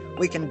words.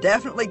 We can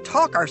definitely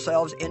talk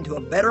ourselves into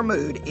a better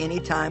mood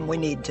anytime we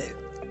need to.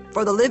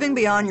 For the Living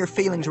Beyond Your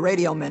Feelings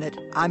Radio Minute,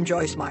 I'm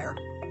Joyce Meyer.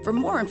 For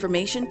more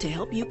information to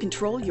help you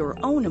control your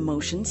own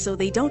emotions so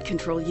they don't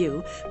control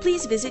you,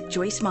 please visit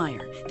Joyce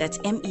Meyer. That's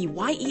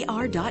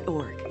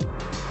MEYER.org.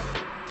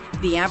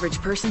 The average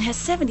person has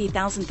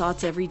 70,000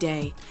 thoughts every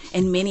day,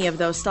 and many of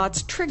those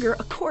thoughts trigger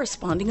a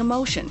corresponding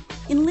emotion.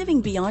 In Living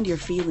Beyond Your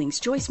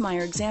Feelings, Joyce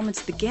Meyer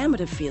examines the gamut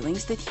of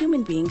feelings that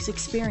human beings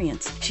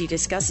experience. She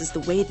discusses the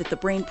way that the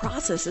brain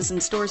processes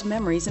and stores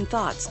memories and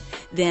thoughts.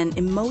 Then,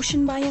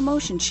 emotion by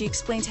emotion, she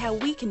explains how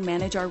we can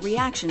manage our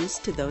reactions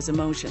to those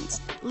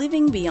emotions.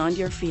 Living Beyond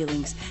Your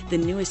Feelings, the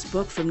newest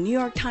book from New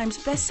York Times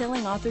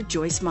bestselling author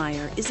Joyce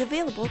Meyer, is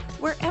available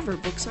wherever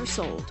books are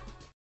sold.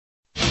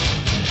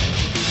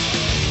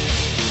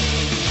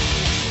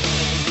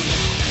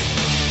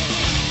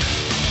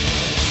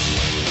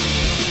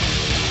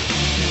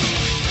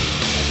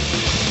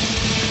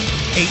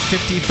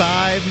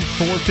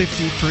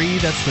 855-450-FREE.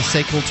 That's the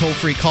SACL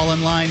toll-free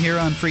call-in line here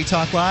on Free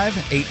Talk Live,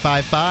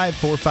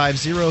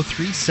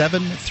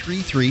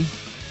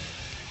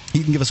 855-450-3733.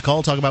 You can give us a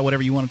call, talk about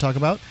whatever you want to talk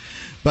about.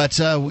 But,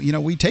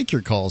 we take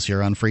your calls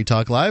here on Free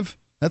Talk Live.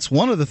 That's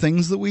one of the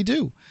things that we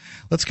do.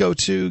 Let's go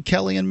to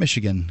Kelly in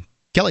Michigan.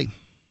 Kelly.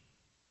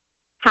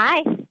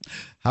 Hi.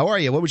 How are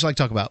you? What would you like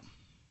to talk about?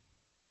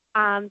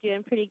 I'm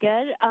doing pretty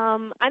good.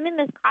 I'm in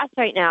this class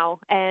right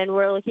now, and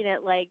we're looking at,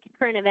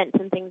 current events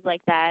and things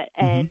like that.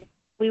 And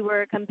we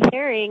were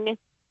comparing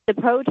the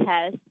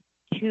protests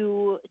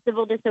to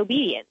civil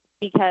disobedience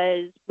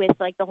because with,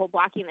 the whole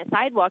blocking the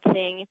sidewalk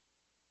thing,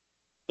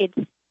 it's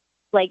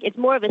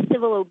more of a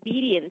civil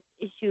obedience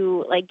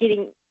issue,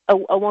 getting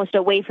almost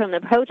away from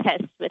the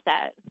protests with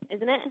that,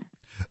 isn't it?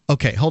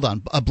 Okay, hold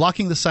on.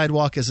 Blocking the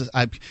sidewalk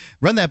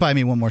run that by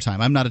me one more time.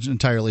 I'm not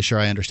entirely sure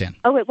I understand.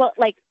 Oh, wait, well,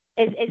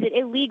 is it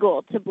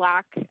illegal to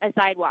block a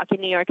sidewalk in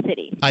New York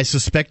City? I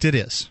suspect it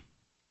is.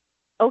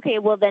 Okay,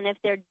 well, then if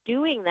they're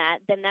doing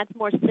that, then that's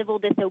more civil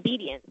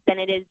disobedience than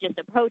it is just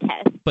a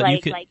protest. But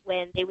like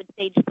when they would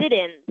stage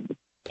sit-ins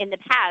in the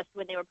past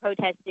when they were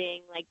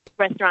protesting,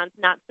 restaurants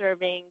not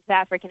serving to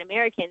African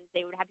Americans,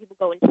 they would have people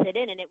go and sit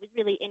in, and it was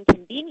really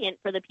inconvenient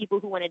for the people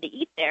who wanted to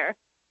eat there.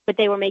 But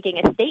they were making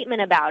a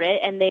statement about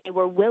it, and they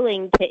were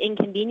willing to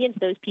inconvenience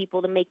those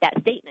people to make that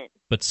statement.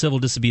 But civil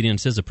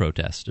disobedience is a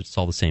protest. It's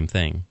all the same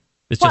thing.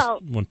 It's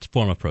just one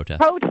form of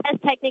protest.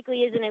 Protest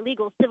technically isn't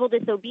illegal. Civil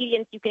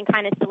disobedience, you can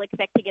kind of still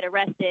expect to get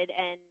arrested.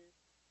 And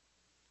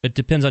it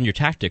depends on your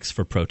tactics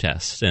for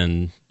protests,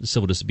 and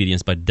civil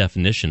disobedience by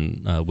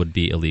definition would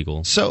be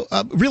illegal. So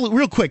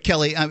real quick,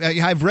 Kelly,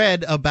 I've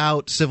read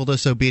about civil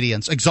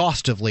disobedience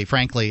exhaustively,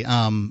 frankly,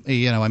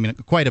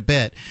 quite a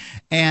bit.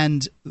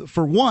 And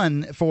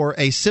for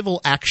a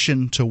civil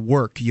action to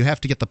work, you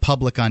have to get the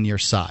public on your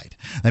side.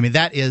 I mean,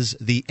 that is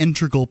the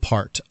integral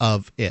part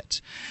of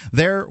it.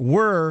 There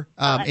were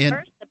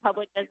first, the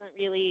public doesn't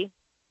really.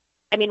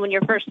 I mean, when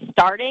you're first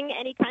starting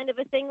any kind of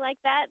a thing like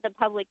that, the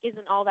public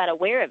isn't all that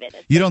aware of it.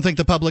 You don't think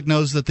the public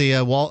knows that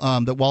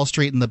that Wall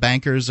Street and the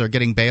bankers are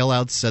getting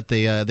bailouts at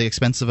the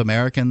expense of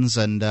Americans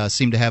and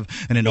seem to have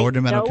an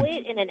inordinate amount of...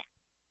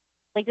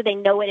 Do they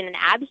know it in an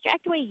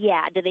abstract way?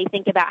 Yeah. Do they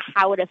think about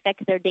how it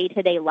affects their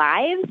day-to-day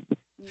lives?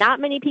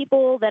 Not many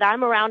people that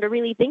I'm around are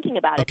really thinking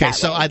about it. Okay,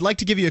 so I'd like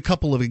to give you a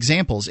couple of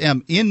examples.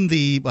 In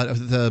the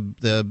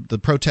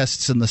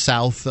protests in the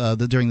South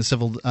during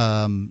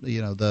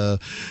the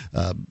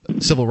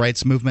civil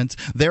rights movement,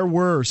 there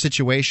were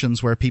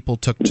situations where people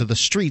took to the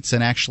streets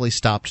and actually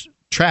stopped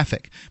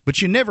traffic.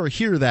 But you never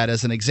hear that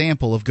as an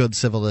example of good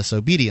civil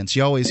disobedience.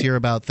 You always hear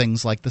about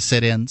things like the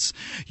sit-ins.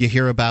 You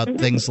hear about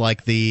things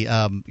like the,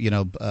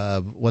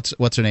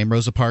 what's her name,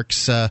 Rosa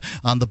Parks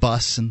on the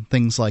bus and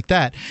things like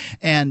that.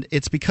 And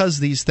it's because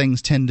these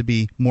things tend to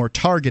be more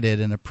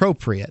targeted and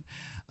appropriate.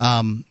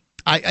 And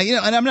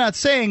I'm not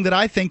saying that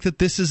I think that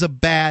this is a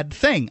bad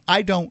thing.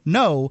 I don't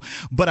know,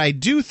 but I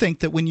do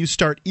think that when you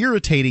start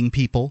irritating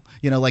people,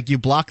 like you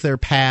block their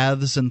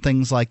paths and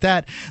things like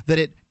that, that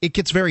it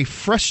gets very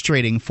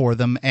frustrating for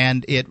them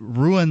and it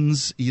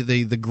ruins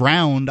the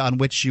ground on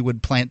which you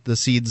would plant the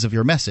seeds of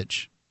your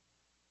message.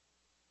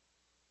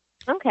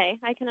 Okay,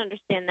 I can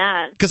understand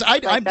that. Because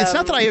it's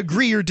not that I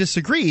agree or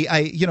disagree.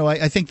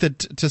 I think that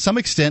to some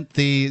extent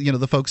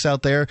the folks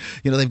out there,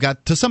 they've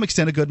got to some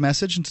extent a good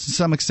message and to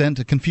some extent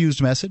a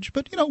confused message.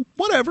 But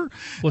whatever.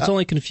 Well, it's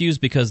only confused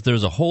because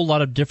there's a whole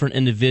lot of different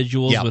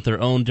individuals with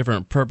their own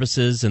different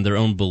purposes and their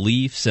own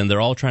beliefs, and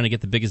they're all trying to get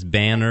the biggest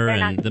banner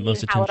and the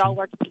most attention. How it all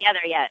works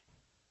together yet?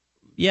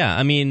 Yeah,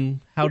 I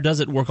mean, how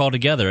does it work all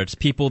together? It's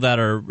people that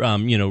are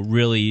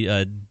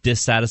really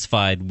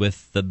dissatisfied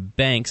with the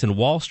banks and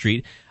Wall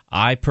Street.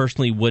 I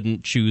personally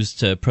wouldn't choose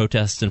to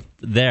protest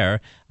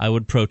there. I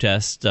would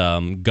protest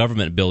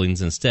government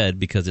buildings instead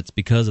because it's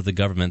because of the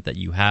government that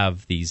you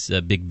have these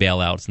big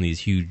bailouts and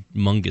these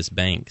humongous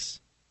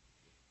banks.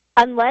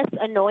 Unless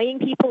annoying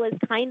people is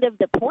kind of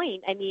the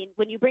point. I mean,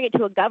 when you bring it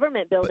to a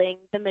government building,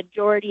 the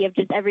majority of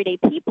just everyday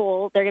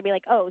people, they're going to be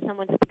like, oh,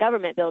 someone's at the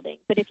government building.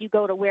 But if you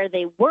go to where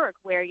they work,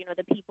 where,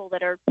 the people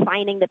that are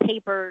signing the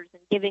papers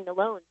and giving the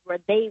loans, where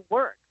they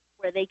work,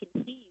 where they can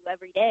see you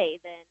every day,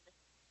 then...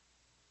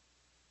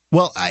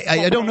 Well,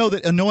 I don't know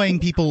that annoying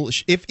people,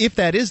 if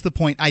that is the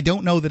point, I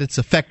don't know that it's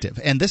effective.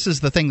 And this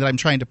is the thing that I'm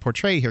trying to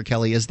portray here,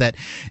 Kelly, is that,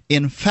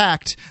 in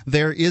fact,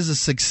 there is a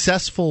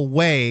successful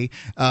way,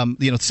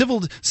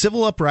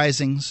 civil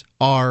uprisings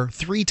are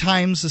 3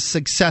 times as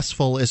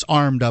successful as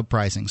armed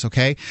uprisings,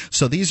 okay?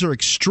 So these are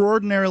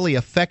extraordinarily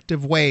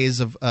effective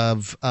ways of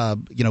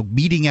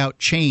beating out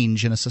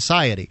change in a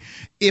society,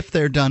 if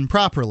they're done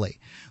properly.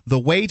 The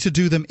way to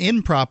do them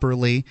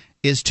improperly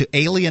is to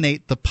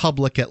alienate the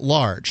public at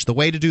large. The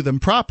way to do them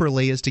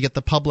properly is to get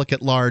the public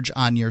at large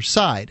on your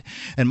side.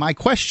 And my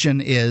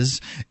question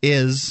is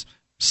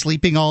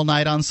sleeping all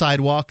night on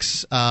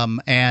sidewalks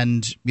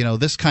and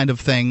this kind of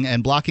thing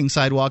and blocking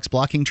sidewalks,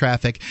 blocking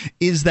traffic,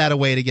 is that a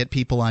way to get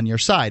people on your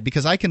side?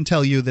 Because I can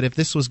tell you that if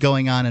this was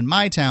going on in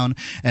my town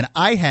and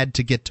I had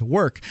to get to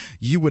work,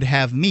 you would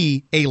have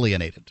me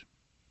alienated.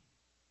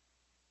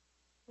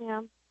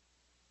 Yeah.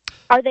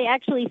 Are they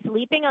actually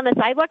sleeping on the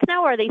sidewalks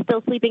now, or are they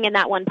still sleeping in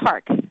that one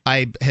park?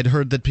 I had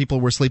heard that people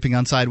were sleeping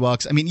on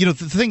sidewalks. I mean, the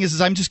thing is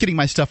I'm just getting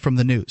my stuff from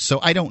the news, so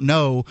I don't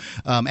know.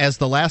 As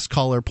the last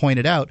caller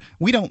pointed out,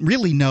 we don't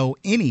really know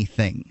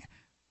anything.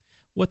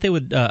 What they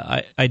would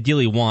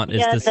ideally want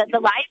is this. The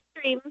live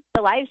stream.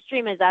 The live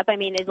stream is up. I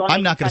mean, as long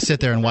I'm not going to sit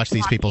there and watch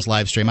these people's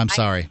live stream. I'm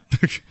sorry.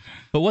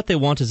 But what they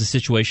want is a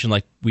situation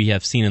like we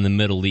have seen in the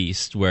Middle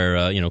East,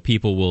 where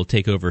people will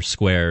take over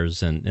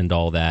squares and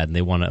all that, and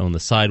they want to own the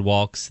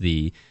sidewalks,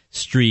 the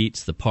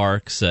streets, the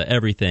parks,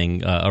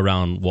 everything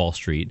around Wall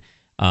Street.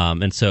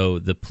 And so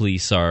the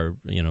police are,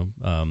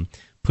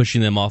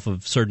 pushing them off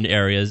of certain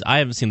areas. I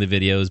haven't seen the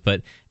videos,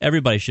 but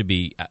everybody should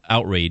be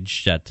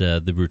outraged at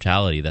the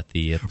brutality that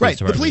the police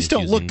the police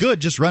don't look good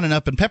just running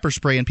up and pepper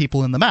spraying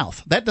people in the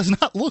mouth. That does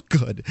not look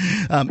good.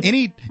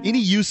 Any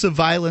use of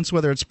violence,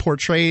 whether it's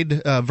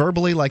portrayed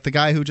verbally, like the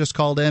guy who just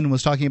called in and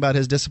was talking about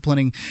his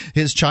disciplining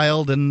his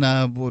child in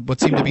what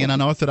seemed to be an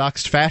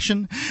unorthodox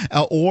fashion,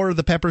 or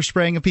the pepper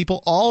spraying of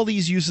people, all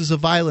these uses of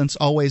violence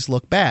always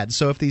look bad.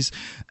 So if these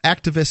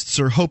activists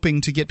are hoping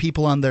to get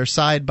people on their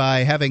side by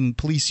having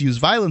police use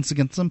violence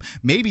against them,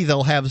 maybe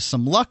they'll have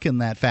some luck in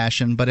that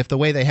fashion. But if the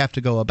way they have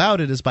to go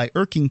about it is by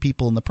irking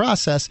people in the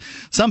process,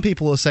 some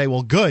people will say,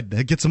 well, good,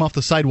 it gets them off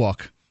the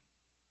sidewalk.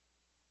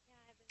 Yeah,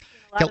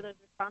 I've been seeing a lot of those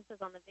responses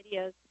on the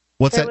videos.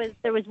 What's that?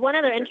 There was one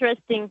other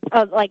interesting,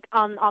 like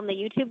on the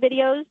YouTube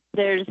videos,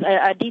 there's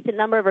a decent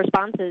number of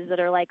responses that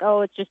are like,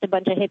 oh, it's just a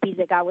bunch of hippies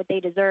that got what they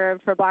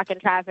deserved for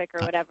blocking traffic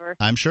or whatever.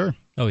 I'm sure.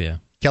 Oh, yeah.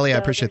 Kelly, I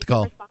appreciate the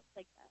call.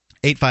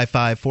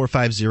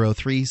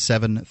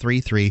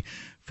 855-450-3733.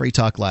 Free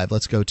Talk Live.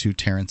 Let's go to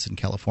Terrence in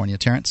California.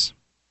 Terrence?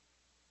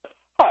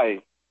 Hi.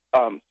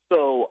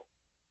 So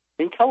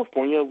in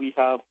California, we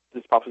have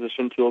this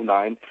Proposition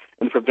 209,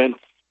 and it prevents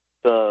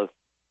the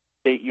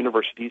state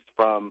universities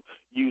from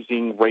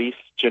using race,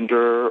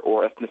 gender,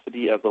 or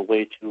ethnicity as a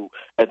way to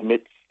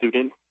admit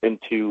students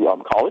into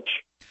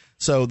college.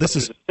 So this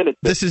is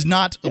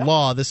not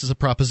law. This is a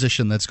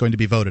proposition that's going to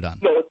be voted on.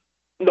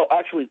 No,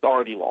 actually, it's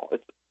already law.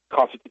 It's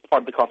part of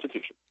the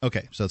Constitution.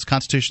 Okay, so it's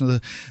Constitution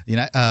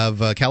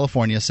of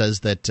California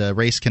says that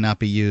race cannot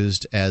be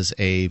used as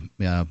a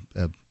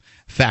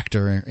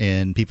factor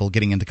in people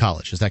getting into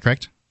college. Is that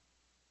correct?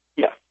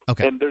 Yes.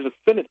 Okay. And there's a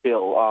Senate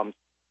bill.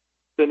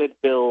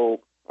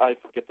 I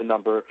forget the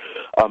number.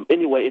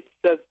 Anyway, it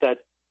says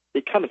that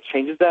it kind of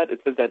changes that.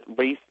 It says that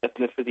race,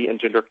 ethnicity,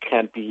 and gender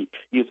can be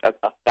used as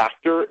a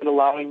factor in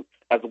allowing,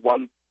 as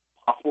one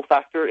possible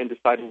factor in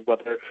deciding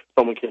whether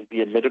someone can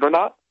be admitted or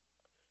not.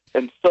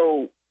 And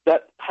so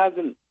that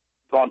hasn't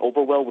gone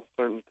over well with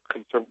certain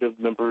conservative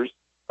members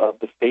of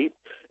the state.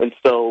 And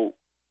so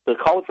the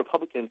college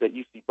Republicans at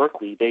UC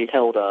Berkeley, they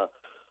held a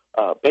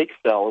bake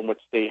sale in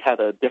which they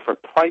had a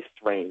different price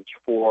range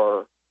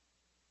for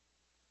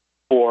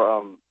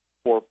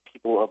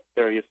people of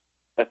various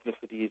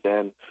ethnicities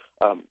and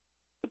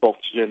both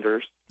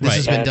genders. This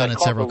has been done at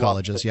several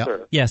colleges, yeah.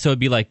 Yeah, so it'd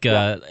be like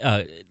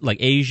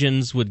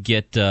Asians would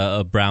get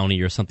a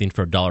brownie or something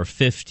for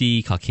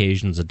 $1.50,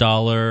 Caucasians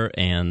 $1,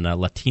 and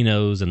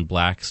Latinos and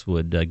blacks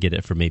would get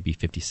it for maybe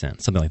 50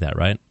 cents, something like that,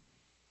 right?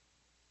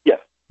 Yes.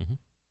 Mm-hmm.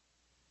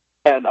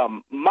 And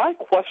my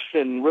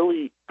question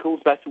really goes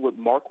back to what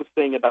Mark was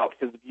saying about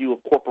his view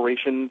of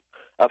corporations,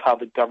 of how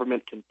the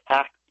government can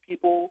tax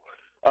people,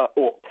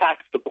 or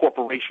tax the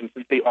corporations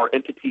since they are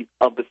entities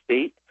of the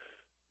state.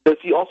 Does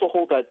he also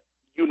hold that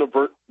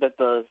that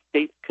the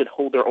states could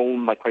hold their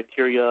own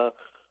criteria,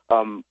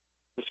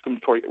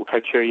 discriminatory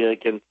criteria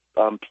against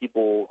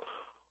people,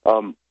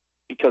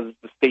 because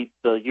the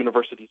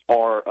universities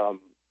are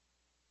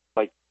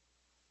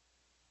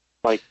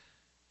like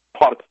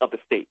products of the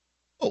state?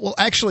 Well,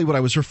 actually, what I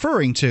was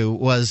referring to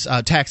was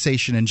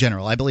taxation in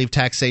general. I believe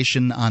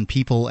taxation on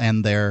people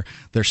and their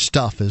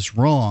stuff is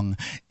wrong.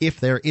 If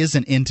there is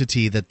an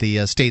entity that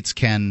the states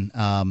can,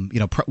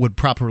 would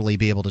properly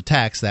be able to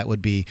tax, that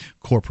would be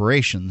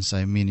corporations.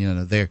 I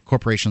mean, their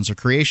corporations are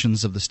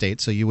creations of the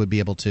state, so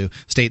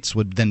states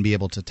would then be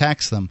able to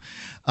tax them.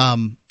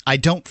 I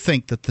don't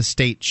think that the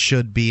state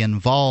should be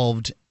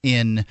involved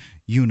in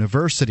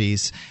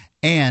universities.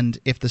 And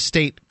if the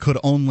state could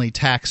only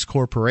tax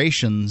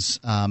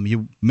corporations,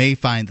 you may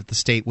find that the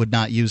state would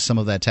not use some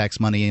of that tax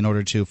money in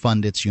order to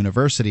fund its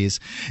universities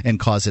and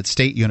cause its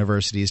state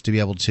universities to be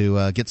able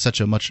to get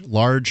such a much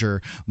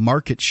larger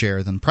market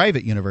share than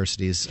private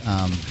universities.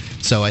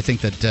 So I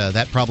think that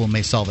that problem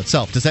may solve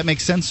itself. Does that make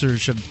sense, or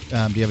do you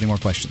have any more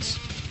questions?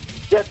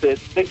 Yes, it is.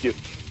 Thank you.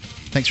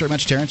 Thanks very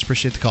much, Terrence.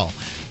 Appreciate the call.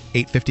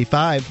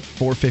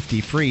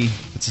 855-450-FREE.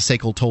 It's a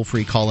SACL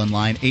toll-free call-in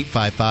line,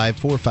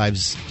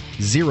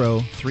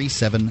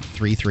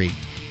 855-450-3733.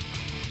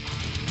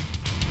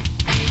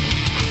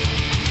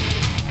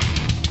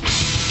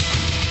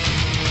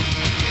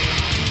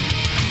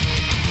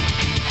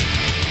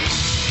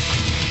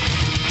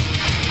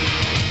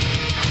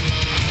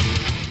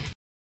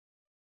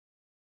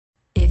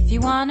 If you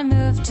want to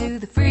move to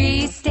the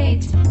free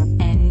state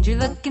and you're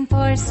looking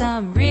for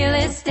some real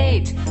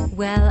estate,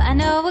 well, I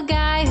know a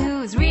guy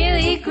who's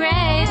really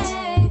great.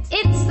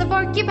 It's It's the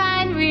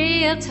Porcupine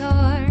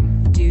Realtor.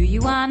 Do you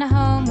want a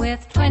home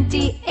with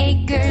 20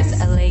 acres,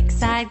 a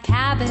lakeside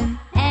cabin?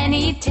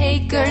 Any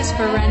takers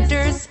for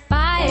renters,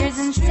 buyers,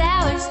 and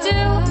sellers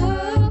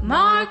too?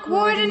 Mark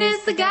Warden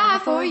is the guy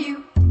for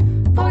you.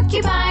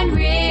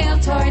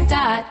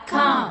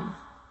 PorcupineRealtor.com.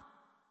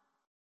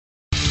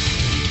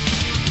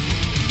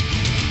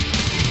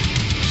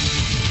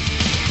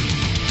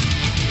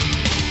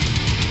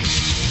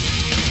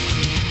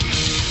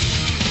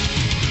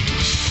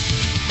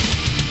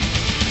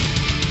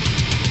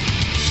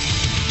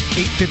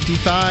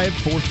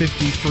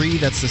 $855-453.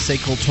 That's the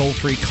SACL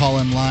toll-free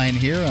call-in line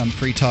here on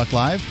Free Talk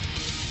Live.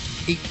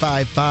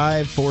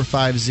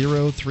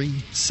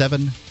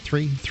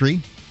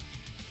 855-450-3733.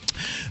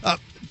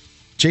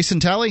 Jason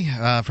Talley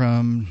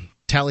from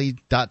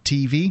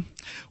Tally.tv.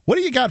 What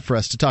do you got for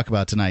us to talk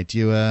about tonight?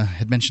 You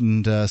had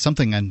mentioned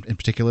something in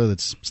particular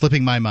that's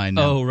slipping my mind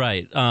now. Oh,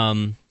 right.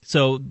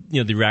 So,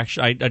 the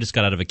reaction, I just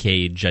got out of a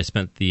cage. I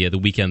spent the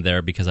weekend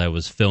there because I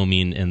was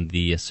filming in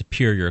the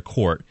Superior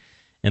Court.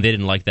 And they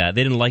didn't like that.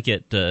 They didn't like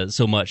it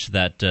so much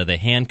that they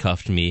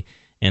handcuffed me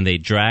and they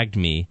dragged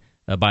me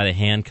by the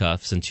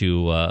handcuffs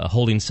into a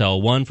holding cell,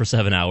 one for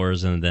 7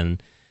 hours, and then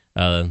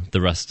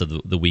the rest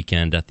of the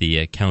weekend at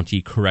the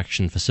county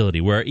correction facility,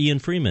 where Ian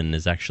Freeman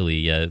is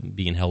actually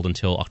being held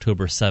until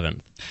October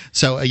 7th.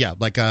 So,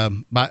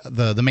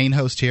 the main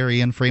host here,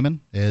 Ian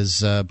Freeman,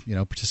 is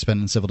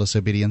participant in civil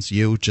disobedience.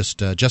 You just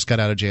got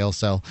out of jail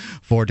cell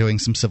for doing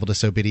some civil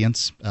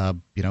disobedience.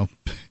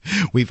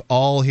 We've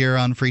all here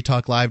on Free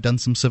Talk Live done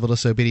some civil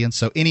disobedience.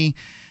 So any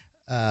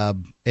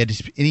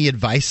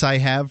advice I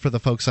have for the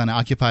folks on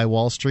Occupy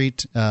Wall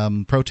Street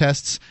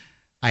protests,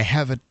 I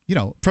have it,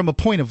 from a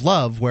point of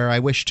love where I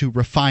wish to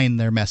refine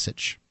their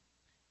message.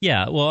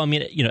 Yeah, well, I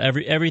mean,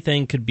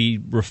 everything could be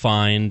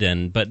refined,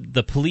 but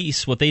the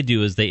police, what they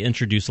do is they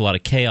introduce a lot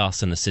of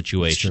chaos in the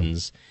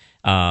situations,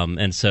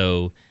 and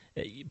so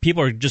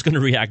people are just going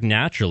to react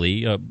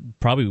naturally,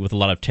 probably with a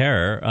lot of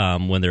terror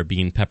when they're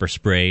being pepper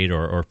sprayed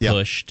or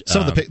pushed.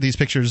 Some of these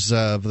pictures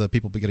of the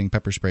people getting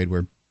pepper sprayed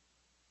were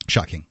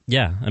shocking.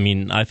 Yeah, I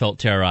mean, I felt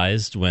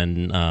terrorized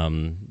when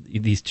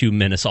these two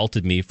men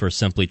assaulted me for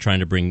simply trying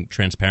to bring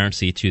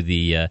transparency to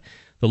the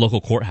local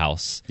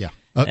courthouse. Yeah,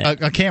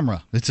 a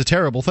camera. It's a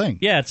terrible thing.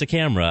 Yeah, it's a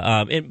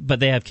camera, but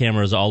they have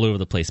cameras all over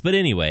the place. But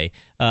anyway,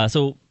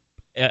 so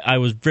I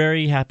was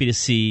very happy to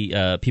see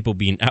people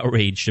being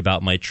outraged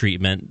about my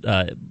treatment,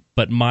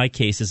 but my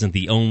case isn't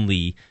the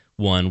only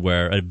one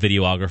where a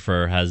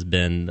videographer has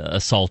been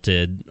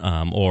assaulted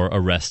or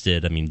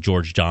arrested. I mean,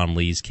 George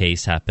Donnelly's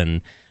case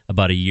happened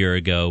about a year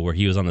ago where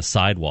he was on the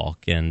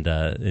sidewalk and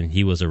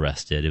he was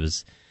arrested. It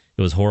was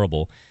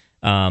horrible.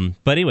 But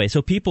anyway,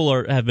 so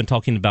people have been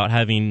talking about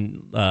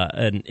having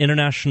an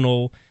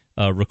International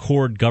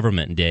Record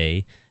Government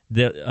Day.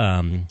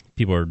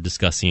 People are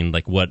discussing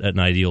like what an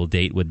ideal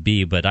date would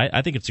be, but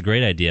I think it's a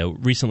great idea.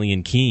 Recently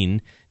in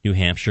Keene, New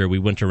Hampshire, we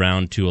went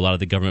around to a lot of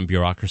the government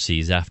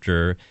bureaucracies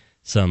after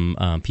some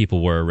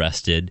people were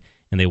arrested,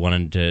 and they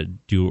wanted to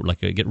do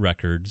get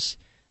records,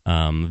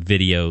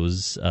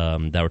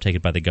 videos that were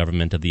taken by the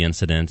government of the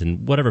incident,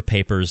 and whatever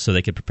papers so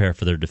they could prepare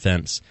for their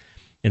defense.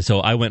 And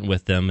so I went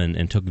with them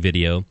and took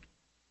video.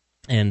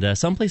 And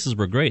some places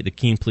were great. The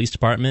Keene Police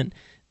Department,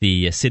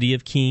 the city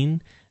of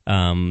Keene,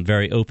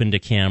 very open to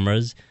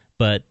cameras.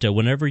 But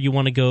whenever you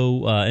want to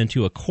go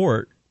into a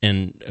court,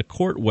 and a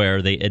court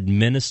where they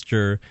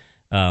administer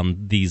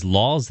these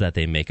laws that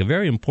they make, a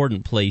very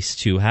important place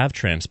to have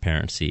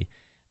transparency.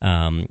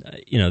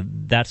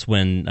 That's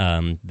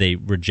when they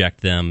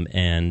reject them,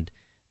 and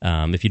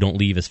if you don't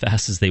leave as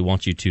fast as they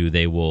want you to,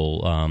 they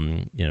will,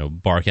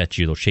 bark at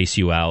you. They'll chase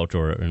you out,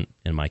 or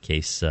in my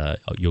case,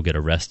 you'll get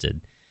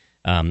arrested.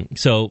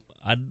 So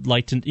I'd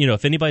like to,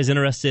 if anybody's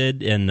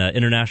interested in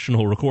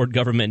International Record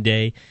Government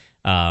Day,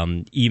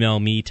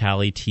 email me,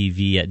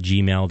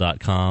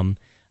 tallytv@gmail.com.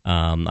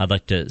 I'd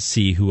like to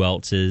see who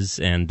else is,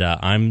 and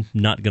I'm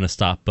not going to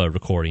stop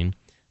recording.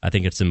 I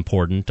think it's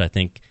important. I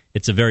think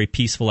it's a very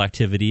peaceful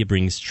activity. It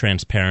brings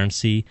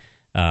transparency.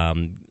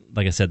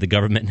 Like I said, the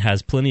government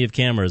has plenty of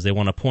cameras. They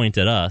want to point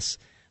at us,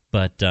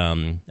 but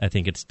I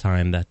think it's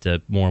time that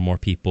more and more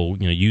people,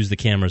 use the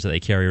cameras that they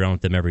carry around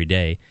with them every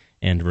day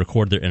and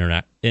record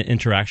their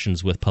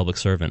interactions with public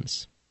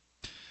servants.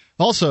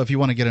 Also, if you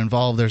want to get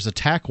involved, there's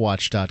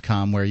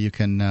attackwatch.com where you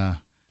can,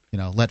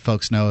 let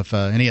folks know if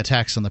any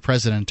attacks on the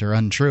president are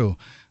untrue.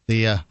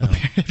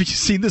 Have you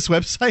seen this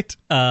website?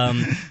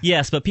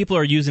 Yes, but people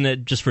are using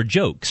it just for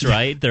jokes,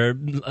 right? There are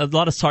a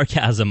lot of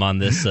sarcasm on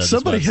this.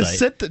 Somebody this has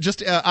sent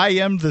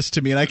IM'd this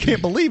to me, and I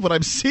can't believe what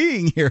I'm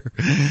seeing here.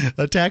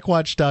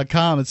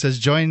 Attackwatch.com. It says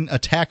join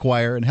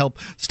Attackwire and help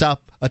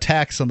stop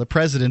attacks on the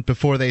president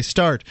before they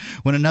start.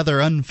 When another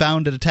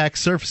unfounded attack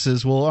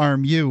surfaces, we'll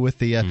arm you with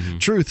the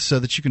truth so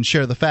that you can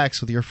share the facts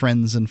with your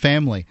friends and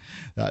family.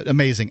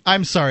 Amazing.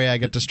 I'm sorry I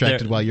got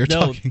distracted while you're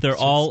talking. They're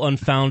all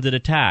unfounded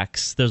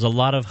attacks. There's a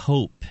lot of have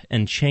hope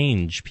and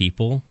change,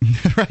 people.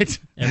 Right.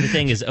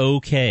 Everything is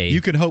okay.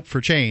 You can hope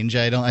for change.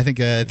 I think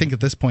at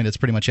this point it's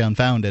pretty much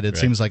unfounded. It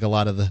seems like a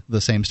lot of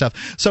the same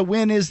stuff. So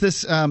when is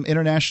this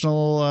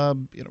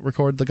International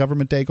Record the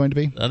Government Day going to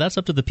be? That's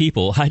up to the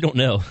people. I don't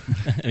know.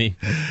 I mean,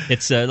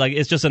 it's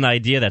just an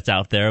idea that's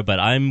out there, but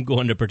I'm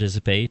going to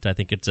participate. I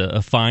think it's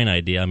a fine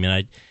idea. I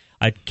mean,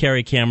 I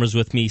carry cameras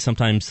with me,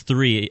 sometimes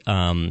 3,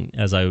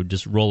 as I would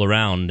just roll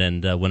around,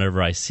 and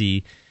whenever I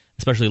see,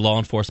 especially law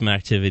enforcement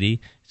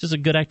activity, it's just a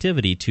good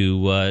activity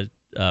to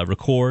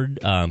record,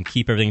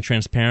 keep everything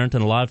transparent,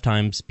 and a lot of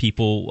times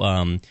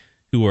people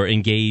who are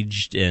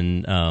engaged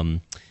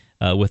in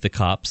with the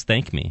cops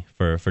thank me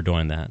for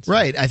doing that. So.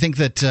 Right. I think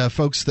that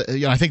folks that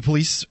I think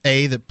police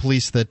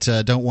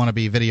that don't want to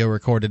be video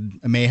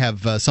recorded may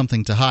have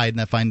something to hide,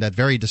 and I find that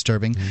very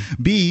disturbing.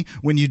 Mm-hmm. B,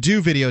 when you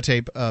do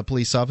videotape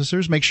police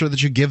officers, make sure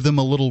that you give them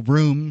a little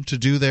room to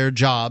do their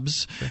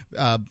jobs.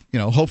 Sure.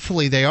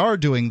 Hopefully they are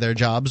doing their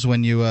jobs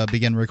when you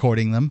begin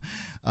recording them.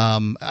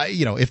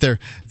 If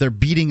they're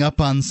beating up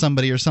on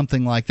somebody or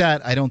something like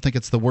that, I don't think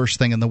it's the worst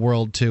thing in the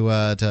world to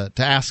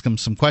ask them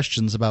some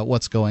questions about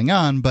what's going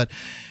on, but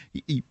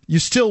you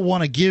still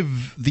want to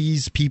give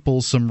these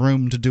people some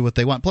room to do what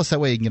they want. Plus, that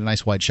way you can get a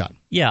nice wide shot.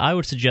 Yeah, I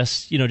would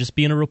suggest just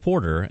being a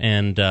reporter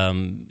and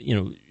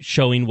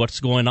showing what's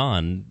going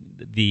on.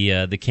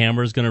 The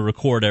camera is going to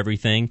record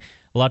everything.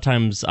 A lot of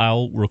times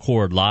I'll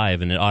record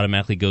live and it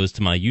automatically goes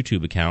to my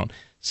YouTube account.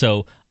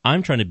 So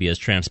I'm trying to be as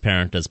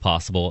transparent as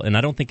possible, and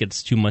I don't think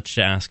it's too much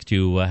to ask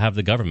to have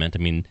the government. I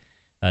mean,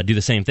 do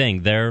the same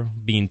thing. They're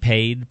being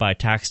paid by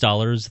tax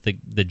dollars.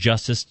 The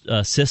justice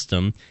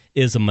system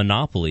is a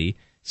monopoly.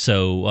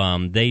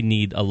 So they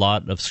need a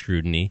lot of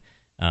scrutiny.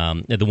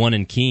 The one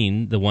in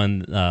Keene, the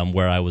one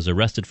where I was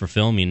arrested for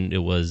filming,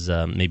 it was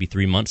maybe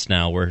 3 months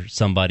now, where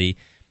somebody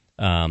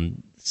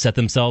set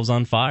themselves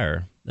on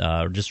fire,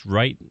 just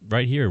right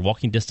here,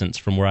 walking distance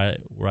from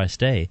where I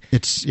stay.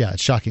 It's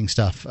shocking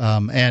stuff.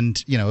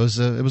 And it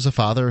was a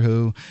father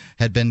who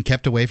had been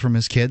kept away from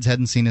his kids,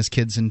 hadn't seen his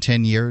kids in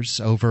 10 years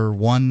over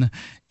one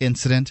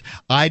incident.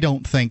 I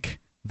don't think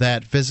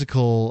that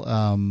physical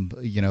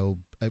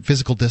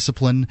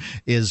discipline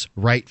is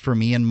right for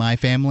me and my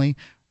family,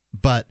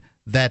 but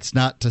that's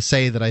not to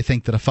say that I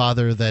think that a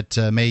father that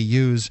may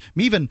use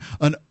even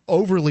an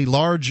overly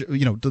large,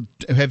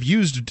 have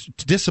used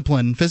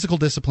physical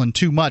discipline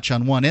too much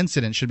on one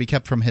incident should be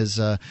kept from his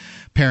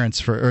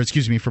parents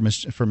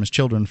from his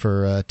children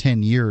for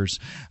 10 years.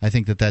 I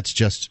think that that's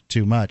just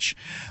too much.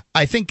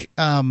 I think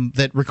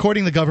that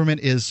recording the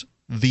government is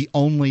the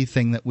only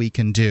thing that we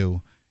can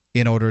do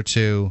in order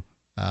to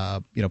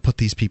put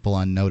these people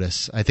on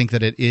notice. I think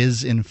that it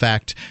is, in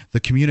fact, the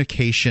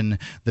communication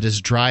that is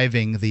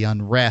driving the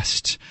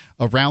unrest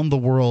around the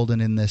world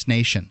and in this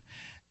nation.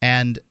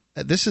 And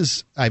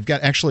I've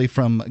got actually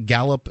from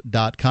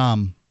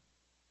Gallup.com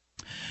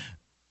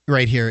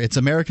right here. It's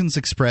Americans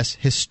express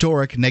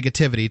historic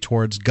negativity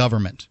towards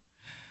government.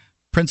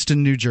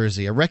 Princeton, New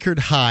Jersey, a record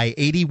high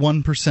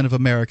 81% of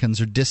Americans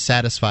are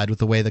dissatisfied with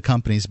the way the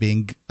country is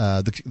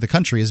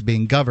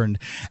being governed,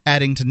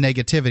 adding to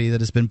negativity that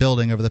has been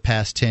building over the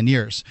past 10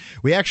 years.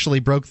 We actually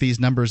broke these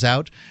numbers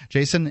out,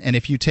 Jason, and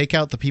if you take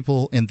out the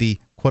people in the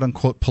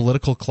quote-unquote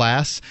political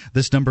class,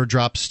 this number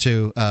drops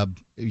to,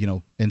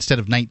 instead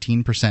of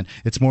 19%,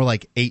 it's more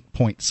like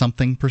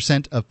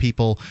 8-point-something% of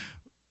people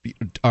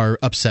are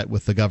upset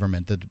with the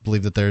government, that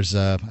believe that there's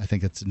I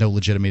think it's no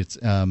legitimacy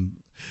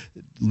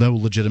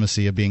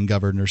of being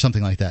governed or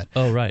something like that.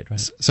 Oh, right.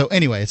 So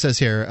anyway, it says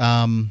here,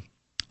 on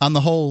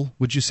the whole,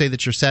 would you say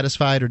that you're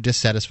satisfied or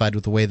dissatisfied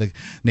with the way the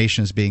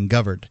nation is being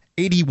governed?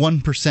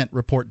 81%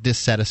 report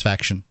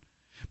dissatisfaction.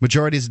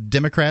 Majorities of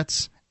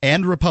Democrats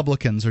and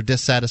Republicans are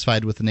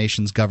dissatisfied with the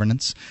nation's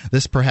governance.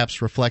 This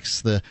perhaps reflects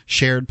the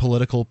shared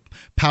political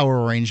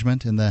power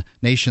arrangement in the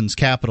nation's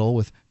capital,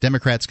 with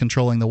Democrats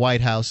controlling the White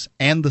House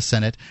and the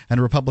Senate,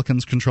 and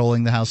Republicans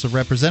controlling the House of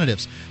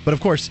Representatives. But of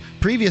course,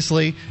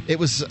 previously, it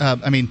was,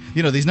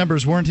 these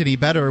numbers weren't any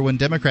better when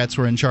Democrats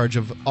were in charge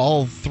of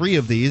all 3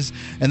 of these,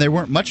 and they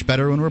weren't much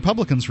better when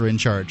Republicans were in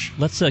charge.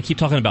 Let's keep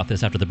talking about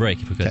this after the break,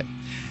 if we could. Okay.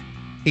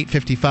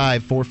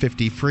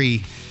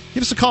 855-450-FREE.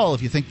 Give us a call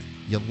if you think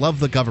you love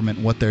the government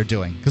and what they're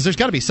doing. Because there's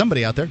got to be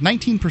somebody out there.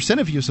 19%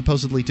 of you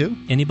supposedly do.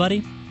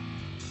 Anybody?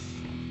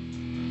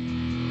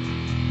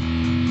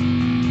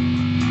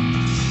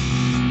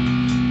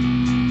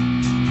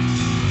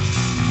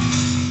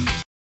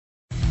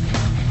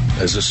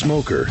 As a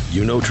smoker,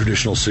 you know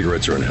traditional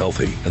cigarettes are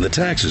unhealthy, and the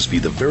taxes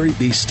feed the very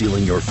beast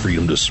stealing your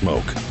freedom to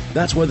smoke.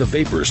 That's why the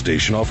Vapor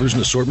Station offers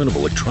an assortment of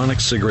electronic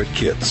cigarette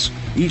kits.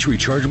 Each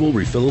rechargeable,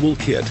 refillable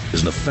kit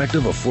is an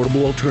effective,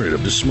 affordable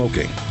alternative to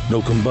smoking.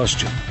 No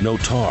combustion, no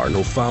tar,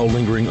 no foul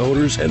lingering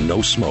odors, and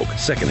no smoke,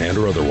 secondhand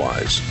or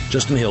otherwise.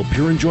 Just inhale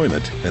pure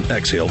enjoyment and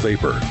exhale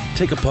vapor.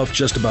 Take a puff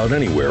just about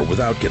anywhere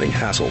without getting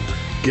hassled.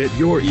 Get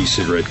your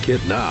e-cigarette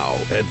kit now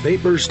at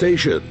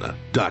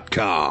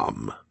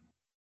VaporStation.com.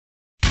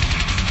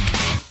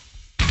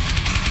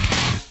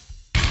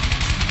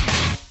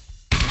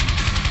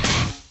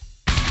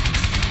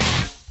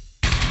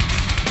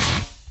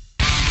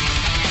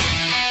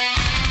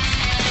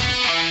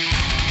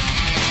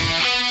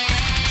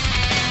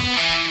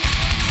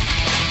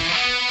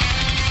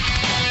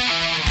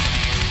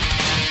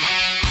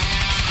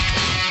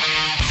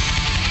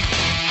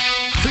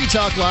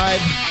 Talk Live,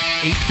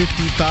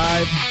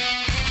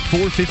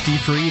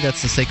 855-450-FREE.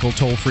 That's the SACL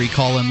toll-free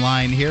call-in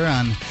line here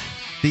on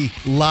the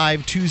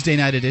live Tuesday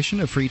night edition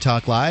of Free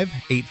Talk Live,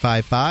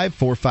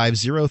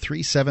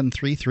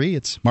 855-450-3733.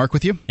 It's Mark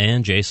with you.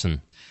 And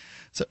Jason.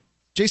 So,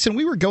 Jason,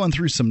 we were going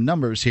through some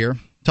numbers here,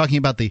 talking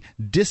about the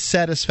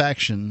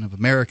dissatisfaction of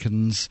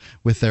Americans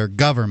with their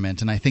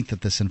government, and I think that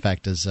this, in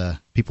fact, is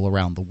people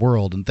around the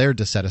world and their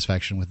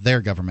dissatisfaction with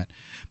their government.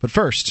 But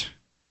first,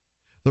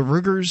 the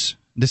Rugers.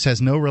 This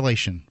has no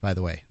relation, by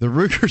the way. The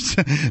Ruger's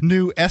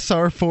new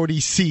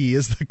SR-40C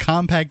is the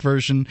compact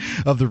version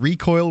of the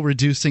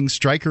recoil-reducing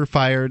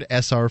striker-fired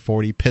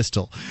SR-40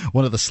 pistol,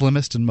 one of the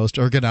slimmest and most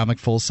ergonomic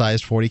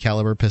full-sized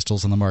 40-caliber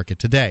pistols on the market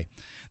today.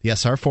 The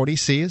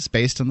SR-40C is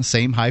based on the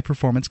same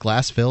high-performance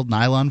glass-filled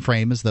nylon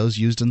frame as those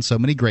used in so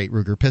many great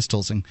Ruger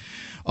pistols, and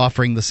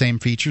offering the same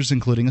features,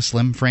 including a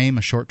slim frame,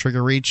 a short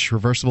trigger reach,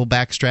 reversible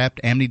backstrap,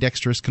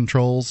 ambidextrous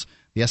controls.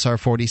 The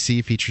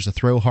SR-40C features a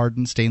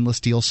throw-hardened stainless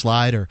steel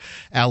slide or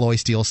alloy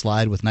steel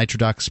slide with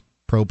Nitrodox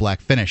Pro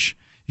Black finish.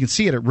 You can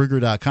see it at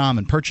Ruger.com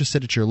and purchase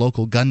it at your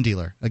local gun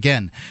dealer.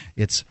 Again,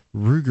 it's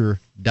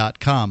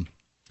Ruger.com.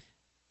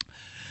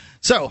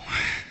 So,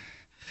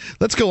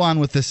 let's go on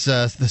with this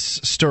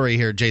story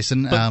here,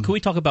 Jason. But can we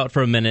talk about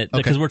for a minute,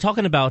 because we're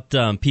talking about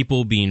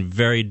people being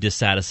very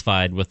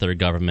dissatisfied with their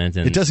government.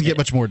 And it doesn't get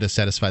much more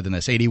dissatisfied than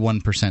this.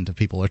 81% of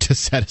people are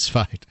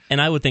dissatisfied. And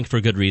I would think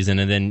for good reason.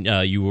 And then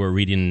you were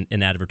reading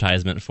an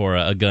advertisement for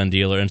a gun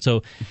dealer. And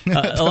so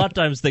a lot of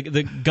times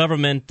the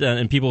government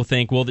and people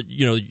think, well,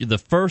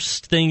 the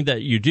first thing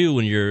that you do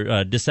when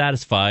you're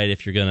dissatisfied,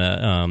 if you're going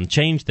to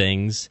change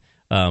things,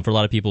 for a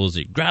lot of people, is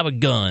grab a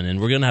gun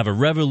and we're going to have a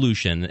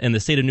revolution. In the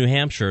state of New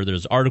Hampshire,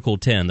 there's Article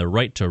 10, the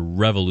right to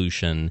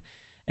revolution.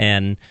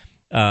 And,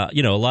 a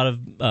lot of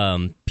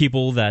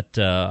people that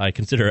I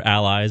consider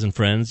allies and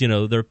friends,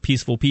 they're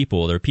peaceful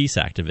people. They're peace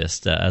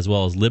activists as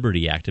well as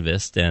liberty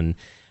activists. And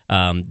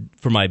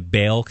for my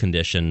bail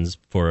conditions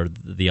for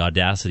the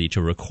audacity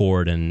to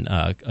record in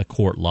a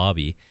court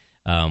lobby,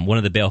 one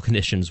of the bail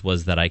conditions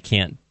was that I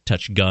can't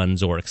touch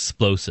guns or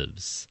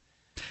explosives.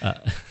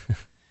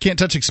 Can't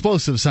touch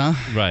explosives, huh?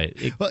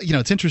 Right. Well,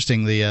 it's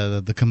interesting.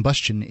 The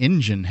combustion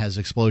engine has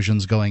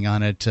explosions going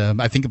on at,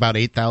 I think, about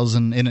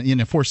 8,000 in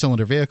a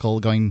four-cylinder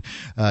vehicle going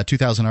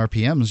 2,000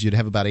 RPMs. You'd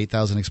have about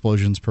 8,000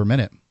 explosions per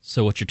minute.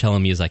 So what you're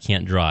telling me is I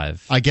can't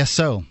drive? I guess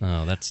so.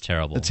 Oh, that's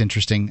terrible. That's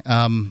interesting.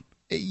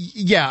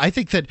 Yeah, I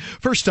think that,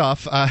 first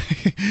off,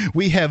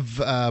 we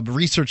have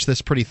researched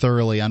this pretty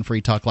thoroughly on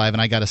Free Talk Live,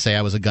 and I got to say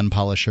I was a gun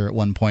polisher at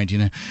one point.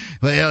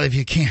 Well, if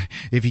you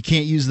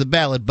can't use the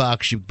ballot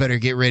box, you better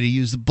get ready to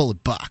use the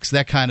bullet box.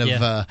 That kind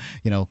of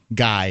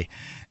guy,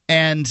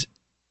 and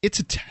it's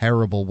a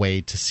terrible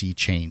way to see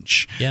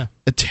change. Yeah,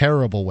 a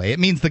terrible way. It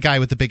means the guy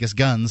with the biggest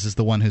guns is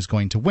the one who's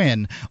going to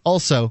win.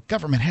 Also,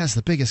 government has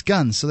the biggest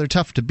guns, so they're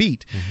tough to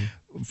beat. Mm-hmm.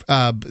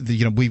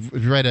 We've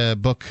read a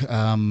book.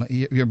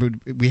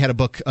 We had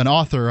an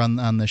author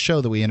on the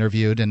show that we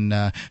interviewed,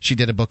 and she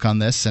did a book on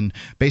this, and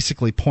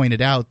basically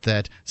pointed out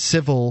that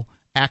civil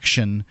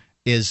action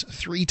is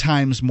 3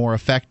 times more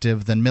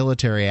effective than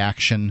military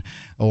action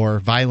or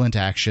violent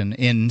action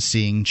in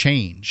seeing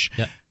change.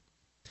 Yeah.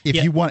 If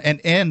you want,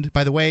 and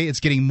by the way, it's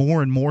getting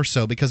more and more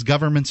so because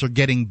governments are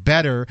getting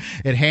better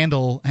at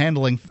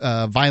handling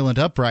violent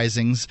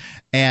uprisings,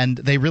 and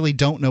they really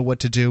don't know what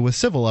to do with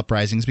civil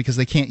uprisings because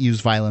they can't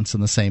use violence in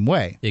the same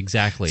way.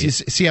 Exactly.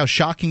 See how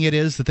shocking it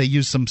is that they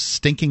use some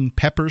stinking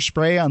pepper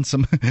spray on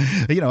some,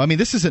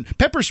 this isn't,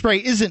 pepper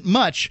spray isn't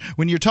much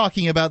when you're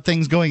talking about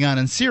things going on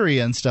in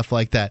Syria and stuff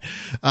like that.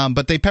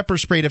 But they pepper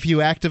sprayed a few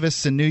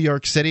activists in New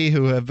York City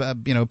who have,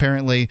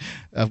 apparently,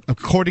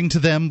 according to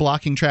them,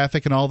 blocking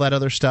traffic and all that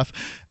other stuff,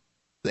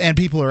 and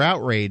people are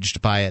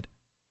outraged by it.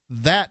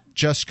 That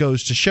just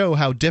goes to show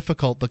how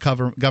difficult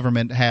the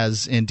government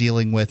has in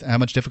dealing with, how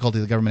much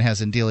difficulty the government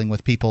has in dealing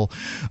with people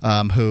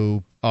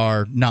who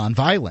are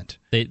nonviolent.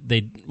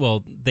 They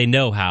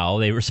know how.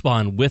 They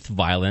respond with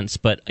violence,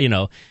 but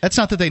that's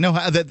not that they know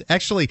how.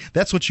 Actually,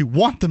 that's what you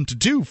want them to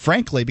do,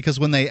 frankly, because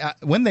when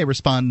they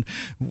respond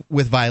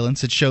with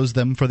violence, it shows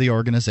them for the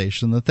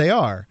organization that they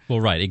are.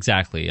 Well, right,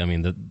 exactly. I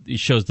mean, it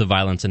shows the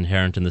violence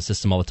inherent in the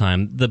system all the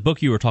time. The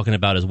book you were talking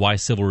about is Why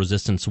Civil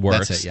Resistance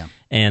Works. That's it, yeah.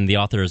 And the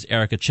author is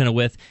Erica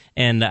Chenoweth.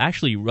 And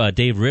actually,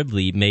 Dave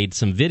Ridley made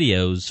some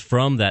videos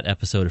from that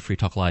episode of Free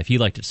Talk Live. He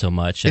liked it so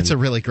much. It's a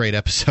really great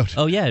episode.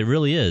 Oh, yeah, it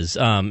really is.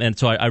 And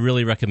so I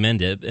really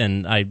recommend it.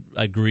 And I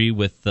agree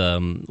with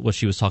what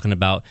she was talking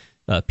about,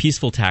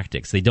 peaceful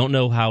tactics. They don't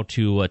know how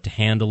to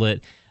handle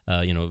it.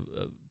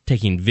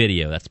 Taking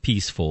video, that's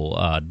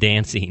peaceful,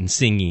 dancing,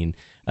 singing,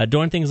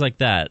 doing things like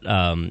that,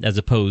 as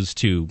opposed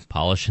to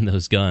polishing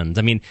those guns.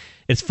 I mean,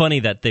 it's funny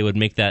that they would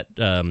make that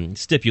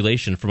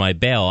stipulation for my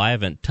bail. I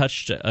haven't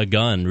touched a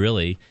gun,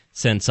 really,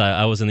 since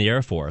I was in the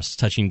Air Force,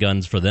 touching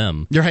guns for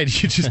them. You're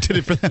right, you just did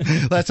it for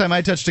them. Last time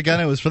I touched a gun,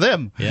 it was for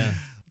them. Yeah.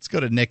 Let's go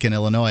to Nick in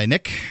Illinois.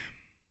 Nick?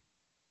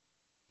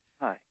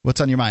 Hi. What's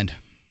on your mind?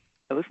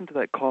 I listened to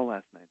that call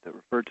last night that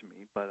referred to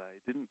me, but I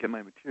didn't get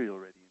my material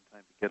ready in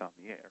time to get on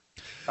the air.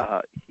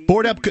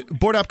 Board up.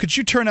 Could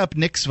you turn up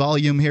Nick's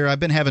volume here? I've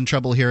been having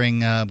trouble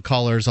hearing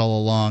callers all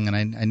along, and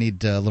I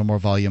need a little more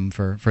volume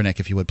for Nick,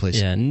 if you would,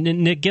 please. Yeah,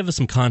 Nick, give us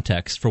some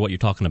context for what you're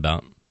talking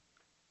about.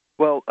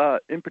 Well,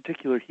 in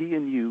particular, he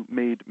and you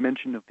made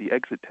mention of the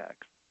exit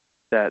tax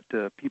that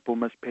people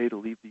must pay to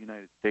leave the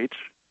United States,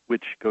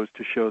 which goes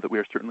to show that we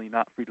are certainly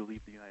not free to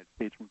leave the United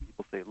States when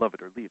people say love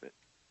it or leave it.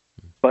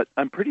 But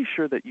I'm pretty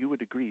sure that you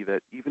would agree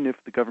that even if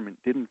the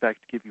government did in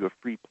fact give you a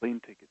free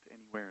plane ticket to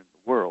anywhere in the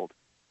world,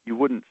 you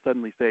wouldn't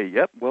suddenly say,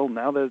 yep, well,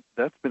 now that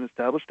that's been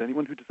established,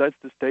 anyone who decides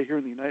to stay here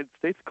in the United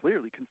States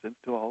clearly consents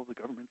to all of the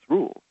government's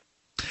rules.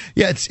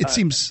 Yeah, it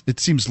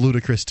seems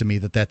ludicrous to me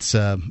that's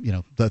that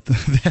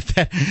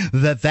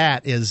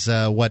is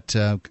what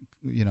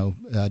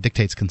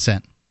dictates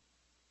consent.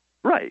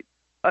 Right,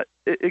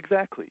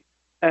 exactly,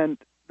 and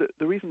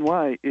the reason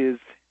why is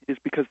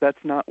because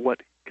that's not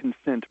what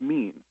consent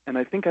means, and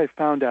I think I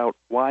found out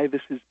why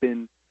this has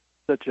been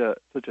such a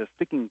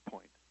sticking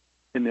point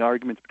in the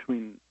arguments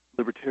between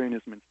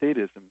libertarianism and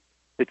statism.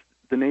 It's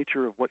the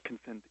nature of what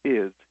consent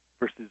is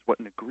versus what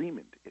an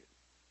agreement is.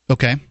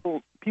 Okay.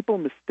 People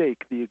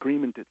mistake the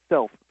agreement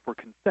itself for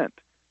consent,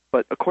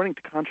 but according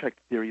to contract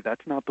theory,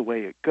 that's not the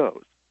way it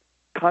goes.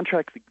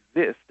 Contracts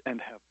exist and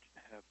have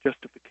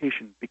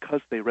justification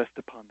because they rest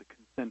upon the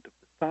consent of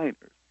the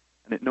signers,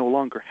 and it no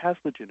longer has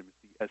legitimacy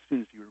as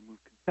soon as you remove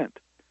consent.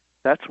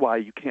 That's why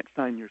you can't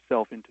sign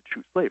yourself into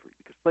true slavery,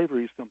 because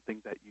slavery is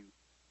something that you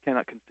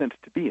cannot consent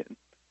to be in.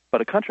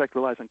 But a contract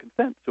relies on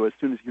consent, so as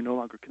soon as you no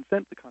longer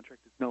consent, the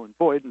contract is null and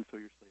void, and so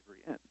your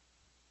slavery ends.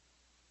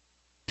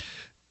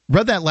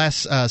 Read that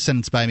last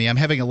sentence by me. I'm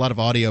having a lot of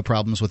audio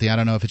problems with you. I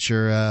don't know if it's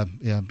your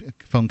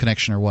phone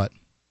connection or what.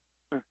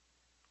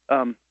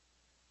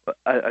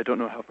 I don't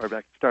know how far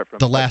back to start from.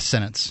 The last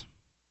sentence.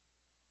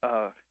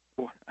 I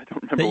don't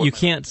remember. That you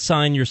can't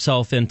sign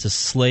yourself into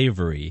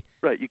slavery.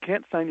 Right, you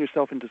can't sign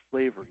yourself into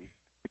slavery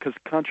because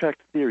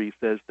contract theory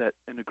says that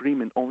an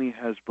agreement only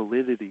has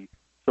validity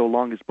so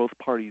long as both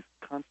parties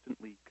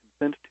constantly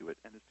consent to it,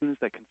 and as soon as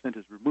that consent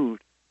is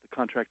removed, the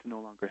contract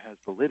no longer has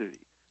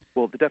validity.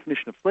 Well, the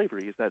definition of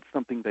slavery is that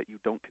something that you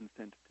don't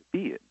consent to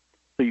be in.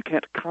 So you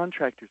can't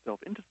contract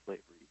yourself into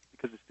slavery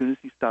because as soon as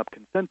you stop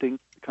consenting,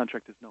 the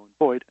contract is null and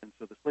void, and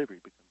so the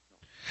slavery becomes null.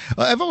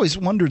 I've always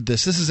wondered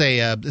this. This is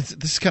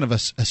kind of a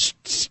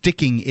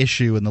sticking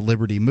issue in the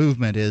liberty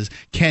movement. Is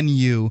can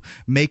you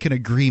make an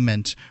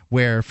agreement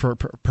where, for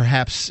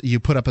perhaps you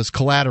put up as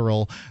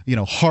collateral,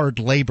 hard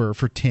labor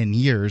for 10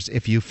 years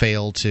if you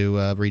fail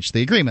to reach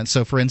the agreement?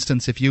 So, for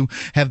instance, if you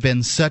have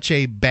been such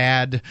a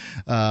bad,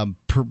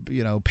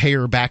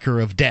 payer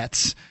backer of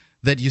debts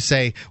that you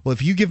say, well,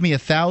 if you give me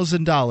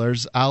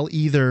 $1,000, I'll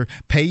either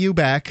pay you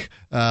back,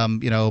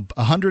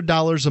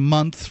 $100 a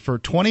month for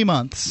 20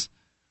 months.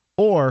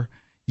 Or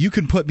you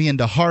can put me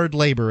into hard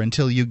labor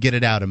until you get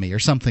it out of me, or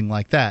something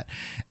like that.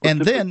 Go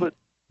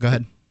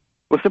ahead.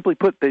 Well, simply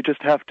put, they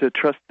just have to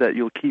trust that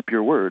you'll keep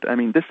your word. I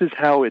mean, this is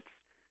how it's.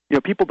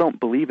 People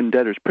don't believe in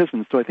debtors'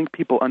 prisons, so I think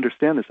people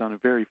understand this on a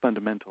very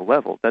fundamental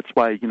level. That's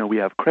why we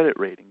have credit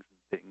ratings and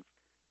things.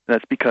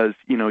 That's because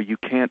you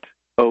can't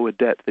owe a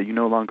debt that you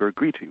no longer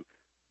agree to.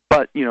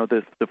 But,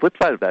 the flip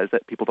side of that is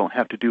that people don't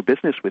have to do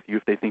business with you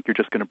if they think you're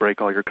just going to break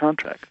all your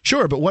contracts.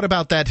 Sure, but what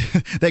about that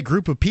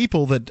group of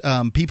people that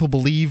people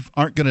believe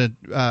aren't going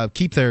to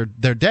keep their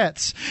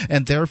debts,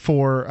 and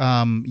therefore,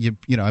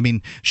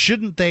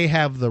 shouldn't they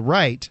have the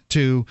right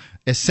to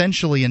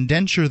essentially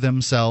indenture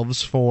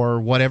themselves for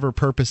whatever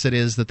purpose it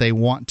is that they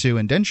want to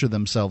indenture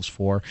themselves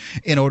for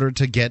in order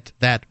to get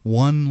that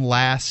one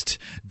last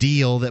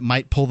deal that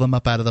might pull them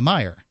up out of the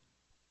mire?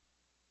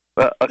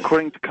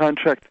 According to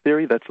contract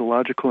theory, that's a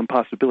logical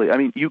impossibility. I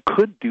mean, you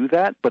could do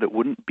that, but it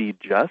wouldn't be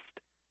just,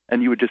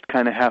 and you would just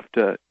kind of have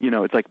to,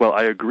 it's like, well,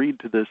 I agreed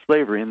to this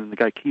slavery, and then the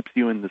guy keeps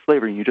you in the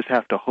slavery, and you just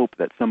have to hope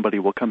that somebody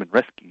will come and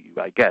rescue you,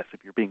 I guess,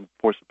 if you're being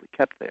forcibly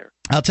kept there.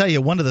 I'll tell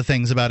you, one of the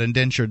things about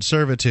indentured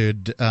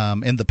servitude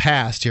in the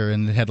past here,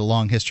 and it had a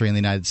long history in the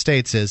United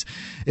States, is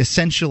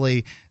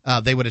essentially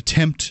they would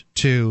attempt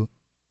to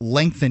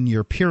lengthen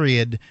your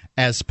period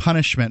as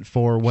punishment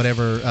for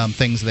whatever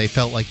things they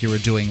felt like you were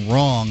doing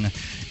wrong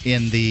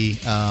in the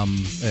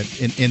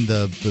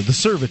the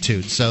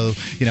servitude. So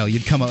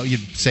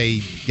you'd say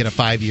get a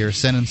 5-year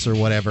sentence or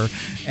whatever,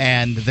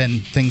 and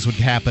then things would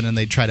happen, and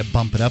they'd try to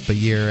bump it up a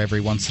year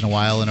every once in a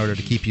while in order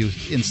to keep you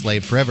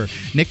enslaved forever.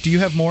 Nick, do you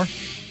have more?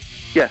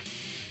 Yes.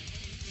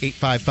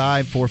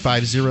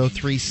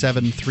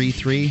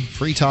 855-450-3733.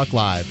 Free Talk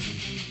Live.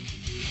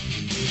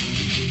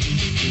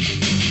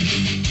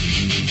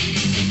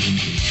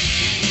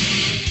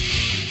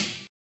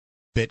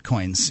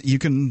 Bitcoins. You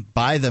can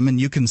buy them and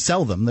you can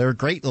sell them. They're a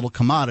great little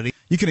commodity.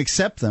 You can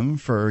accept them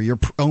for your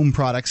own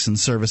products and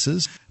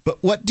services.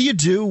 But what do you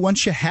do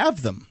once you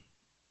have them?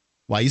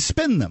 Why, you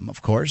spend them,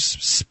 of course.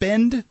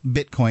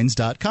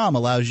 SpendBitcoins.com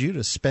allows you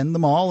to spend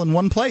them all in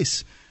one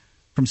place.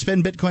 From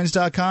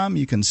SpendBitcoins.com,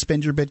 you can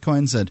spend your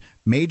Bitcoins at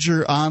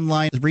major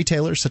online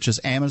retailers such as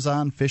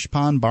Amazon,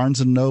 Fishpond,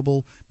 Barnes &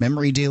 Noble,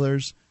 memory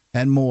dealers,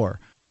 and more.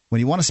 When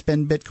you want to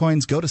spend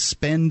Bitcoins, go to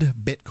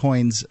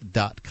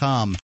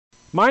SpendBitcoins.com.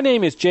 My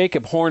name is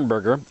Jacob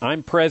Hornberger.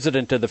 I'm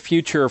president of the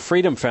Future of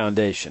Freedom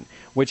Foundation,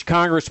 which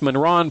Congressman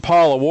Ron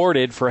Paul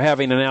awarded for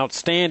having an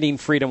outstanding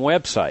freedom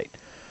website.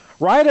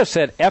 Write us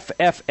at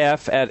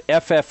fff@fff.org,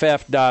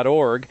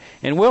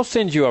 and we'll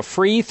send you a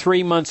free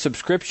 3-month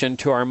subscription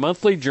to our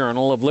monthly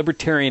journal of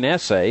libertarian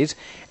essays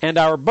and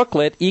our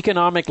booklet,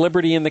 Economic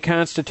Liberty in the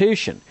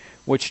Constitution,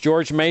 which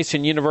George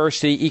Mason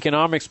University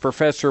economics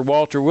professor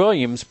Walter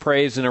Williams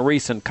praised in a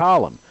recent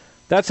column.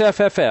 That's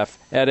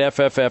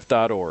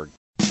fff@fff.org.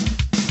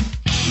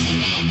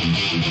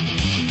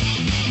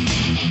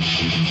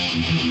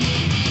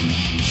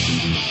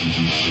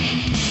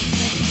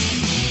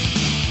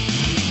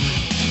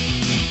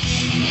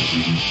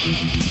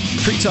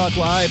 Free Talk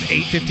Live,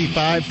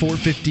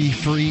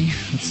 855-450-FREE.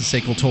 That's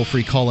the SACL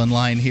toll-free call-in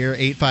line here,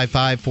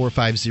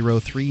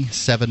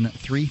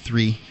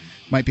 855-450-3733.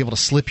 Might be able to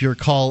slip your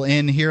call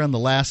in here on the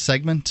last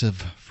segment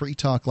of Free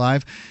Talk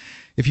Live.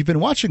 If you've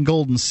been watching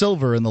gold and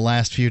silver in the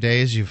last few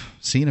days, you've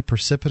seen a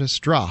precipitous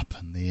drop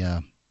in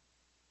the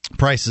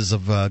prices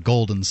of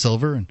gold and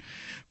silver. And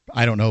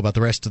I don't know about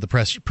the rest of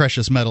the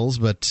precious metals,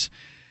 but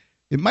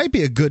it might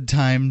be a good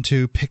time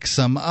to pick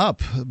some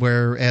up,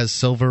 whereas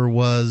silver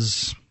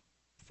was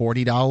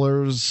 $40,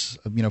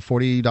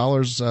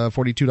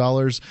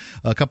 $42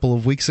 a couple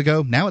of weeks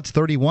ago. Now it's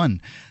 $31.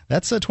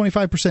 That's a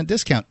 25%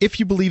 discount if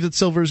you believe that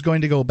silver is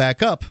going to go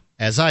back up,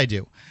 as I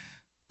do.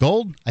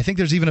 Gold, I think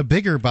there's even a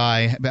bigger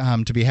buy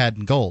to be had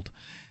in gold.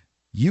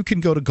 You can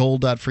go to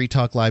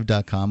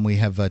gold.freetalklive.com. We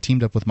have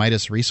teamed up with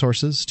Midas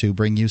Resources to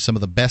bring you some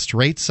of the best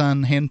rates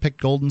on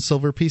hand-picked gold and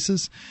silver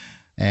pieces.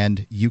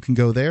 And you can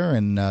go there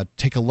and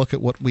take a look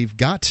at what we've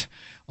got.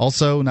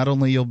 Also, not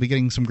only you'll be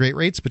getting some great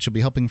rates, but you'll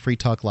be helping Free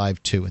Talk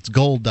Live too. It's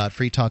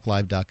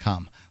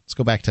gold.freetalklive.com. Let's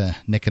go back to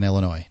Nick in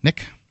Illinois.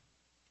 Nick?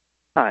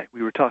 Hi.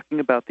 We were talking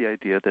about the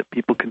idea that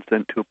people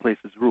consent to a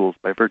place's rules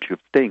by virtue of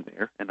staying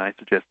there, and I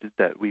suggested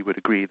that we would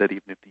agree that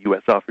even if the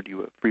U.S. offered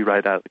you a free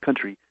ride out of the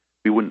country,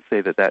 we wouldn't say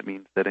that that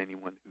means that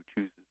anyone who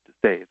chooses to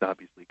stay is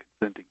obviously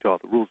consenting to all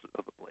the rules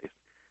of a place.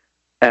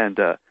 And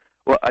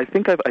well, I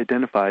think I've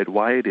identified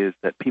why it is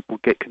that people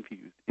get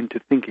confused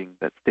into thinking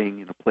that staying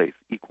in a place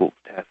equals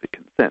tacit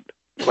consent.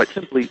 Quite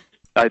simply,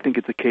 I think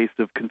it's a case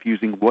of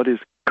confusing what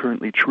is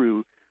currently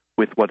true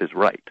with what is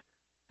right.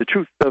 The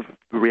truth of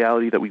the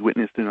reality that we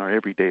witnessed in our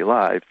everyday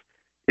lives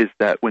is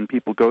that when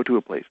people go to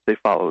a place, they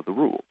follow the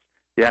rules.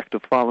 The act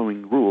of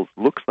following rules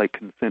looks like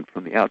consent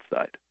from the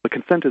outside. But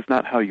consent is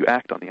not how you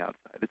act on the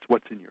outside. It's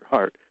what's in your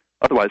heart.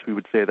 Otherwise, we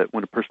would say that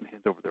when a person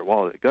hands over their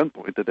wallet at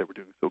gunpoint, that they were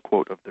doing so,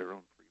 quote, of their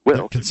own free will.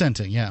 They're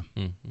consenting, yeah.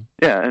 Mm-hmm.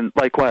 Yeah, and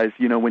likewise,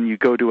 when you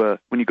go to a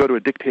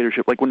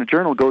dictatorship, like when a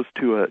journal goes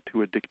to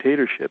a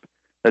dictatorship,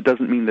 that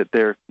doesn't mean that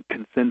they're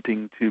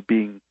consenting to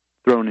being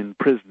thrown in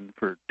prison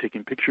for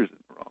taking pictures in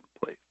the wrong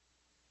place.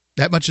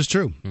 That much is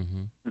true.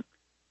 Mm-hmm.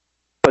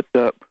 But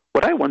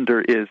what I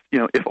wonder is,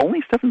 if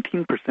only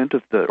 17%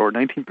 or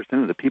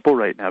 19% of the people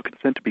right now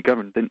consent to be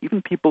governed, then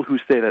even people who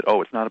say that,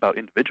 it's not about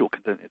individual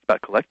consent, it's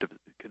about collective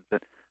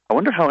consent, I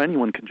wonder how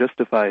anyone can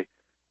justify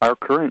our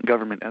current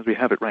government as we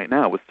have it right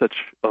now with such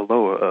a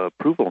low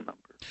approval number.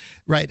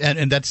 Right,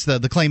 and that's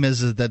the claim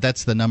is that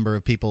that's the number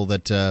of people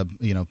that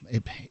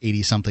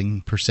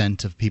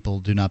 80-something% of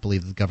people do not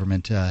believe the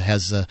government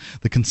has the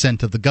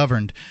consent of the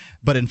governed.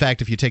 But in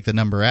fact, if you take the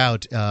number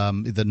out,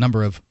 the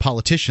number of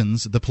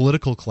politicians, the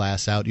political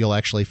class out, you'll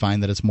actually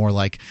find that it's more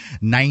like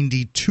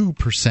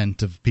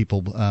 92% of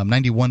people,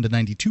 91 to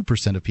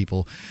 92% of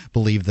people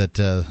believe that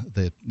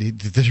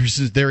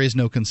there is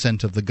no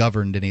consent of the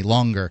governed any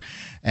longer,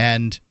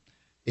 and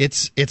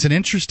It's an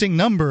interesting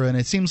number, and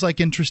it seems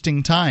like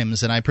interesting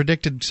times. And I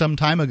predicted some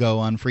time ago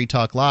on Free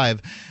Talk Live,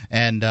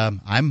 and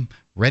I'm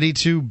ready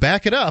to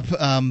back it up,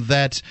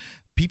 that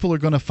people are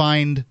going to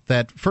find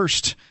that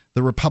first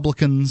the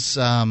Republicans,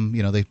 we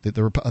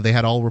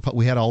had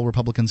all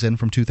Republicans in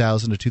from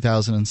 2000 to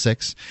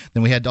 2006.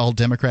 Then we had all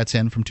Democrats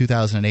in from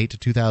 2008 to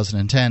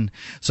 2010.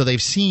 So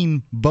they've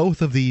seen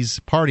both of these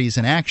parties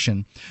in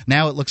action.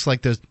 Now it looks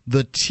like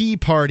the Tea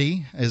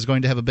Party is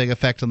going to have a big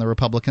effect on the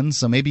Republicans.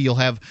 So maybe you'll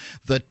have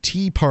the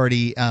Tea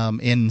Party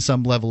in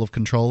some level of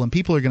control, and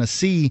people are going to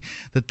see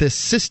that this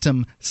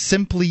system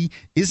simply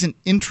isn't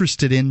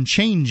interested in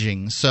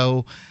changing.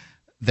 So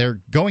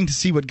they're going to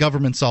see what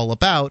government's all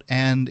about,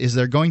 and is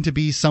there going to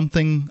be some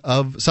kind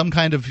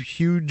of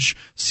huge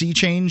sea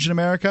change in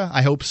America?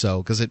 I hope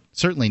so, because it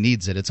certainly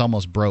needs it. It's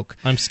almost broke.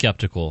 I'm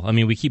skeptical. I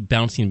mean, we keep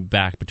bouncing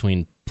back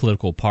between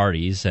political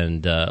parties,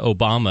 and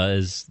Obama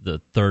is the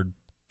third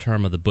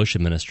term of the Bush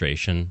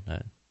administration.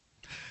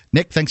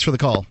 Nick, thanks for the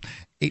call.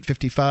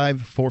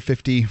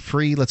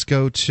 855-450-FREE. Let's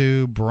go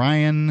to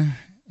Brian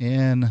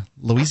in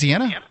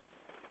Louisiana.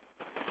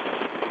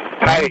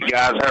 Hey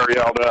guys, how are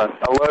y'all doing?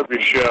 I love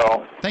your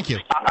show. Thank you.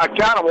 I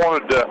kind of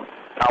wanted to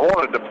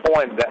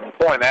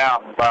point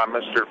out by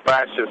Mr.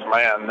 Fascist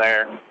Man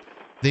there.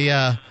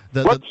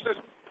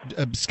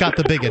 Scott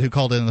the Bigot who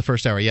called in the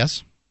first hour.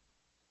 Yes.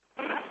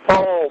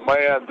 Oh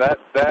man, that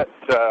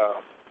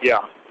yeah.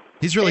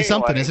 He's really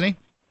something, isn't he?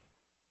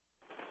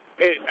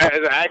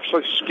 It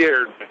actually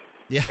scared me.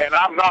 and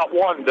I'm not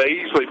one to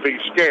easily be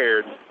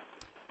scared.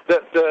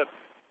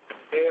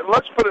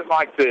 Let's put it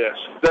like this.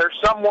 There's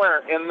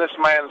somewhere in this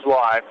man's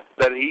life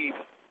that he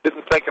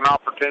didn't take an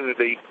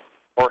opportunity,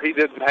 or he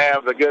didn't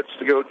have the guts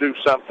to go do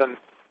something,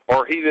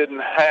 or he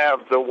didn't have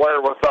the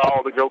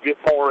wherewithal to go get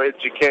more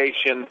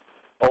education,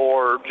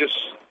 or just,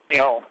 he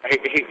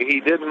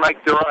didn't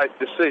make the right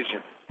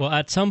decision. Well,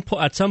 at some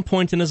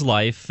point in his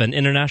life, an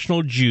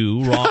international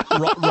Jew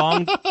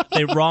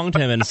they wronged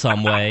him in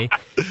some way,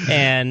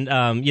 and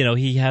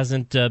he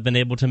hasn't been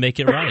able to make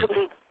it right.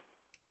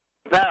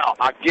 Now,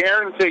 I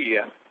guarantee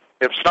you,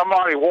 if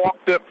somebody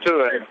walked up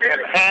to him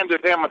and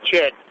handed him a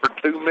check for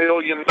 $2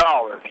 million,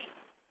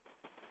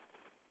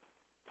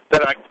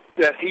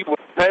 that he would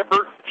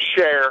never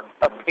share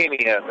a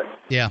penny of it.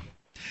 Yeah.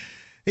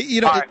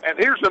 All right, and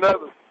here's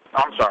another.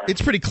 I'm sorry.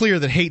 It's pretty clear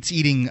that hate's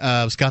eating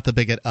Scott the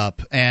Bigot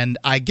up, and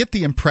I get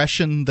the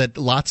impression that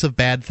lots of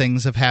bad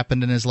things have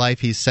happened in his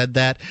life. He's said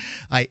that.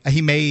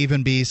 He may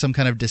even be some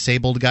kind of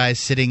disabled guy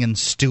sitting and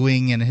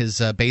stewing in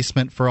his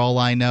basement, for all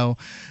I know.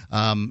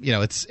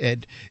 It's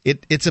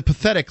a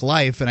pathetic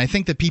life, and I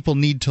think that people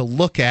need to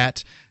look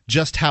at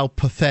just how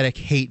pathetic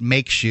hate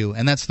makes you,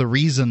 and that's the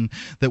reason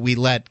that we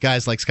let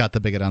guys like Scott the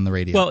Bigot on the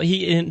radio. Well,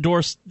 he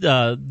endorsed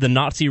the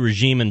Nazi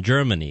regime in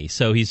Germany,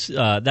 so he's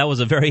that was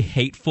a very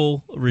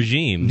hateful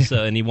regime.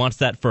 So, and he wants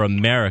that for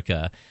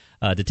America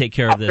to take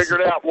care of this. I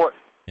figured out what.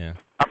 Yeah.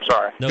 I'm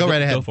sorry. No, go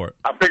right ahead. Go for it.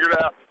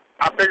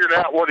 I figured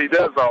out what he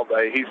does all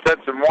day. He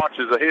sits and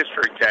watches a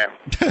History Channel.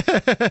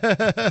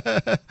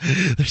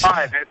 All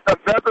right.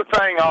 Another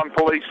thing on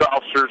police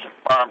officers,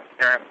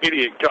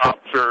 idiot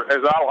cops, or as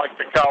I like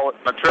to call it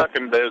in the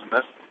trucking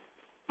business.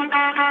 That's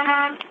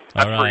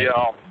all right.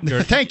 For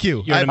y'all. Thank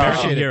you. You're I an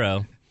American appreciate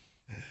hero.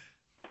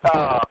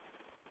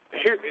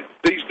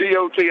 These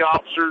DOT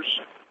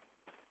officers,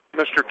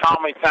 Mr.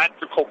 Tommy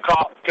Tactical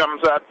Cop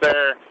comes out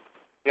there.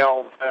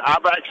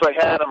 I've actually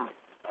had them.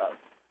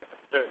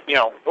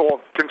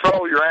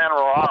 Control your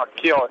animal or I'll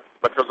kill it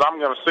because I'm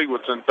going to see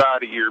what's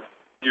inside of your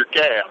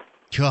cab.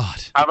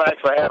 God. I've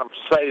actually had them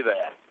say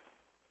that.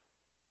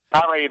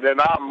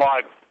 And I'm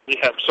like,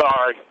 yeah,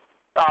 sorry.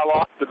 I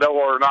locked the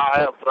door and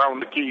I have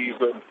thrown the keys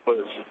in the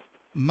push.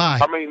 God.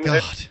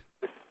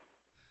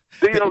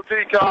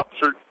 DOT cops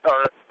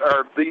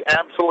are the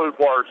absolute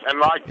worst.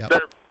 And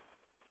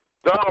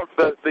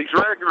these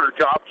regular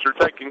cops are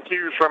taking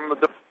cues from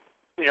the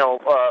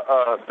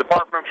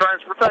Department of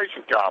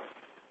Transportation cops.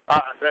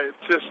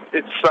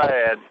 It's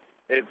sad.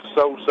 It's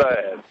so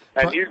sad.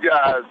 And you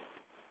guys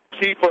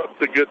keep up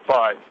the good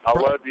fight. I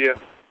love you.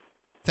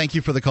 Thank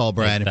you for the call,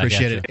 Brian.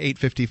 Appreciate it.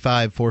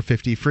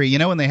 855-450-FREE.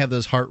 When they have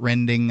those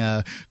heart-rending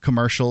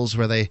commercials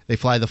where they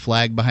fly the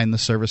flag behind the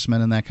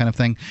servicemen and that kind of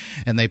thing,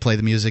 and they play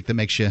the music that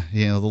makes you,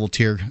 the little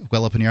tear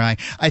well up in your eye.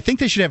 I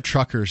think they should have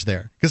truckers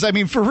there. Because,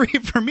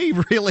 for me,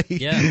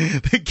 really,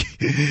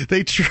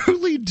 they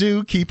truly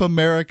do keep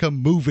America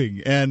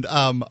moving. And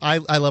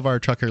I love our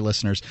trucker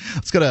listeners.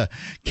 Let's go to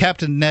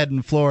Captain Ned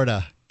in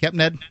Florida. Captain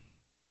Ned?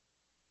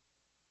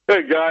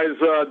 Hey, guys.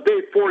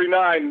 Day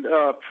 49,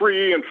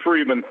 free Ian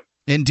Freeman.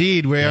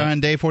 Indeed, we are on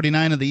day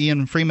 49 of the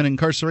Ian Freeman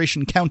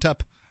incarceration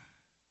count-up.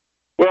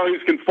 Well,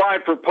 he's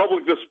confined for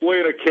public display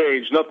in a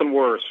cage. Nothing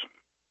worse.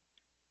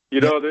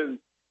 Well,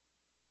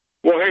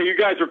 hey, you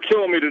guys are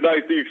killing me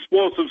tonight. The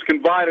explosives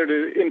combined in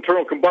an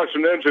internal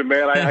combustion engine,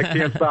 man. I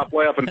can't stop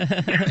laughing.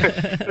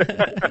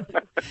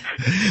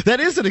 That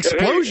is an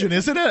explosion,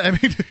 isn't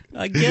it?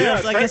 I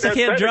guess I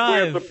can't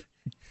drive.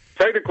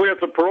 Technically,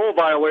 it's a parole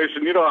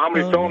violation. You know how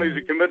many felonies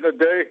you commit in a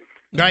day?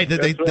 Right.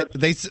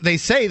 They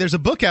say there's a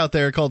book out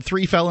there called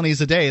 3 Felonies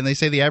a Day, and they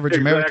say the average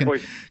American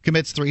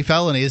commits 3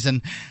 felonies.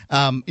 And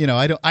I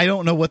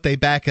don't know what they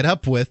back it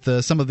up with.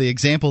 Some of the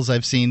examples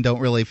I've seen don't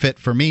really fit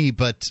for me,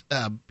 but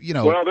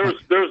Well,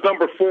 there's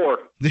number 4.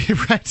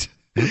 Right.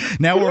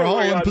 Now we're all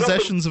in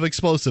possessions of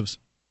explosives.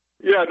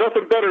 Yeah,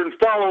 nothing better than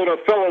following a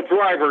fellow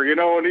driver,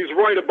 and he's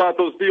right about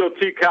those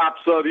DOT cops.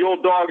 The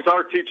old dogs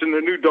are teaching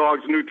the new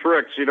dogs new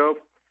tricks,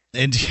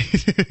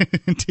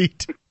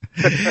 Indeed.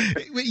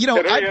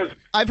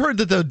 I've heard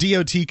that the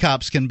DOT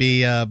cops can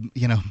be a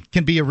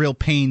real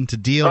pain to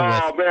deal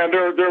with. Oh man,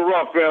 they're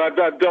rough, man. I've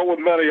dealt with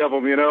many of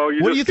them.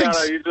 What do you think?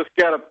 You just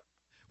gotta.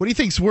 What do you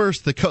think's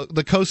worse, the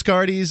Coast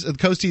Guardies, the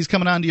Coasties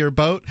coming onto your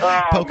boat,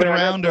 poking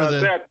around, or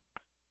the?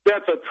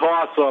 That's a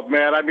toss-up,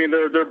 man.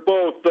 They're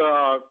both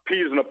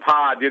peas in a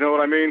pod. You know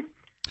what I mean?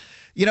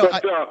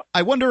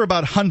 I wonder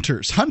about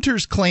hunters.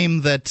 Hunters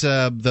claim that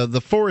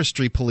the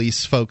forestry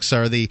police folks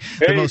are the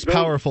most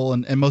powerful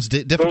and most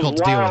difficult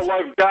to deal with.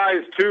 Wildlife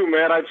guys, too,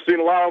 man. I've seen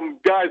a lot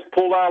of guys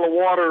pulled out of the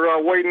water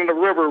wading in the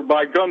river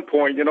by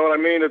gunpoint. You know what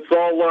I mean? It's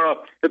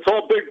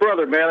all Big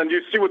Brother, man. And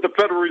you see what the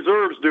Federal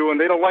Reserve's doing.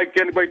 They don't like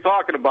anybody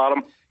talking about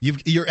them.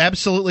 You're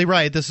absolutely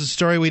right. This is a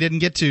story we didn't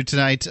get to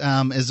tonight.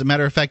 As a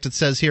matter of fact, it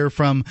says here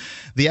from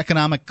the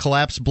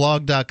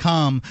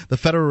economiccollapseblog.com, the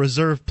Federal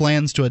Reserve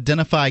plans to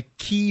identify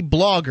key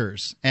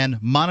bloggers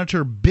and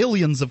monitor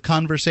billions of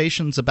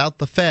conversations about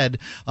the Fed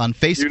on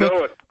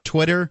Facebook,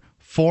 Twitter,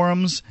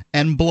 forums,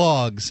 and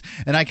blogs.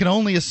 And I can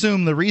only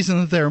assume the reason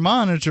that they're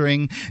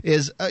monitoring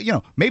is,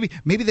 maybe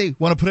they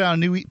want to put out a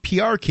new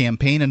PR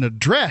campaign and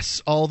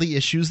address all the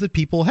issues that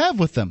people have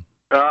with them.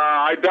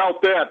 I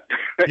doubt that.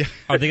 Yeah.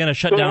 Are they going to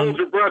shut down? Hold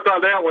your breath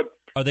on that one.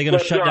 Are they going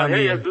to shut down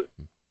As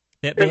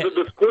a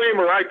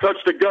disclaimer, I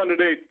touched a gun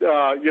today.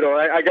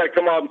 I got to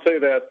come out and say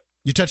that.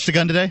 You touched a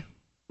gun today?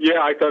 Yeah,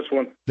 I touched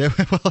one.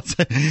 Well,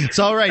 it's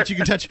all right. You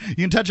can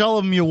touch all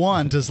of them you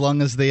want, as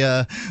long as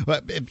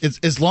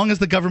as long as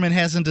the government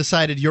hasn't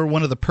decided you're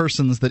one of the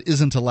persons that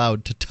isn't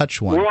allowed to touch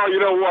one. Well, you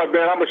know what,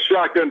 man? I'm a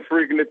shotgun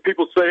freak, and if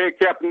people say, "Hey,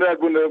 Captain Ned,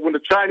 when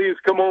the Chinese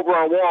come over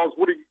our walls,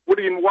 what do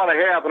you want to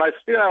have?" And I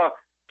say,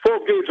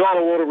 12-gauge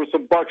autoloader with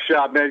some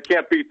buckshot, man. You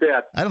can't beat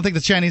that. I don't think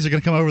the Chinese are going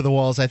to come over the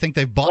walls. I think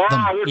they've bought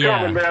them. They're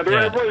coming, man.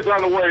 Everybody's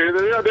on the way.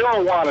 They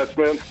all want us,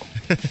 man.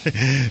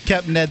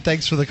 Captain Ned,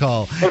 thanks for the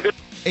call. Okay.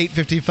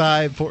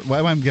 855. Why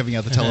am I giving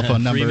out the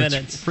telephone number? 3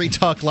 minutes. Free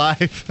Talk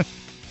Live.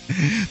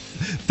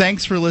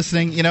 Thanks for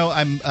listening.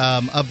 I'm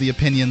of the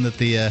opinion that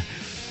the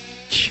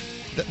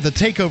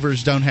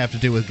takeovers don't have to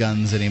do with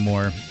guns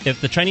anymore.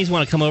 If the Chinese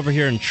want to come over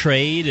here and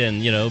trade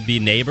and be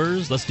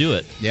neighbors, let's do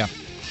it. Yeah.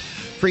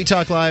 Free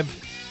Talk Live.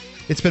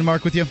 It's been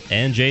Mark with you.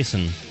 And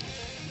Jason.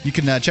 You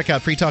can check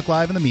out Free Talk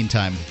Live in the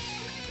meantime.